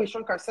 Honey, we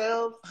shrunk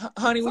ourselves.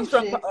 Honey,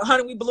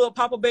 we blew up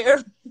Papa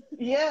Bear.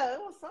 Yeah, it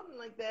was something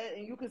like that.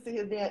 And you could see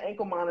his damn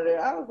ankle monitor.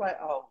 I was like,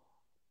 oh.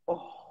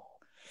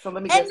 So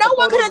let me get. And no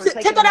one could have took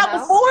that out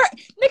before.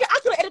 Nigga, I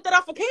could have edited that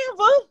off of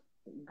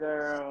Canva.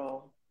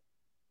 Girl.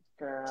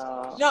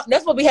 No,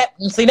 that's what be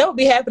happening. See, that would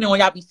be happening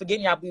when y'all be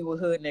forgetting y'all be with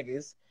hood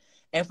niggas.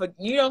 And for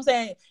you know what I'm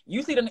saying,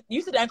 you see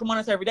the ankle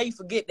monitor every day. You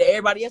forget that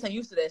everybody else ain't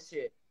used to that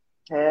shit.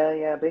 Hell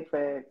yeah, big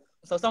fact.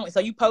 So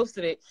you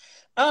posted it.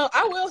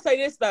 I will say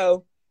this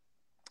though,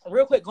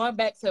 real quick, going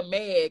back to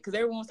Meg, because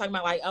everyone was talking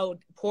about like, oh,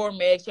 poor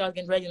Meg, she was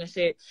getting pregnant and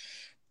shit.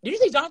 Did you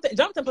see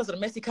Jonathan posted a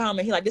messy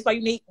comment? He like, this why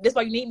you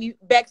need me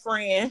back,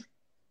 friend.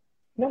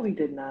 No, he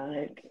did not.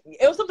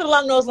 It was something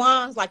along those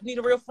lines, like you need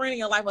a real friend in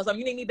your life or something.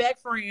 You need me back,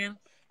 friend.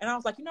 And I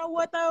was like, you know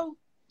what though?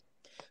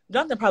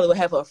 Jonathan probably would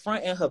have her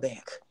front and her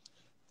back.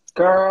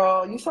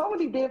 Girl, you saw what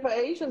he did for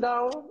Asian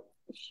Doll?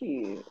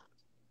 Shit.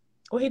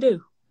 What he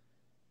do?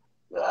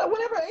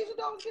 Whenever Asian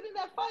Doll was getting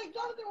that fight,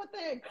 Jonathan went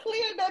there and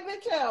cleared that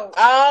bitch out.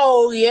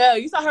 Oh, yeah.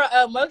 You saw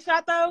her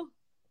mugshot, though?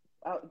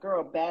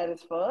 Girl, bad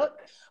as fuck.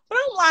 But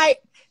I'm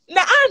like,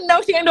 now I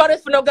know she ain't doing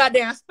this for no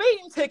goddamn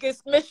speeding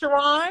tickets, Miss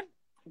Sharon.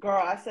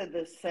 Girl, I said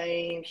the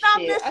same shit.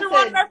 Not Miss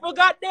Sharon for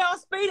goddamn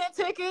speeding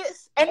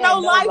tickets and no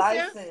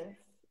license.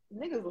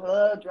 Niggas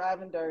love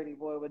driving dirty,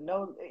 boy, with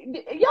no...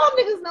 Y'all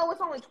niggas know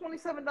it's only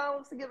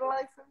 $27 to get a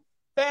license?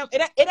 Fam,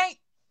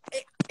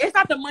 it's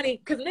not the money,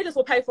 because niggas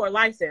will pay for a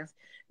license.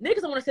 Niggas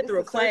don't want to sit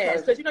through a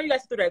class, because you know you got to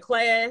sit through that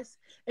class,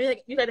 and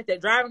you got to take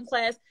that driving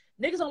class.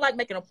 Niggas don't like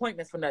making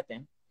appointments for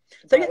nothing.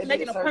 So you have to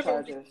make an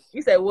appointment.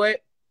 You said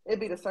what? It'd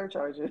be the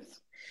surcharges.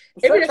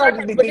 Niggas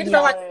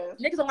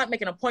don't like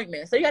making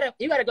appointments. So you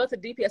gotta go to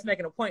DPS and make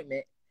an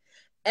appointment.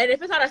 And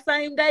if it's on the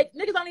same day,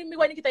 niggas don't even be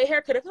waiting to get their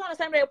hair cut. If it's on the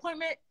same day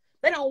appointment,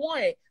 they don't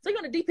want it. So you're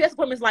on the DPS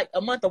appointment's like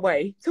a month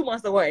away, 2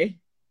 months away.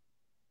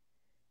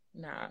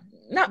 Nah.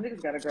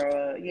 Niggas gotta grow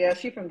up. Yeah,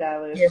 she from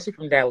Dallas. Yeah, she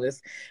from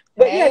Dallas.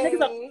 But hey. Yeah,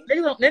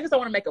 niggas don't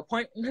want to make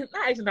appointments.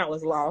 Not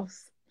 $18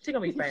 lost. She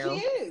gonna be found.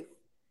 She is.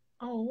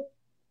 Oh.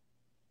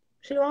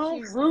 She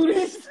lost? She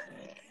rooted.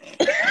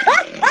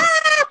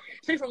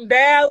 She She from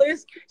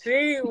Dallas.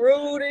 She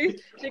Rudy.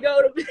 She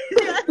go to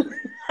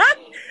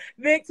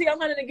Big T. I'm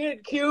hunting to get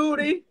a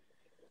cutie.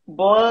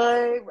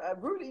 Boy,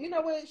 Rudy, you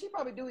know what? She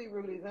probably do eat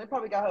Rudy's, and it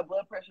probably got her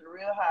blood pressure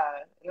real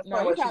high. That's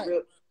probably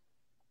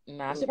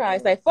why she probably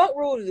say, fuck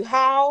Rudy,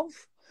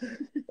 house.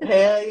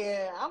 Hell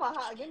yeah. I'm a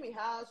house. Give me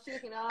house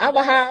chicken. I'm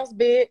a house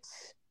bitch.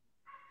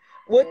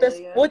 With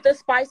the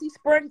spicy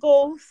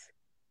sprinkles.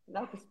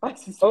 Not the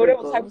spicy sprinkles. Oh, that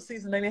was type of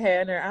seasoning they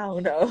had in there. I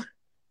don't know.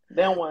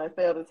 That one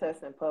failed the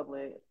test in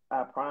public.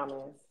 I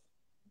promise.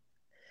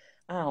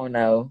 I don't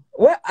know.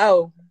 What?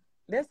 Oh,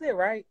 that's it,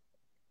 right?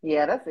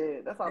 Yeah, that's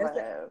it. That's all I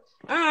have.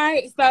 All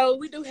right. So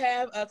we do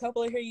have a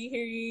couple of hear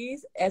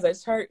ye's as a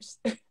church.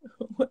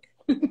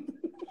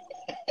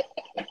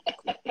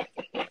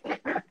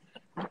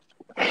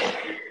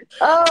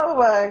 Oh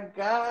my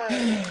God.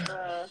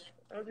 That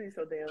would be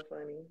so damn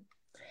funny.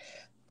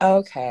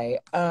 Okay.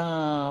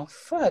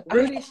 Fuck.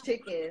 Rudy's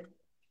Chicken.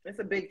 It's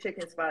a big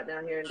chicken spot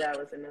down here in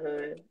Dallas in the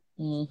hood.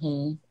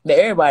 Mm-hmm.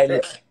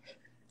 Everybody.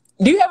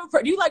 Do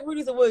you like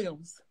Rudy's or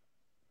Williams?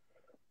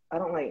 I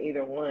don't like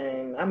either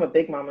one. I'm a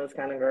Big Mama's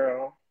kind of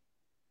girl.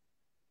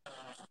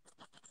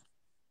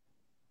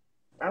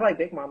 I like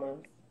Big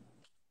Mama's.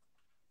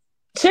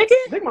 Chicken?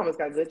 Big Mama's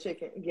got good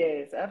chicken.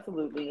 Yes,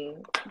 absolutely.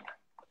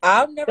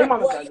 I've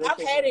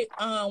had it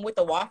with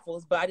the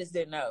waffles, but I just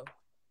didn't know.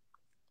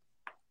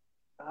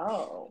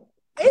 Oh.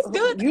 It's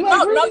good.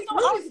 I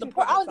was the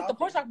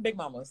pork chop from Big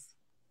Mama's.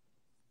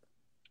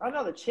 I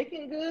know the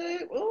chicken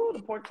good. Ooh,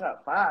 the pork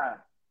chop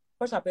fire.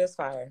 Pork chop is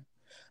fire.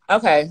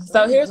 Okay,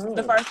 so here's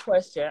the first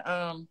question.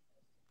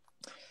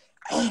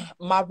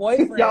 My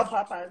boyfriend. Y'all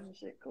Popeyes and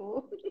shit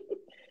cool.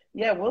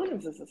 Yeah,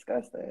 Williams is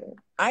disgusting.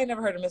 I ain't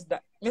never heard of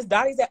Miss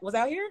Dottie's was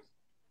out here?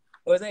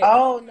 Or was it?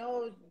 Oh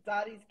no,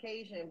 Dottie's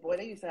Cajun. Boy,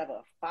 they used to have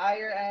a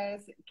fire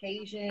ass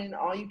Cajun,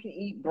 all you can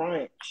eat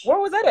brunch. Where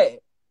was that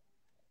at?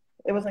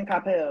 It was in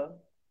Coppell.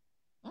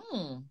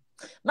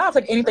 Not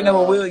like anything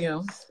over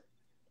Williams.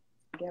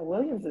 Yeah,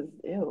 Williams is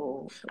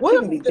ill.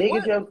 Williams be big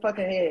as your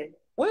fucking head.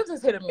 Williams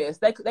is hit or miss.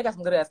 They got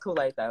some good ass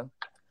Kool-Aid though.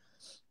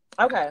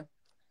 Okay.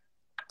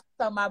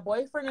 So my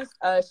boyfriend is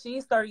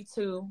she's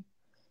 32,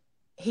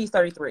 he's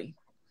 33.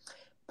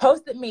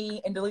 Posted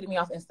me and deleted me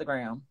off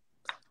Instagram.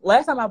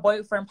 Last time my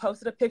boyfriend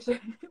posted a picture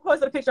on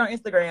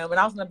Instagram and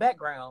I was in the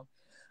background.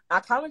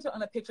 I commented on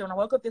the picture when I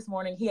woke up this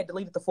morning, he had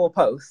deleted the full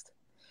post.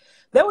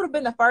 That would have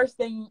been the first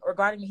thing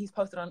regarding me he's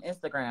posted on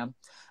Instagram.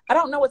 I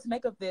don't know what to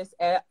make of this.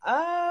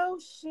 Oh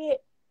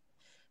shit.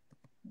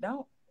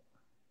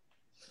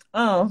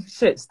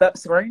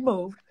 Screen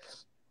moved.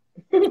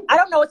 I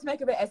don't know what to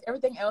make of it as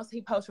everything else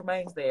he posts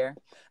remains there.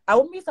 I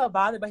wouldn't be so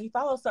bothered, but he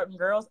follows certain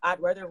girls I'd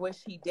rather wish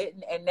he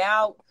didn't, and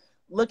now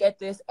look at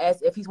this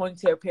as if he's wanting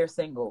to appear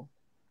single.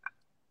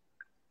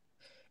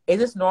 Is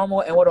this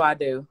normal, and what do I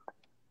do?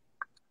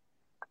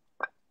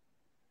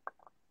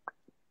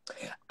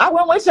 I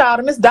went with y'all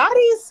to Miss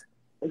Dottie's.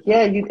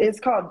 Yeah, it was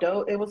called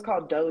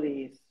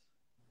Doties.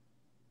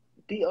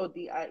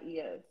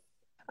 Dodies.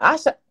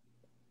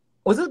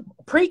 Was it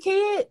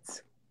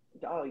pre-kids?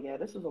 Oh yeah,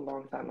 this was a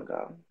long time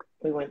ago.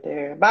 We went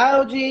there. Bye,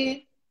 OG.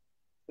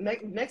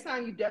 Next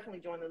time you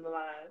definitely join in the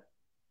live.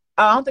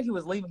 I don't think he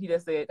was leaving. He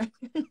just said.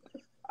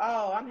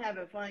 Oh, I'm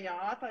having fun, y'all.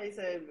 I thought he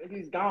said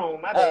he's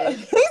gone. My bad.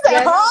 He said,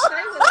 stay with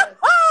us.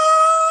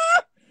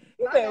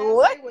 He said,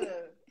 what? Stay with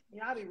us.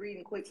 Yeah, I'll be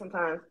reading quick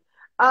sometimes.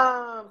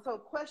 So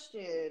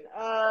question.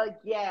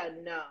 Yeah,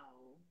 no.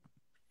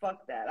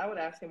 Fuck that. I would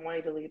ask him why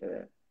he deleted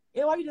it.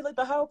 Yeah, why you delete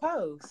the whole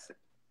post?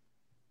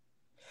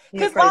 He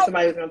was afraid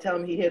somebody was gonna tell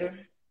him he hit her.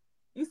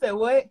 You said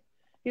what?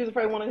 He was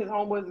afraid one of his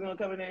homeboys was gonna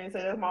come in there and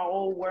say that's my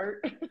old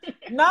work.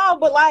 No,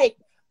 but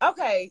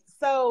okay,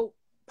 so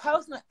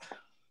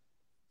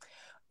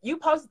he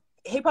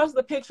posted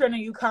the picture and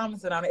then you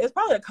commented on it. It's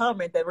probably a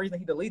comment that reason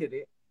he deleted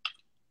it.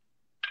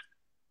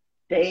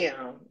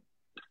 Damn.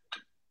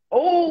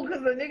 Oh,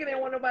 because the nigga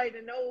didn't want nobody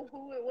to know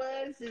who it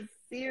was. Just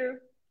see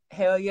her.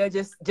 Hell yeah,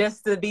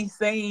 just to be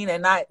seen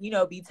and not,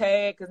 be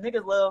tagged. Because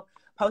niggas love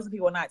posting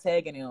people not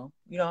tagging them.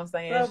 You know what I'm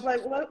saying?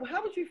 So,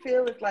 how would you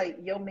feel if,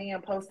 your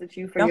man posted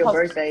you for your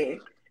birthday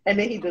and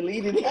then he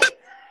deleted it?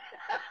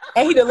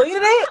 And he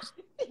deleted it?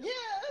 Yeah.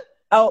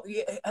 Oh,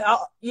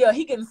 yeah,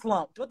 he getting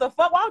slumped. What the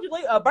fuck? Why would you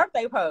delete a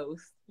birthday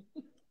post?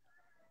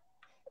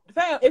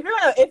 Fam, if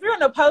you're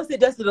gonna post it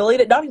just to delete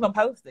it, don't even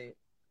post it.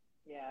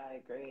 Yeah, I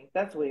agree.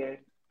 That's weird.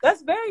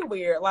 That's very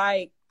weird.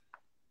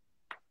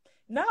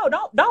 No,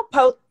 don't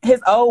post his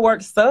old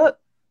work suck.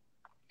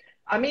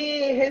 I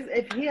mean,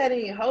 if he had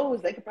any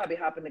hoes, they could probably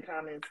hop in the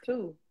comments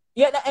too.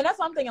 Yeah, and that's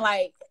what I'm thinking.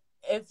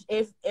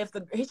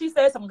 If she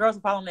said some girls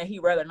are following that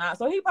he'd rather not,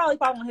 so he probably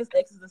following his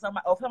exes or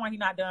somebody he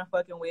not done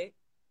fucking with.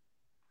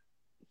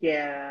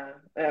 Yeah,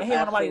 and he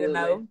want nobody to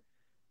know.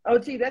 Oh,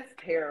 gee, that's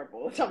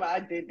terrible. I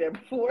did that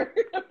before.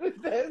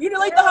 You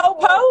delete the whole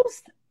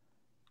post.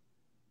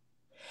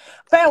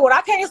 Fam, what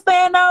I can't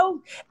stand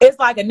though, it's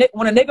like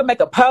when a nigga make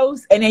a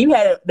post and then you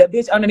had the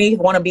bitch underneath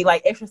want to be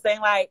extra saying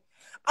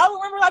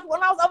oh, remember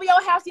when I was over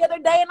your house the other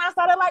day and I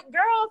saw that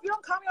girl, if you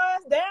don't calm your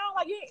ass down,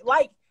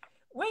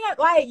 We ain't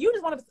like you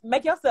just want to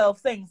make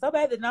yourself sing so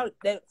bad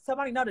that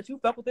somebody know that you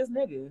fuck with this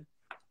nigga.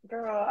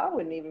 Girl, I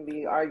wouldn't even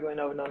be arguing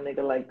over no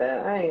nigga like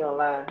that. I ain't gonna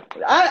lie.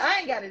 I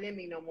ain't got it in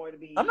me no more to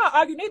be. I'm not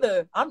arguing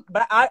either.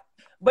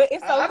 But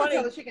it's so I funny.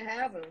 tell her she can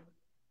have him.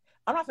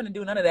 I'm not finna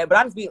do none of that. But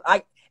I just be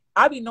like,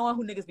 I be knowing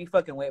who niggas be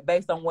fucking with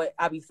based on what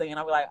I be saying.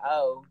 I be like,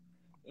 oh,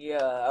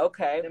 yeah,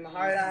 okay. Them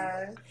hard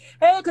eyes.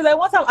 Hey, because at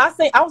one time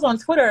I was on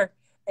Twitter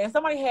and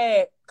somebody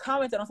had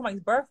commented on somebody's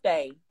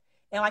birthday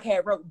and like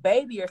had wrote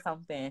baby or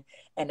something,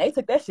 and they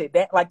took that shit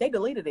like they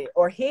deleted it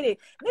or hid it.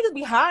 Niggas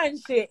be hiding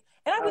shit,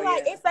 and I be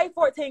like, it say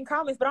 14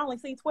 comments, but I only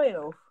see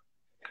 12.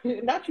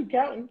 Not you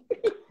counting.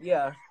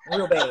 Yeah,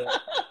 real bad.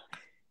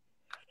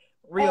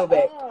 Real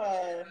bad.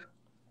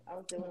 I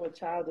was dealing with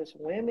childish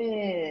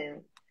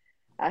women.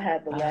 I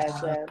had the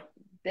last laugh.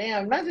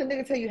 Damn, imagine a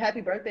nigga tell you happy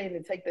birthday and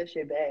then take that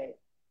shit back.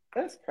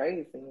 That's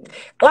crazy.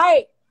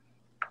 Like,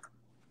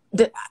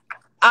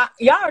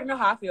 y'all already know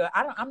how I feel.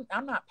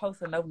 I'm not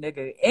posting no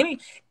nigga. Any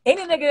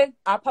nigga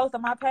I post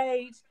on my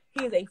page,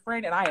 he is a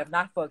friend and I have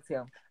not fucked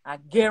him. I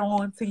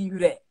guarantee you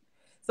that.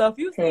 So if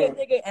you see a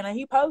nigga and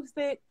he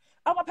posted,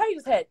 oh, my page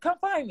is hacked. Come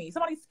find me.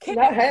 Somebody's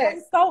kidnapped me.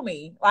 Somebody stole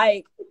me.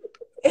 Like,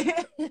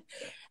 I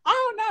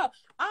don't know.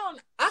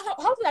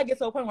 Hopefully I get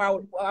to a point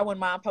where I wouldn't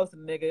mind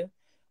posting a nigga,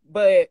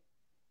 but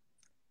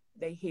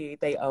they hid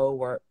they old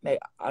work.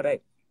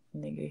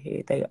 Nigga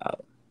hid they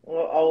old.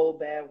 Well, old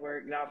bad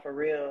work, not for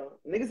real.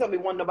 Niggas don't be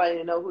wanting nobody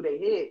to know who they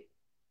hit,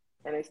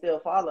 and they still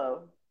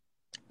follow.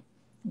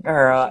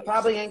 Girl, she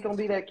probably ain't gonna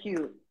be that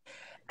cute.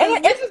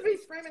 And bitches be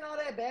screaming all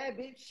that bad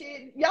bitch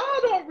shit. Y'all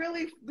don't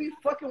really be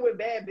fucking with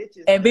bad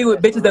bitches. And be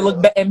with bitches that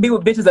look bad. And be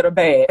with bitches that are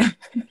bad.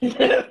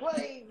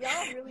 Like,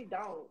 y'all really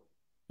don't.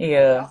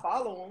 Yeah. Y'all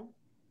follow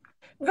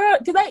them. Girl,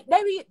 cause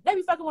they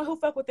be fucking with who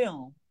fuck with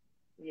them.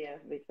 Yeah,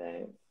 big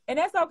thing. And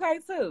that's okay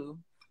too.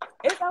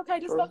 It's okay,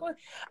 just fuck with.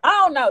 I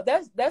don't know.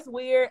 That's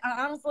weird.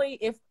 Honestly,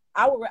 if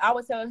I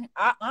would tell him.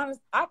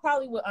 I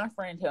probably would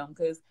unfriend him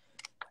because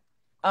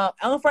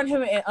unfriend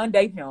him and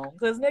undate him.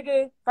 Because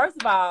nigga, first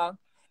of all,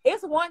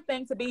 it's one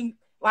thing to be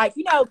like,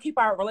 keep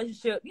our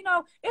relationship.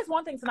 It's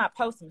one thing to not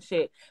post some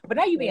shit, but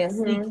now you being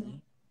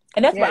sneaky,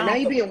 and that's now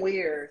you being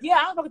weird. Yeah,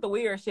 I don't fuck with the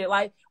weird shit.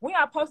 Like we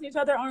are posting each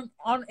other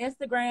on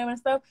Instagram and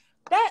stuff.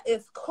 That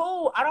is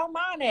cool. I don't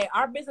mind that.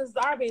 Our business is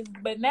our business.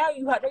 But now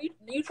you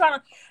trying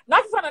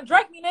to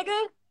drag me,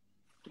 nigga.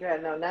 Yeah,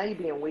 no, now you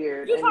being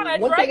weird. You trying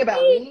to one thing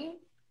about me?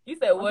 You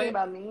said what? One thing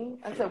about me?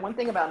 I said one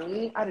thing about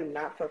me. I do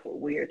not fuck with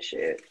weird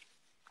shit.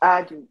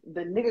 I do.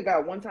 The nigga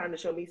got one time to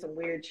show me some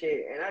weird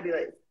shit, and I'd be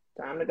like,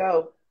 time to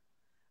go.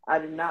 I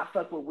do not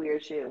fuck with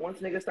weird shit. Once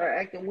niggas start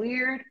acting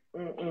weird,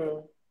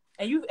 And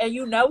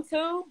you know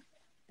too?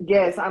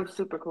 Yes, I'm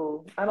super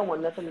cool. I don't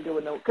want nothing to do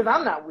with because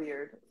I'm not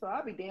weird. So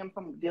I'll be damned if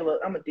I'm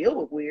gonna deal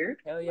with weird.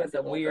 Hell yeah,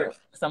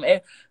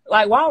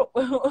 like why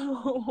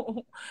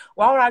would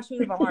I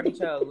choose if I already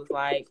chose?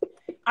 Like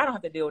I don't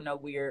have to deal with no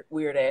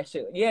weird ass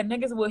shit. Yeah,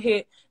 niggas will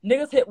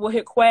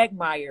hit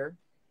Quagmire.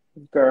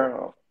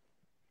 Girl.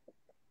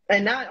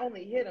 And not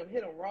only hit him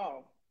raw.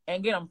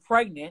 And get them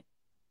pregnant.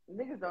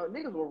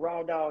 Niggas will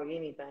raw dog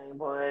anything,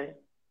 boy.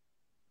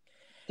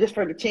 Just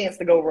for the chance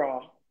to go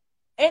raw.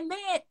 And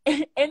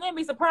then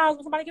be surprised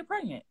when somebody get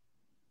pregnant.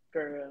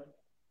 Girl.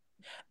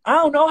 I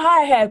don't know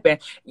how it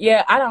happened.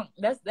 Yeah, I don't.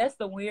 That's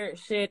the weird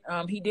shit.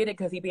 He did it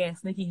because he being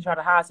sneaky. He tried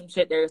to hide some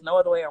shit. There's no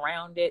other way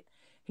around it.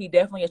 He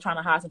definitely is trying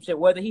to hide some shit.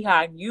 Whether he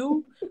hiding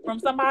you from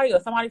somebody or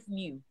somebody from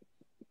you.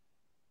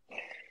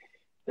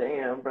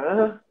 Damn,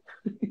 bro.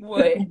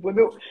 What?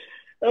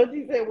 Don't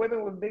you say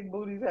women with big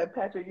booties have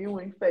Patrick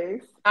Ewing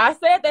face? I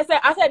said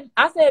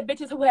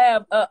bitches who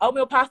have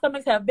oatmeal pie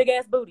stomachs have big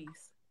ass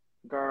booties.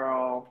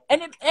 Girl.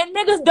 And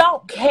niggas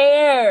don't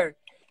care.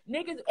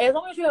 Niggas, as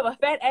long as you have a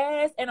fat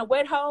ass and a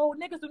wet hole,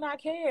 niggas do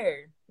not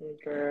care.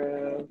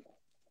 Girl.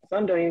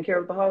 Some don't even care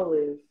what the hole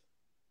is.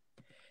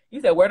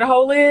 You said where the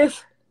hole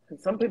is?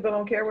 Some people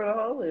don't care where the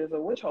hole is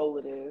or which hole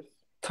it is.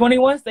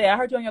 21 said, I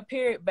heard you on your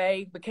period,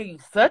 babe, but can you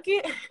suck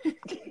it?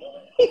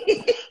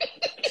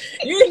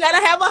 You ain't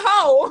gotta have a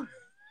hole.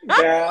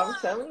 Girl, I'm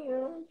telling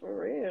you,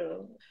 for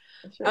real.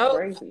 That shit's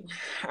crazy.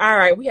 All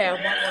right, we have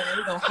one more and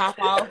we're gonna hop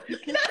off. No,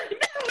 she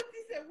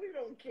said we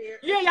don't care.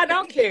 Yeah, y'all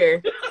don't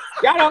care.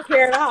 Y'all don't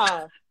care at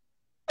all.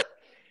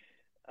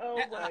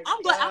 Oh my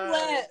I'm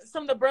glad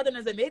some of the brethren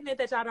is admitting it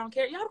that y'all don't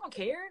care. Y'all don't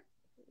care.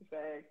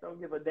 Facts,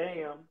 don't give a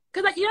damn.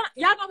 Cause like y'all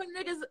know the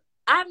niggas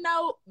I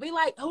know be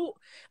like, who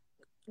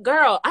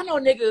girl, I know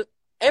a nigga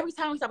every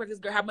time we talk about this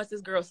girl, how much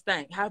this girl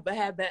stank, how bad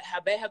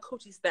her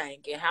coochie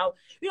stank, and how,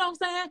 you know what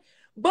I'm saying?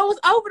 But was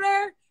over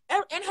there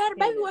and had a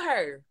baby with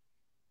her.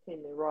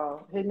 Hitting it raw.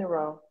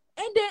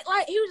 And then,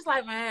 like, he was just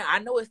like, man, I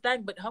know it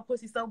stank, but her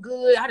pussy's so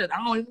good, I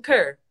don't even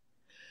care.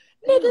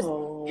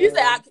 Niggas, you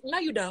say, no,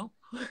 you don't.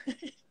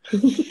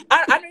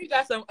 I know you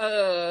got some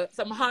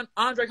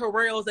Andre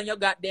Harrells in your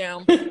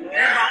goddamn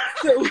inbox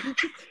too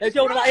that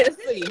you don't like to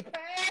see.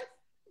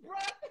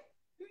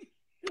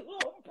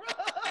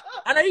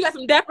 I know you got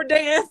some Dapper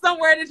Dan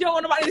somewhere that you don't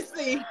want nobody to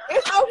see.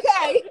 It's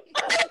okay.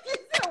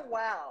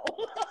 Wow.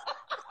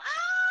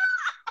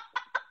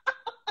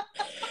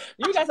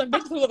 You got some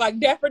bitches who look like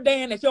Dapper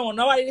Dan that you don't want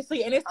nobody to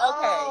see, and it's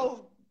okay.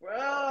 Oh,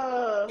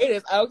 bro. It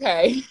is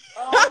okay.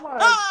 Oh my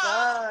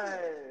god.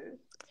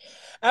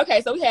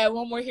 Okay, so we have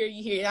one more here.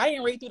 You hear? I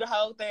didn't read through the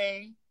whole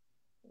thing.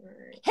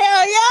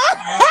 Hell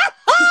yeah!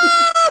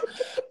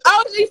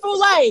 OG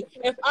Foulet,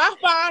 if I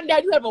find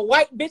out you have a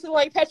white bitch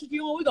like Patrick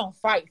Ewing, we gonna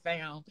fight,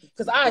 fam.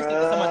 Because I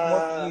expect so much more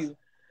from you.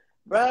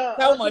 Bro,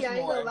 so much I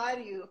ain't more. gonna lie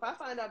to you. If I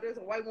find out there's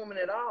a white woman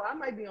at all, I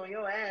might be on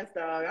your ass,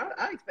 dog.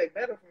 I expect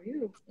better from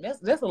you.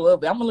 That's a little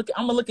bit. I'm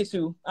gonna look at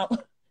you.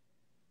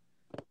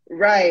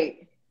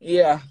 Right.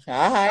 Yeah.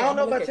 I don't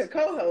know about your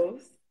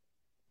co-host.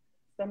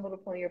 Stumbled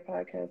upon your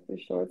podcast through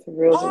Shorts and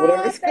Reels or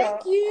whatever it's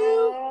called. Thank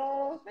you.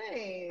 Oh,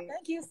 thanks.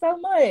 Thank you so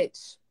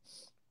much.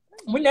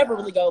 We never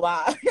really go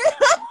live.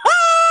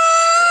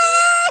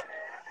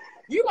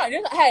 You might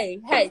just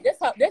hey,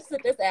 this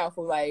sit this out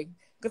for like,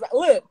 because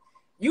look,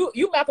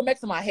 you Malcolm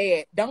X in my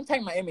head. Don't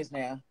take my image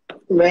now.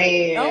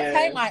 Man, don't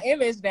take my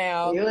image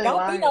down. Don't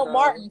lying, be no though.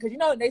 Martin, because you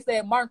know they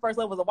said Martin first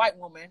love was a white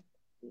woman.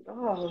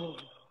 Oh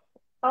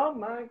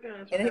my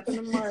gosh, what happened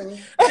to Martin?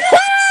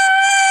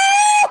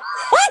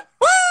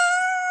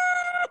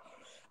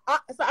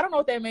 So I don't know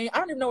what that means. I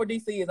don't even know where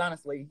DC is,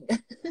 honestly.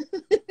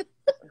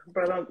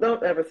 Bro,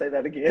 don't ever say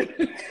that again.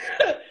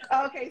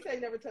 Okay, say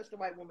never touched a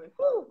white woman.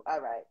 Whew.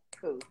 All right,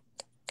 cool.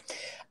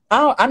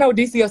 I know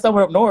DC is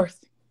somewhere up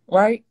north,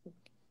 right?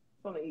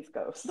 On the East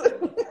Coast.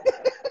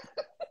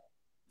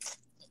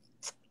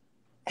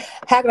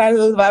 How can I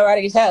lose my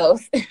writing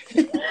house?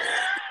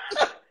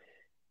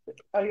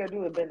 All you gotta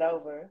do is bend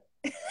over.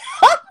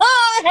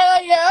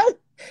 Hell yeah.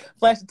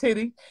 Flash a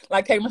titty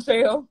like K.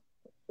 Michelle.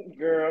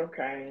 Girl,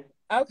 okay.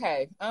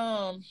 Okay.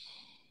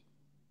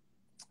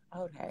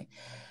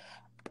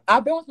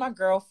 I've been with my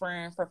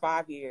girlfriend for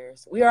 5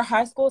 years. We are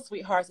high school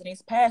sweethearts, and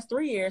these past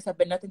 3 years have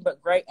been nothing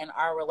but great, and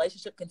our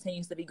relationship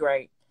continues to be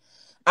great.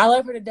 I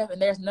love her to death,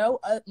 and there's no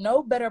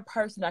better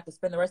person I could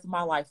spend the rest of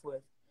my life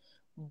with.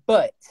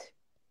 But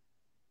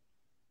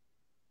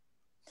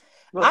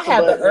I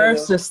have the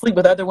urge to sleep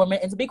with other women,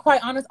 and to be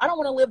quite honest, I don't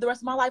want to live the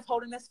rest of my life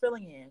holding this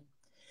feeling in.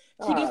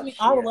 She gives me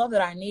all the love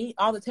that I need,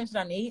 all the attention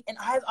I need, and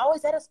has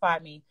always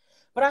satisfied me.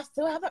 But I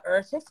still have the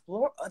urge to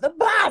explore other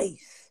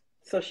bodies.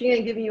 So she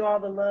ain't giving you all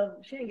the love.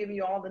 She ain't giving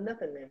you all the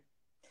nothing then.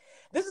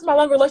 This is my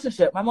long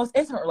relationship, my most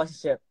intimate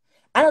relationship.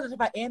 I know that if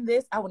I end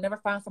this, I will never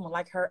find someone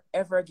like her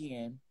ever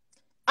again.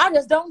 I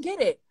just don't get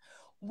it.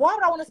 Why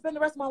would I want to spend the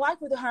rest of my life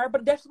with her,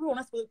 but desperately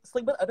want to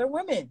sleep with other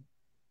women?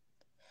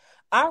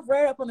 I've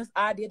read up on this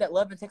idea that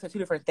love and sex are two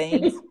different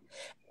things.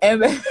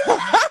 and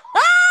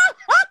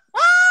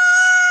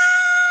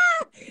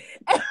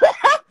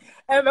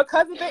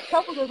because of it,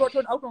 couples resort to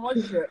an open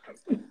relationship.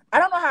 I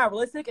don't know how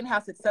realistic and how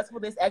successful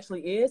this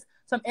actually is.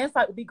 Some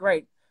insight would be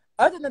great.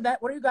 Other than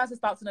that, what are you guys'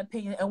 thoughts and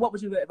opinions, and what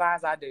would you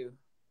advise I do?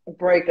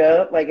 Break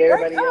up like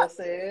everybody else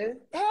says.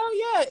 Hell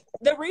yeah.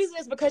 The reason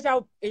is because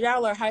y'all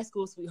are high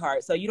school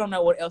sweethearts, so you don't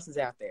know what else is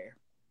out there.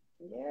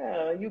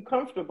 Yeah, you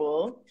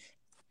comfortable.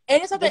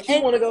 And it's something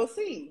you want to go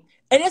see.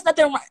 And it's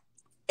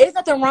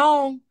nothing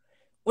wrong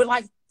with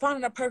like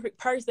finding a perfect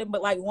person,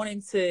 but like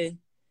wanting to,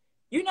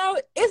 you know,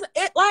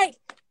 it like,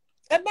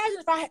 imagine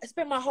if I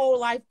spent my whole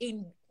life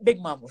eating Big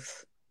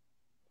Mamas.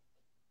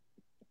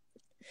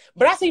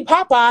 But I see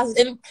Popeyes,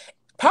 and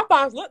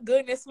Popeyes look good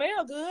and they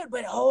smell good,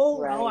 but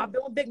no, I've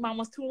been with Big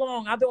Mamas too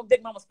long. I've been with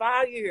Big Mamas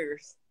 5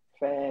 years.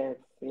 Fast,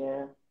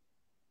 yeah.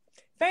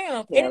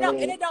 Fam, and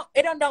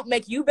it don't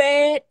make you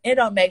bad, it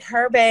don't make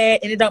her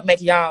bad, and it don't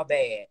make y'all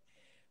bad.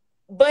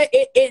 But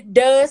it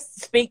does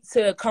speak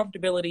to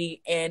comfortability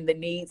and the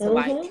need to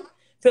like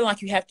feel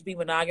like you have to be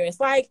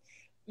monogamous. Like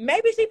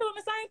maybe she feeling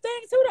the same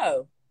thing too,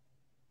 though.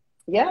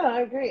 Yeah,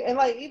 I agree. And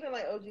like even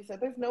like OG said,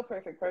 there's no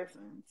perfect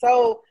person.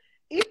 So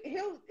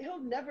he'll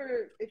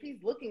never, if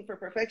he's looking for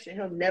perfection,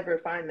 he'll never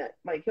find that.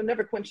 Like he'll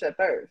never quench that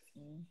thirst.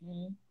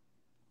 He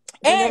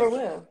never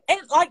will.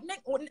 And like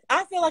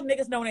I feel like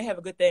niggas know when they have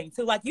a good thing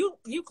too. Like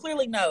you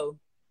clearly know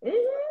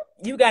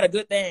you got a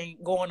good thing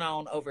going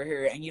on over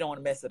here, and you don't want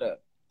to mess it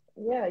up.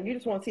 Yeah, you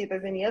just want to see if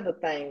there's any other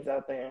things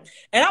out there.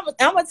 And I'm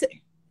gonna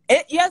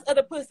yes,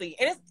 other pussy,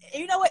 and it's,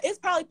 you know what? It's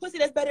probably pussy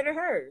that's better than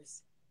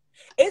hers.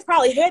 It's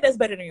probably head that's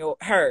better than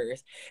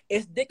hers.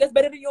 It's dick that's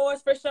better than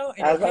yours for sure.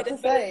 And I was about to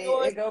say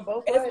it goes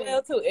both ways. As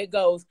well too. It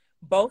goes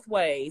both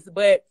ways.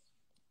 But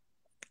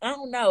I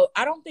don't know.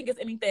 I don't think it's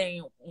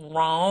anything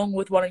wrong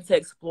with wanting to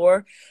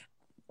explore.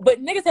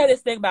 But niggas have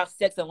this thing about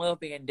sex and love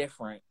being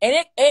different,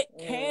 and it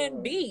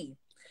can be.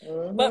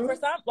 But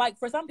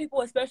for some people,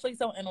 especially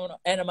so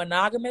in a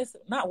monogamous,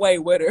 not way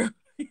wetter.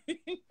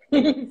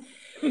 Yeah,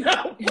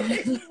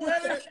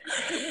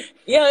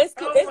 it's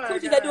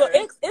coochies that do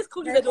it's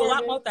coochies that do a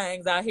lot more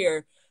things out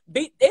here.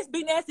 It's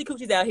be nasty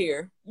coochies out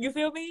here. You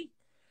feel me?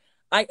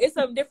 Like it's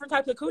some different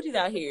types of coochies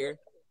out here.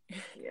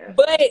 Yeah.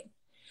 But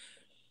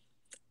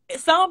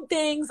some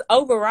things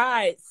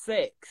override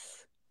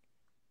sex.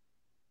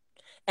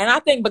 And I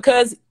think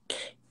because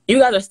you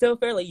guys are still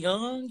fairly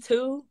young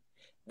too,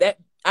 that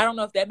I don't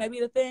know if that may be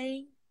the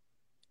thing.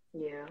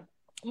 Yeah.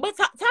 But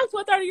talk to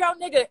a 30-year-old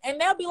nigga, and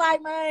they'll be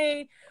like,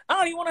 man, I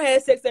don't even want to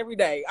have sex every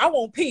day. I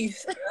want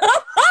peace.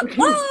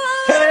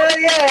 Hell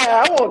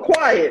yeah, I want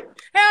quiet.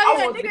 Hell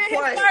yeah, want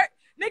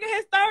nigga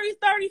his 30s,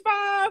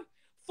 35,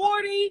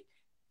 40.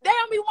 They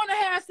don't be wanting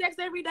to have sex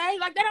every day.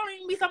 Like, they don't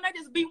even be something they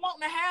just be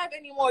wanting to have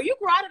anymore. You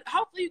grow out of,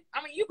 hopefully,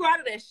 you grow out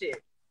of that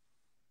shit.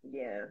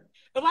 Yeah.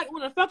 But like,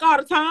 when the fuck all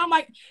the time,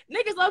 like,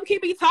 niggas love to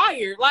be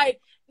tired.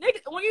 Like,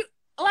 niggas, when you,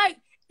 like,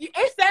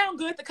 it sound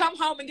good to come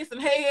home and get some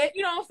head,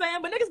 you know what I'm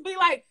saying? But niggas be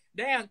like,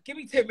 damn, give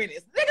me 10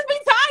 minutes. Niggas be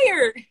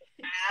tired.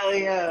 Hell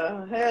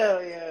yeah.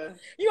 Hell yeah.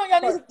 You on your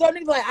niggas,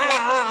 niggas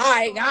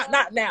like,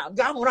 not now.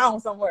 Going on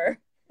somewhere.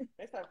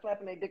 They start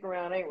flapping their dick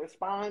around, ain't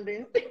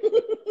responding.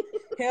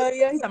 Hell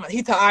yeah.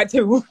 He tired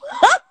too.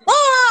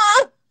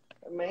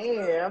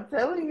 Man, I'm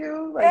telling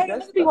you. Like, yeah,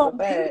 that's so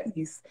bad.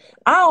 Peace.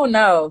 I don't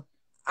know.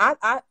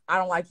 I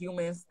don't like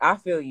humans. I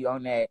feel you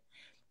on that.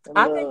 Look,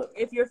 I think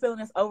if you're feeling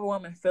this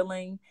overwhelming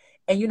feeling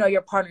and you know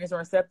your partner is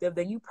receptive,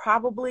 then you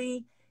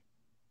probably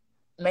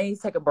may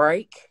take a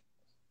break.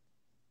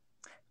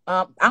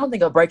 I don't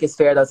think a break is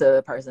fair though to the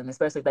other person,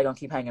 especially if they're gonna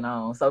keep hanging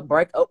on. So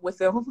break up with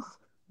them.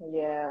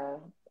 Yeah.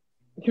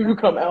 You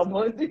become Al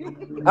Bundy.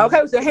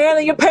 Okay, with your hand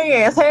in your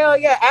pants. Hell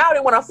yeah. Al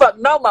didn't want to fuck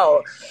no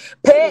more.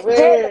 Peg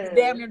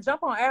damn near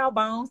jump on Al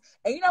Bones.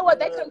 And you know what?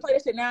 They couldn't play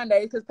this shit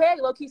nowadays because Peg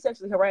low-key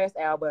sexually harassed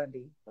Al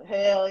Bundy.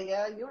 Hell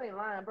yeah. You ain't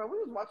lying, bro. We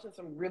was watching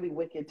some really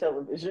wicked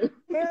television.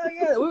 Hell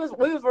yeah. We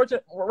was watching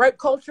rape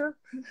culture.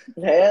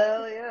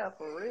 Hell yeah,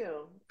 for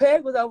real.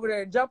 Peg was over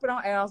there jumping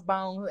on Al's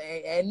bones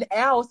and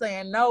Al was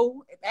saying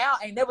no. Al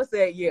ain't never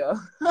said yeah.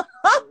 Man.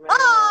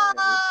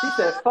 She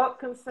said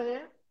fuck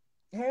consent.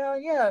 Hell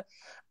yeah.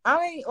 I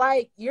mean,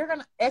 like, you're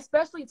gonna,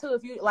 especially too,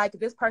 if you, like,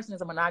 if this person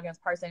is a monogamous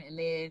person and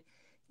then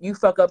you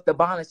fuck up the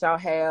bond that y'all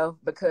have,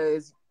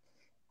 because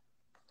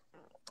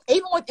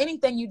even with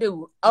anything you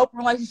do, open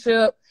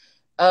relationship,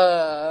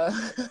 poly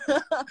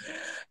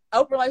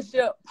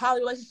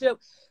relationship,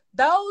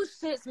 those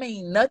shits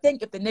mean nothing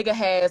if the nigga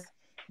has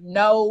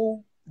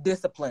no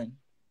discipline.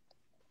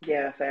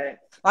 Yeah,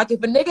 fact. Like,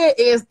 if a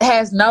nigga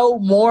has no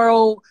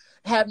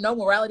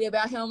morality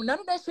about him, none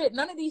of that shit,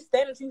 none of these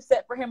standards you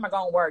set for him are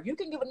gonna work. You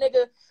can give a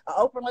nigga an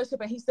open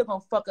relationship and he's still gonna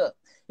fuck up.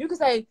 You can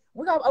say,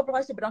 we got an open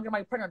relationship but don't get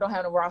my pregnant, don't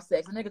have no raw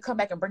sex. A nigga come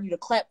back and bring you the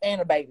clap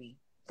and a baby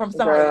from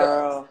somebody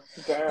else.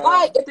 Girl.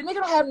 Like, if the nigga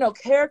don't have no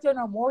character,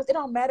 no morals, it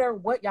don't matter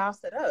what y'all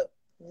set up.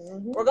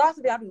 Mm-hmm. Regardless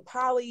of y'all do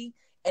poly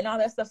and all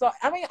that stuff. So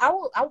I mean, I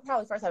would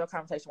probably first have a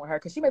conversation with her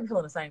because she may be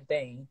feeling the same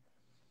thing.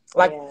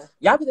 Like,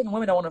 y'all be thinking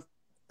women don't want to,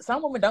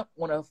 some women don't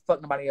want to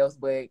fuck nobody else,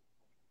 but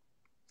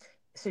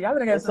shit, y'all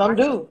gonna some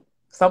do.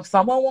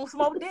 Someone wants some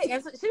more dick,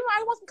 and she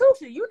might want some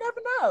coochie. You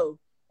never know.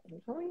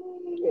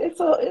 It's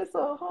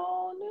a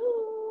whole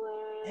new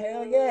way.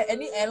 Hell yeah,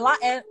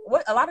 and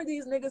what a lot of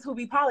these niggas who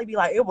be poly be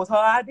like, it was her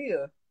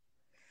idea.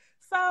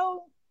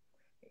 So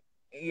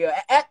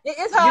yeah,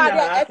 it's her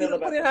idea. After you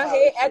put in her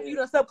head, after you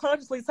done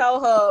subconsciously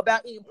told her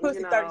about eating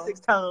pussy 36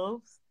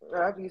 times.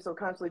 After you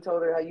subconsciously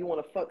told her how you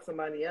want to fuck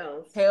somebody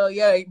else. Hell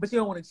yeah, but you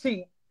don't want to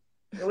cheat.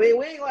 We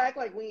ain't gonna act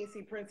like we ain't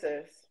see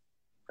Princess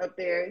up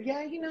there.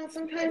 Yeah,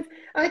 sometimes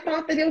I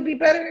thought that it would be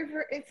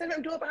better if instead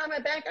of doing it behind my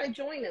back, I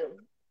join him.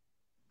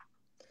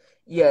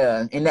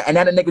 Yeah, and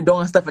now the nigga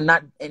doing stuff and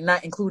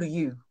not including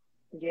you.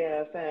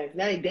 Yeah, thanks.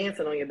 Now he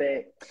dancing on your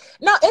back.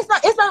 No,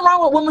 it's not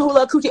wrong with women who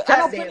love coochie. I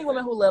know plenty of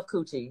women who love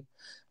coochie.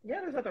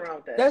 Yeah, there's nothing wrong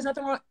with that. There's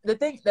nothing wrong. The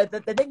thing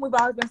we've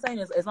always been saying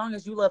is, as long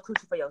as you love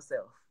coochie for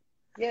yourself.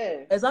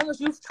 Yeah. As long as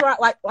you've tried,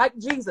 like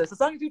Jesus, as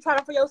long as you try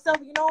it for yourself,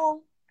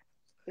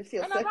 It's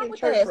your second wrong with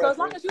that. So as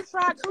long as you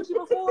tried coochie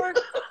before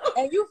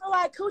and you feel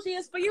like coochie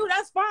is for you,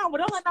 that's fine. But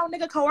don't let no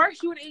nigga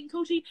coerce you into eating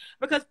coochie,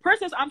 because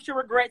Princess, I'm sure,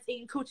 regrets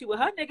eating coochie with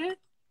her nigga.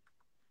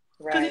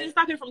 Because he didn't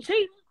stop him from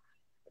cheating.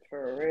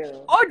 For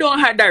real. Or doing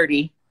her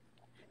dirty.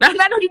 Now,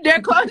 don't you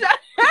dare close that.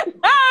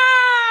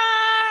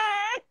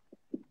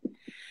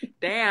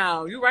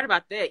 Damn, you right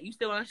about that. You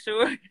still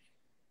unsure?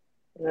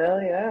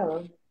 Well, yeah.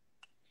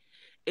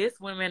 It's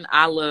women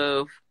I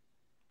love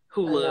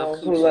who love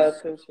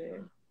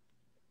coochie.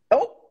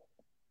 Oh.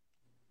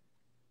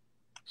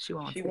 She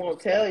won't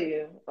tell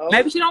you. Oh.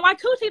 Maybe she don't like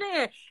coochie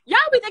then. Y'all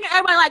be thinking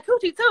everybody like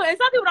coochie too, and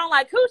some people don't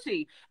like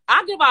coochie.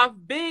 I give off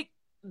big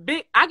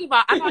big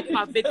stuff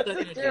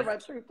energy. Share my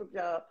truth with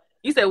y'all.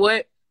 You said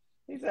what?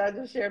 He said I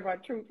just shared my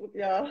truth with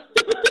y'all.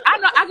 I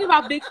know I give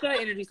off big stud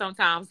energy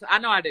sometimes. I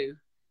know I do.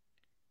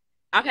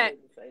 I've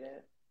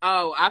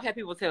had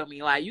people tell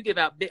me, like, you give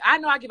out big. I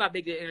know I give out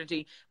big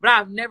energy, but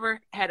I've never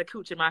had a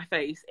cooch in my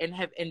face and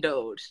have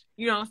indulged.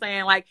 You know what I'm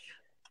saying? Like,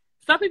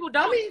 some people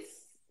don't. I mean,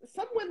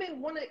 some women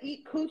want to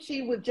eat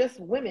coochie with just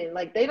women.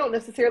 Like, they don't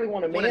necessarily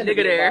want a man to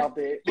be involved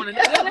in. Want a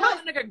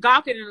nigga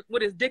gawking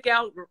with his dick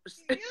out,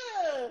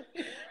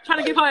 trying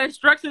to give her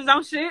instructions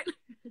on shit.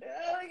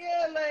 Hell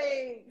yeah,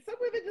 like, some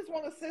women just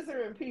want to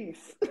scissor in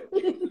peace.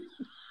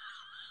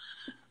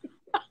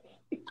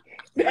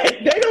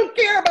 They don't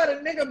care about a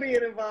nigga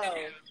being involved.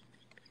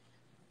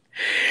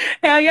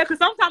 Hell yeah, because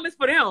sometimes it's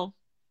for them.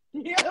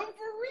 Yeah, for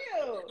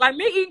real. Like,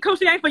 me eating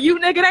coochie ain't for you,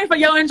 nigga. It ain't for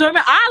your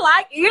enjoyment. I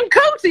like eating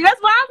coochie.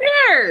 That's why I'm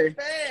here.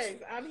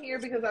 Thanks. I'm here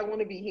because I want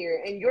to be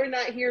here, and you're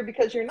not here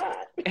because you're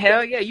not.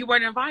 Hell yeah, you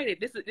weren't invited.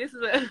 This is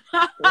a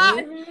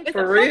it's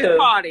for a real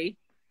party.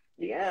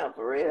 Yeah,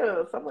 for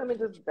real. Some women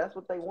that's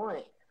what they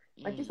want.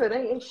 Like you said,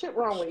 ain't shit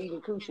wrong with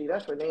eating coochie.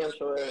 That's for damn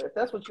sure. If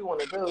that's what you want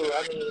to do,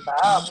 I mean, by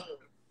all means.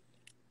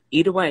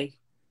 Either way.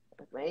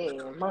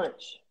 Man,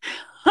 munch.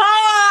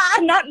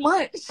 Not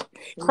much.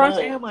 Crunch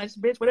and munch,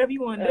 bitch. Whatever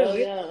you want to do.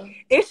 Yeah.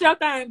 It's your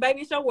thing,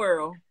 baby. It's your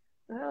world.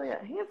 Hell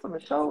yeah. Handsome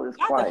and show is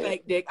Not quiet. the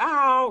fake dick.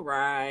 All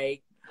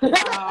right.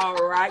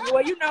 All right.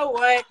 Well, you know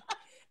what?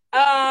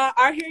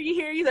 Our hear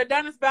yous are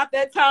done. It's about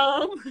that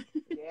time.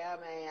 Yeah,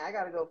 man. I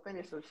gotta go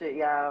finish some shit,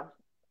 y'all.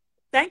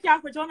 Thank y'all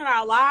for joining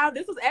our live.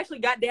 This was actually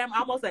goddamn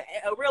almost a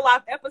real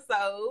life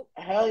episode.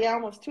 Hell yeah,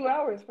 almost 2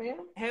 hours, man.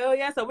 Hell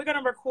yeah. So we're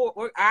gonna record.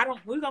 We're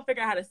gonna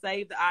figure out how to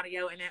save the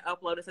audio and then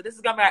upload it. So this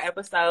is gonna be our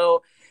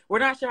episode. We're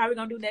not sure how we're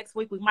gonna do next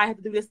week. We might have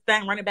to do this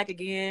thing, run it back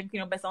again,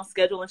 based on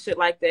schedule and shit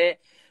like that.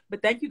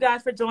 But thank you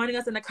guys for joining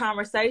us in the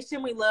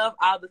conversation. We love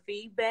all the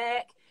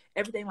feedback,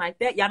 everything like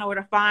that. Y'all know where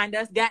to find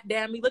us.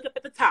 Goddamn me, look up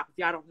at the top if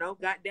y'all don't know.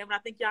 Goddamn it, I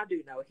think y'all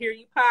do know. Hear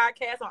You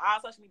Podcast on all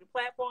social media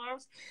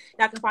platforms.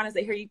 Y'all can find us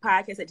at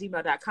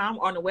hearyoupodcast@gmail.com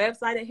or on the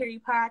website at Hear You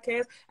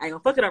Podcast. I ain't gonna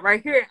fuck it up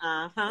right here.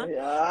 Yeah, On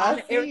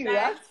I see you.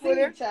 I see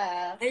you,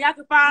 child. And y'all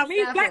can find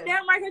me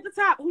goddamn right here at the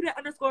top. Who that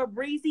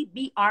 _Breezy,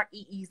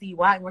 BREEZY.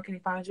 And where can they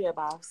find you at,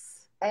 boss?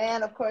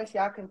 And of course,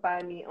 y'all can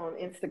find me on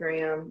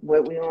Instagram,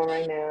 what we on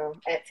right now,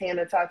 at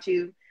Tana Taught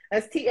You.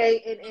 That's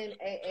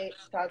TANNAH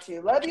Taught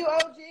You. Love you,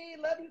 OG.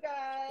 Love you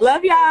guys.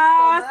 Love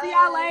y'all. So see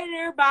y'all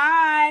later.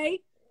 Bye.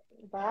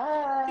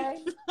 Bye.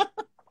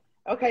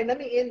 Okay, let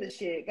me end the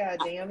shit. God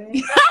damn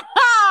it.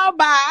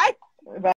 Bye. Bye.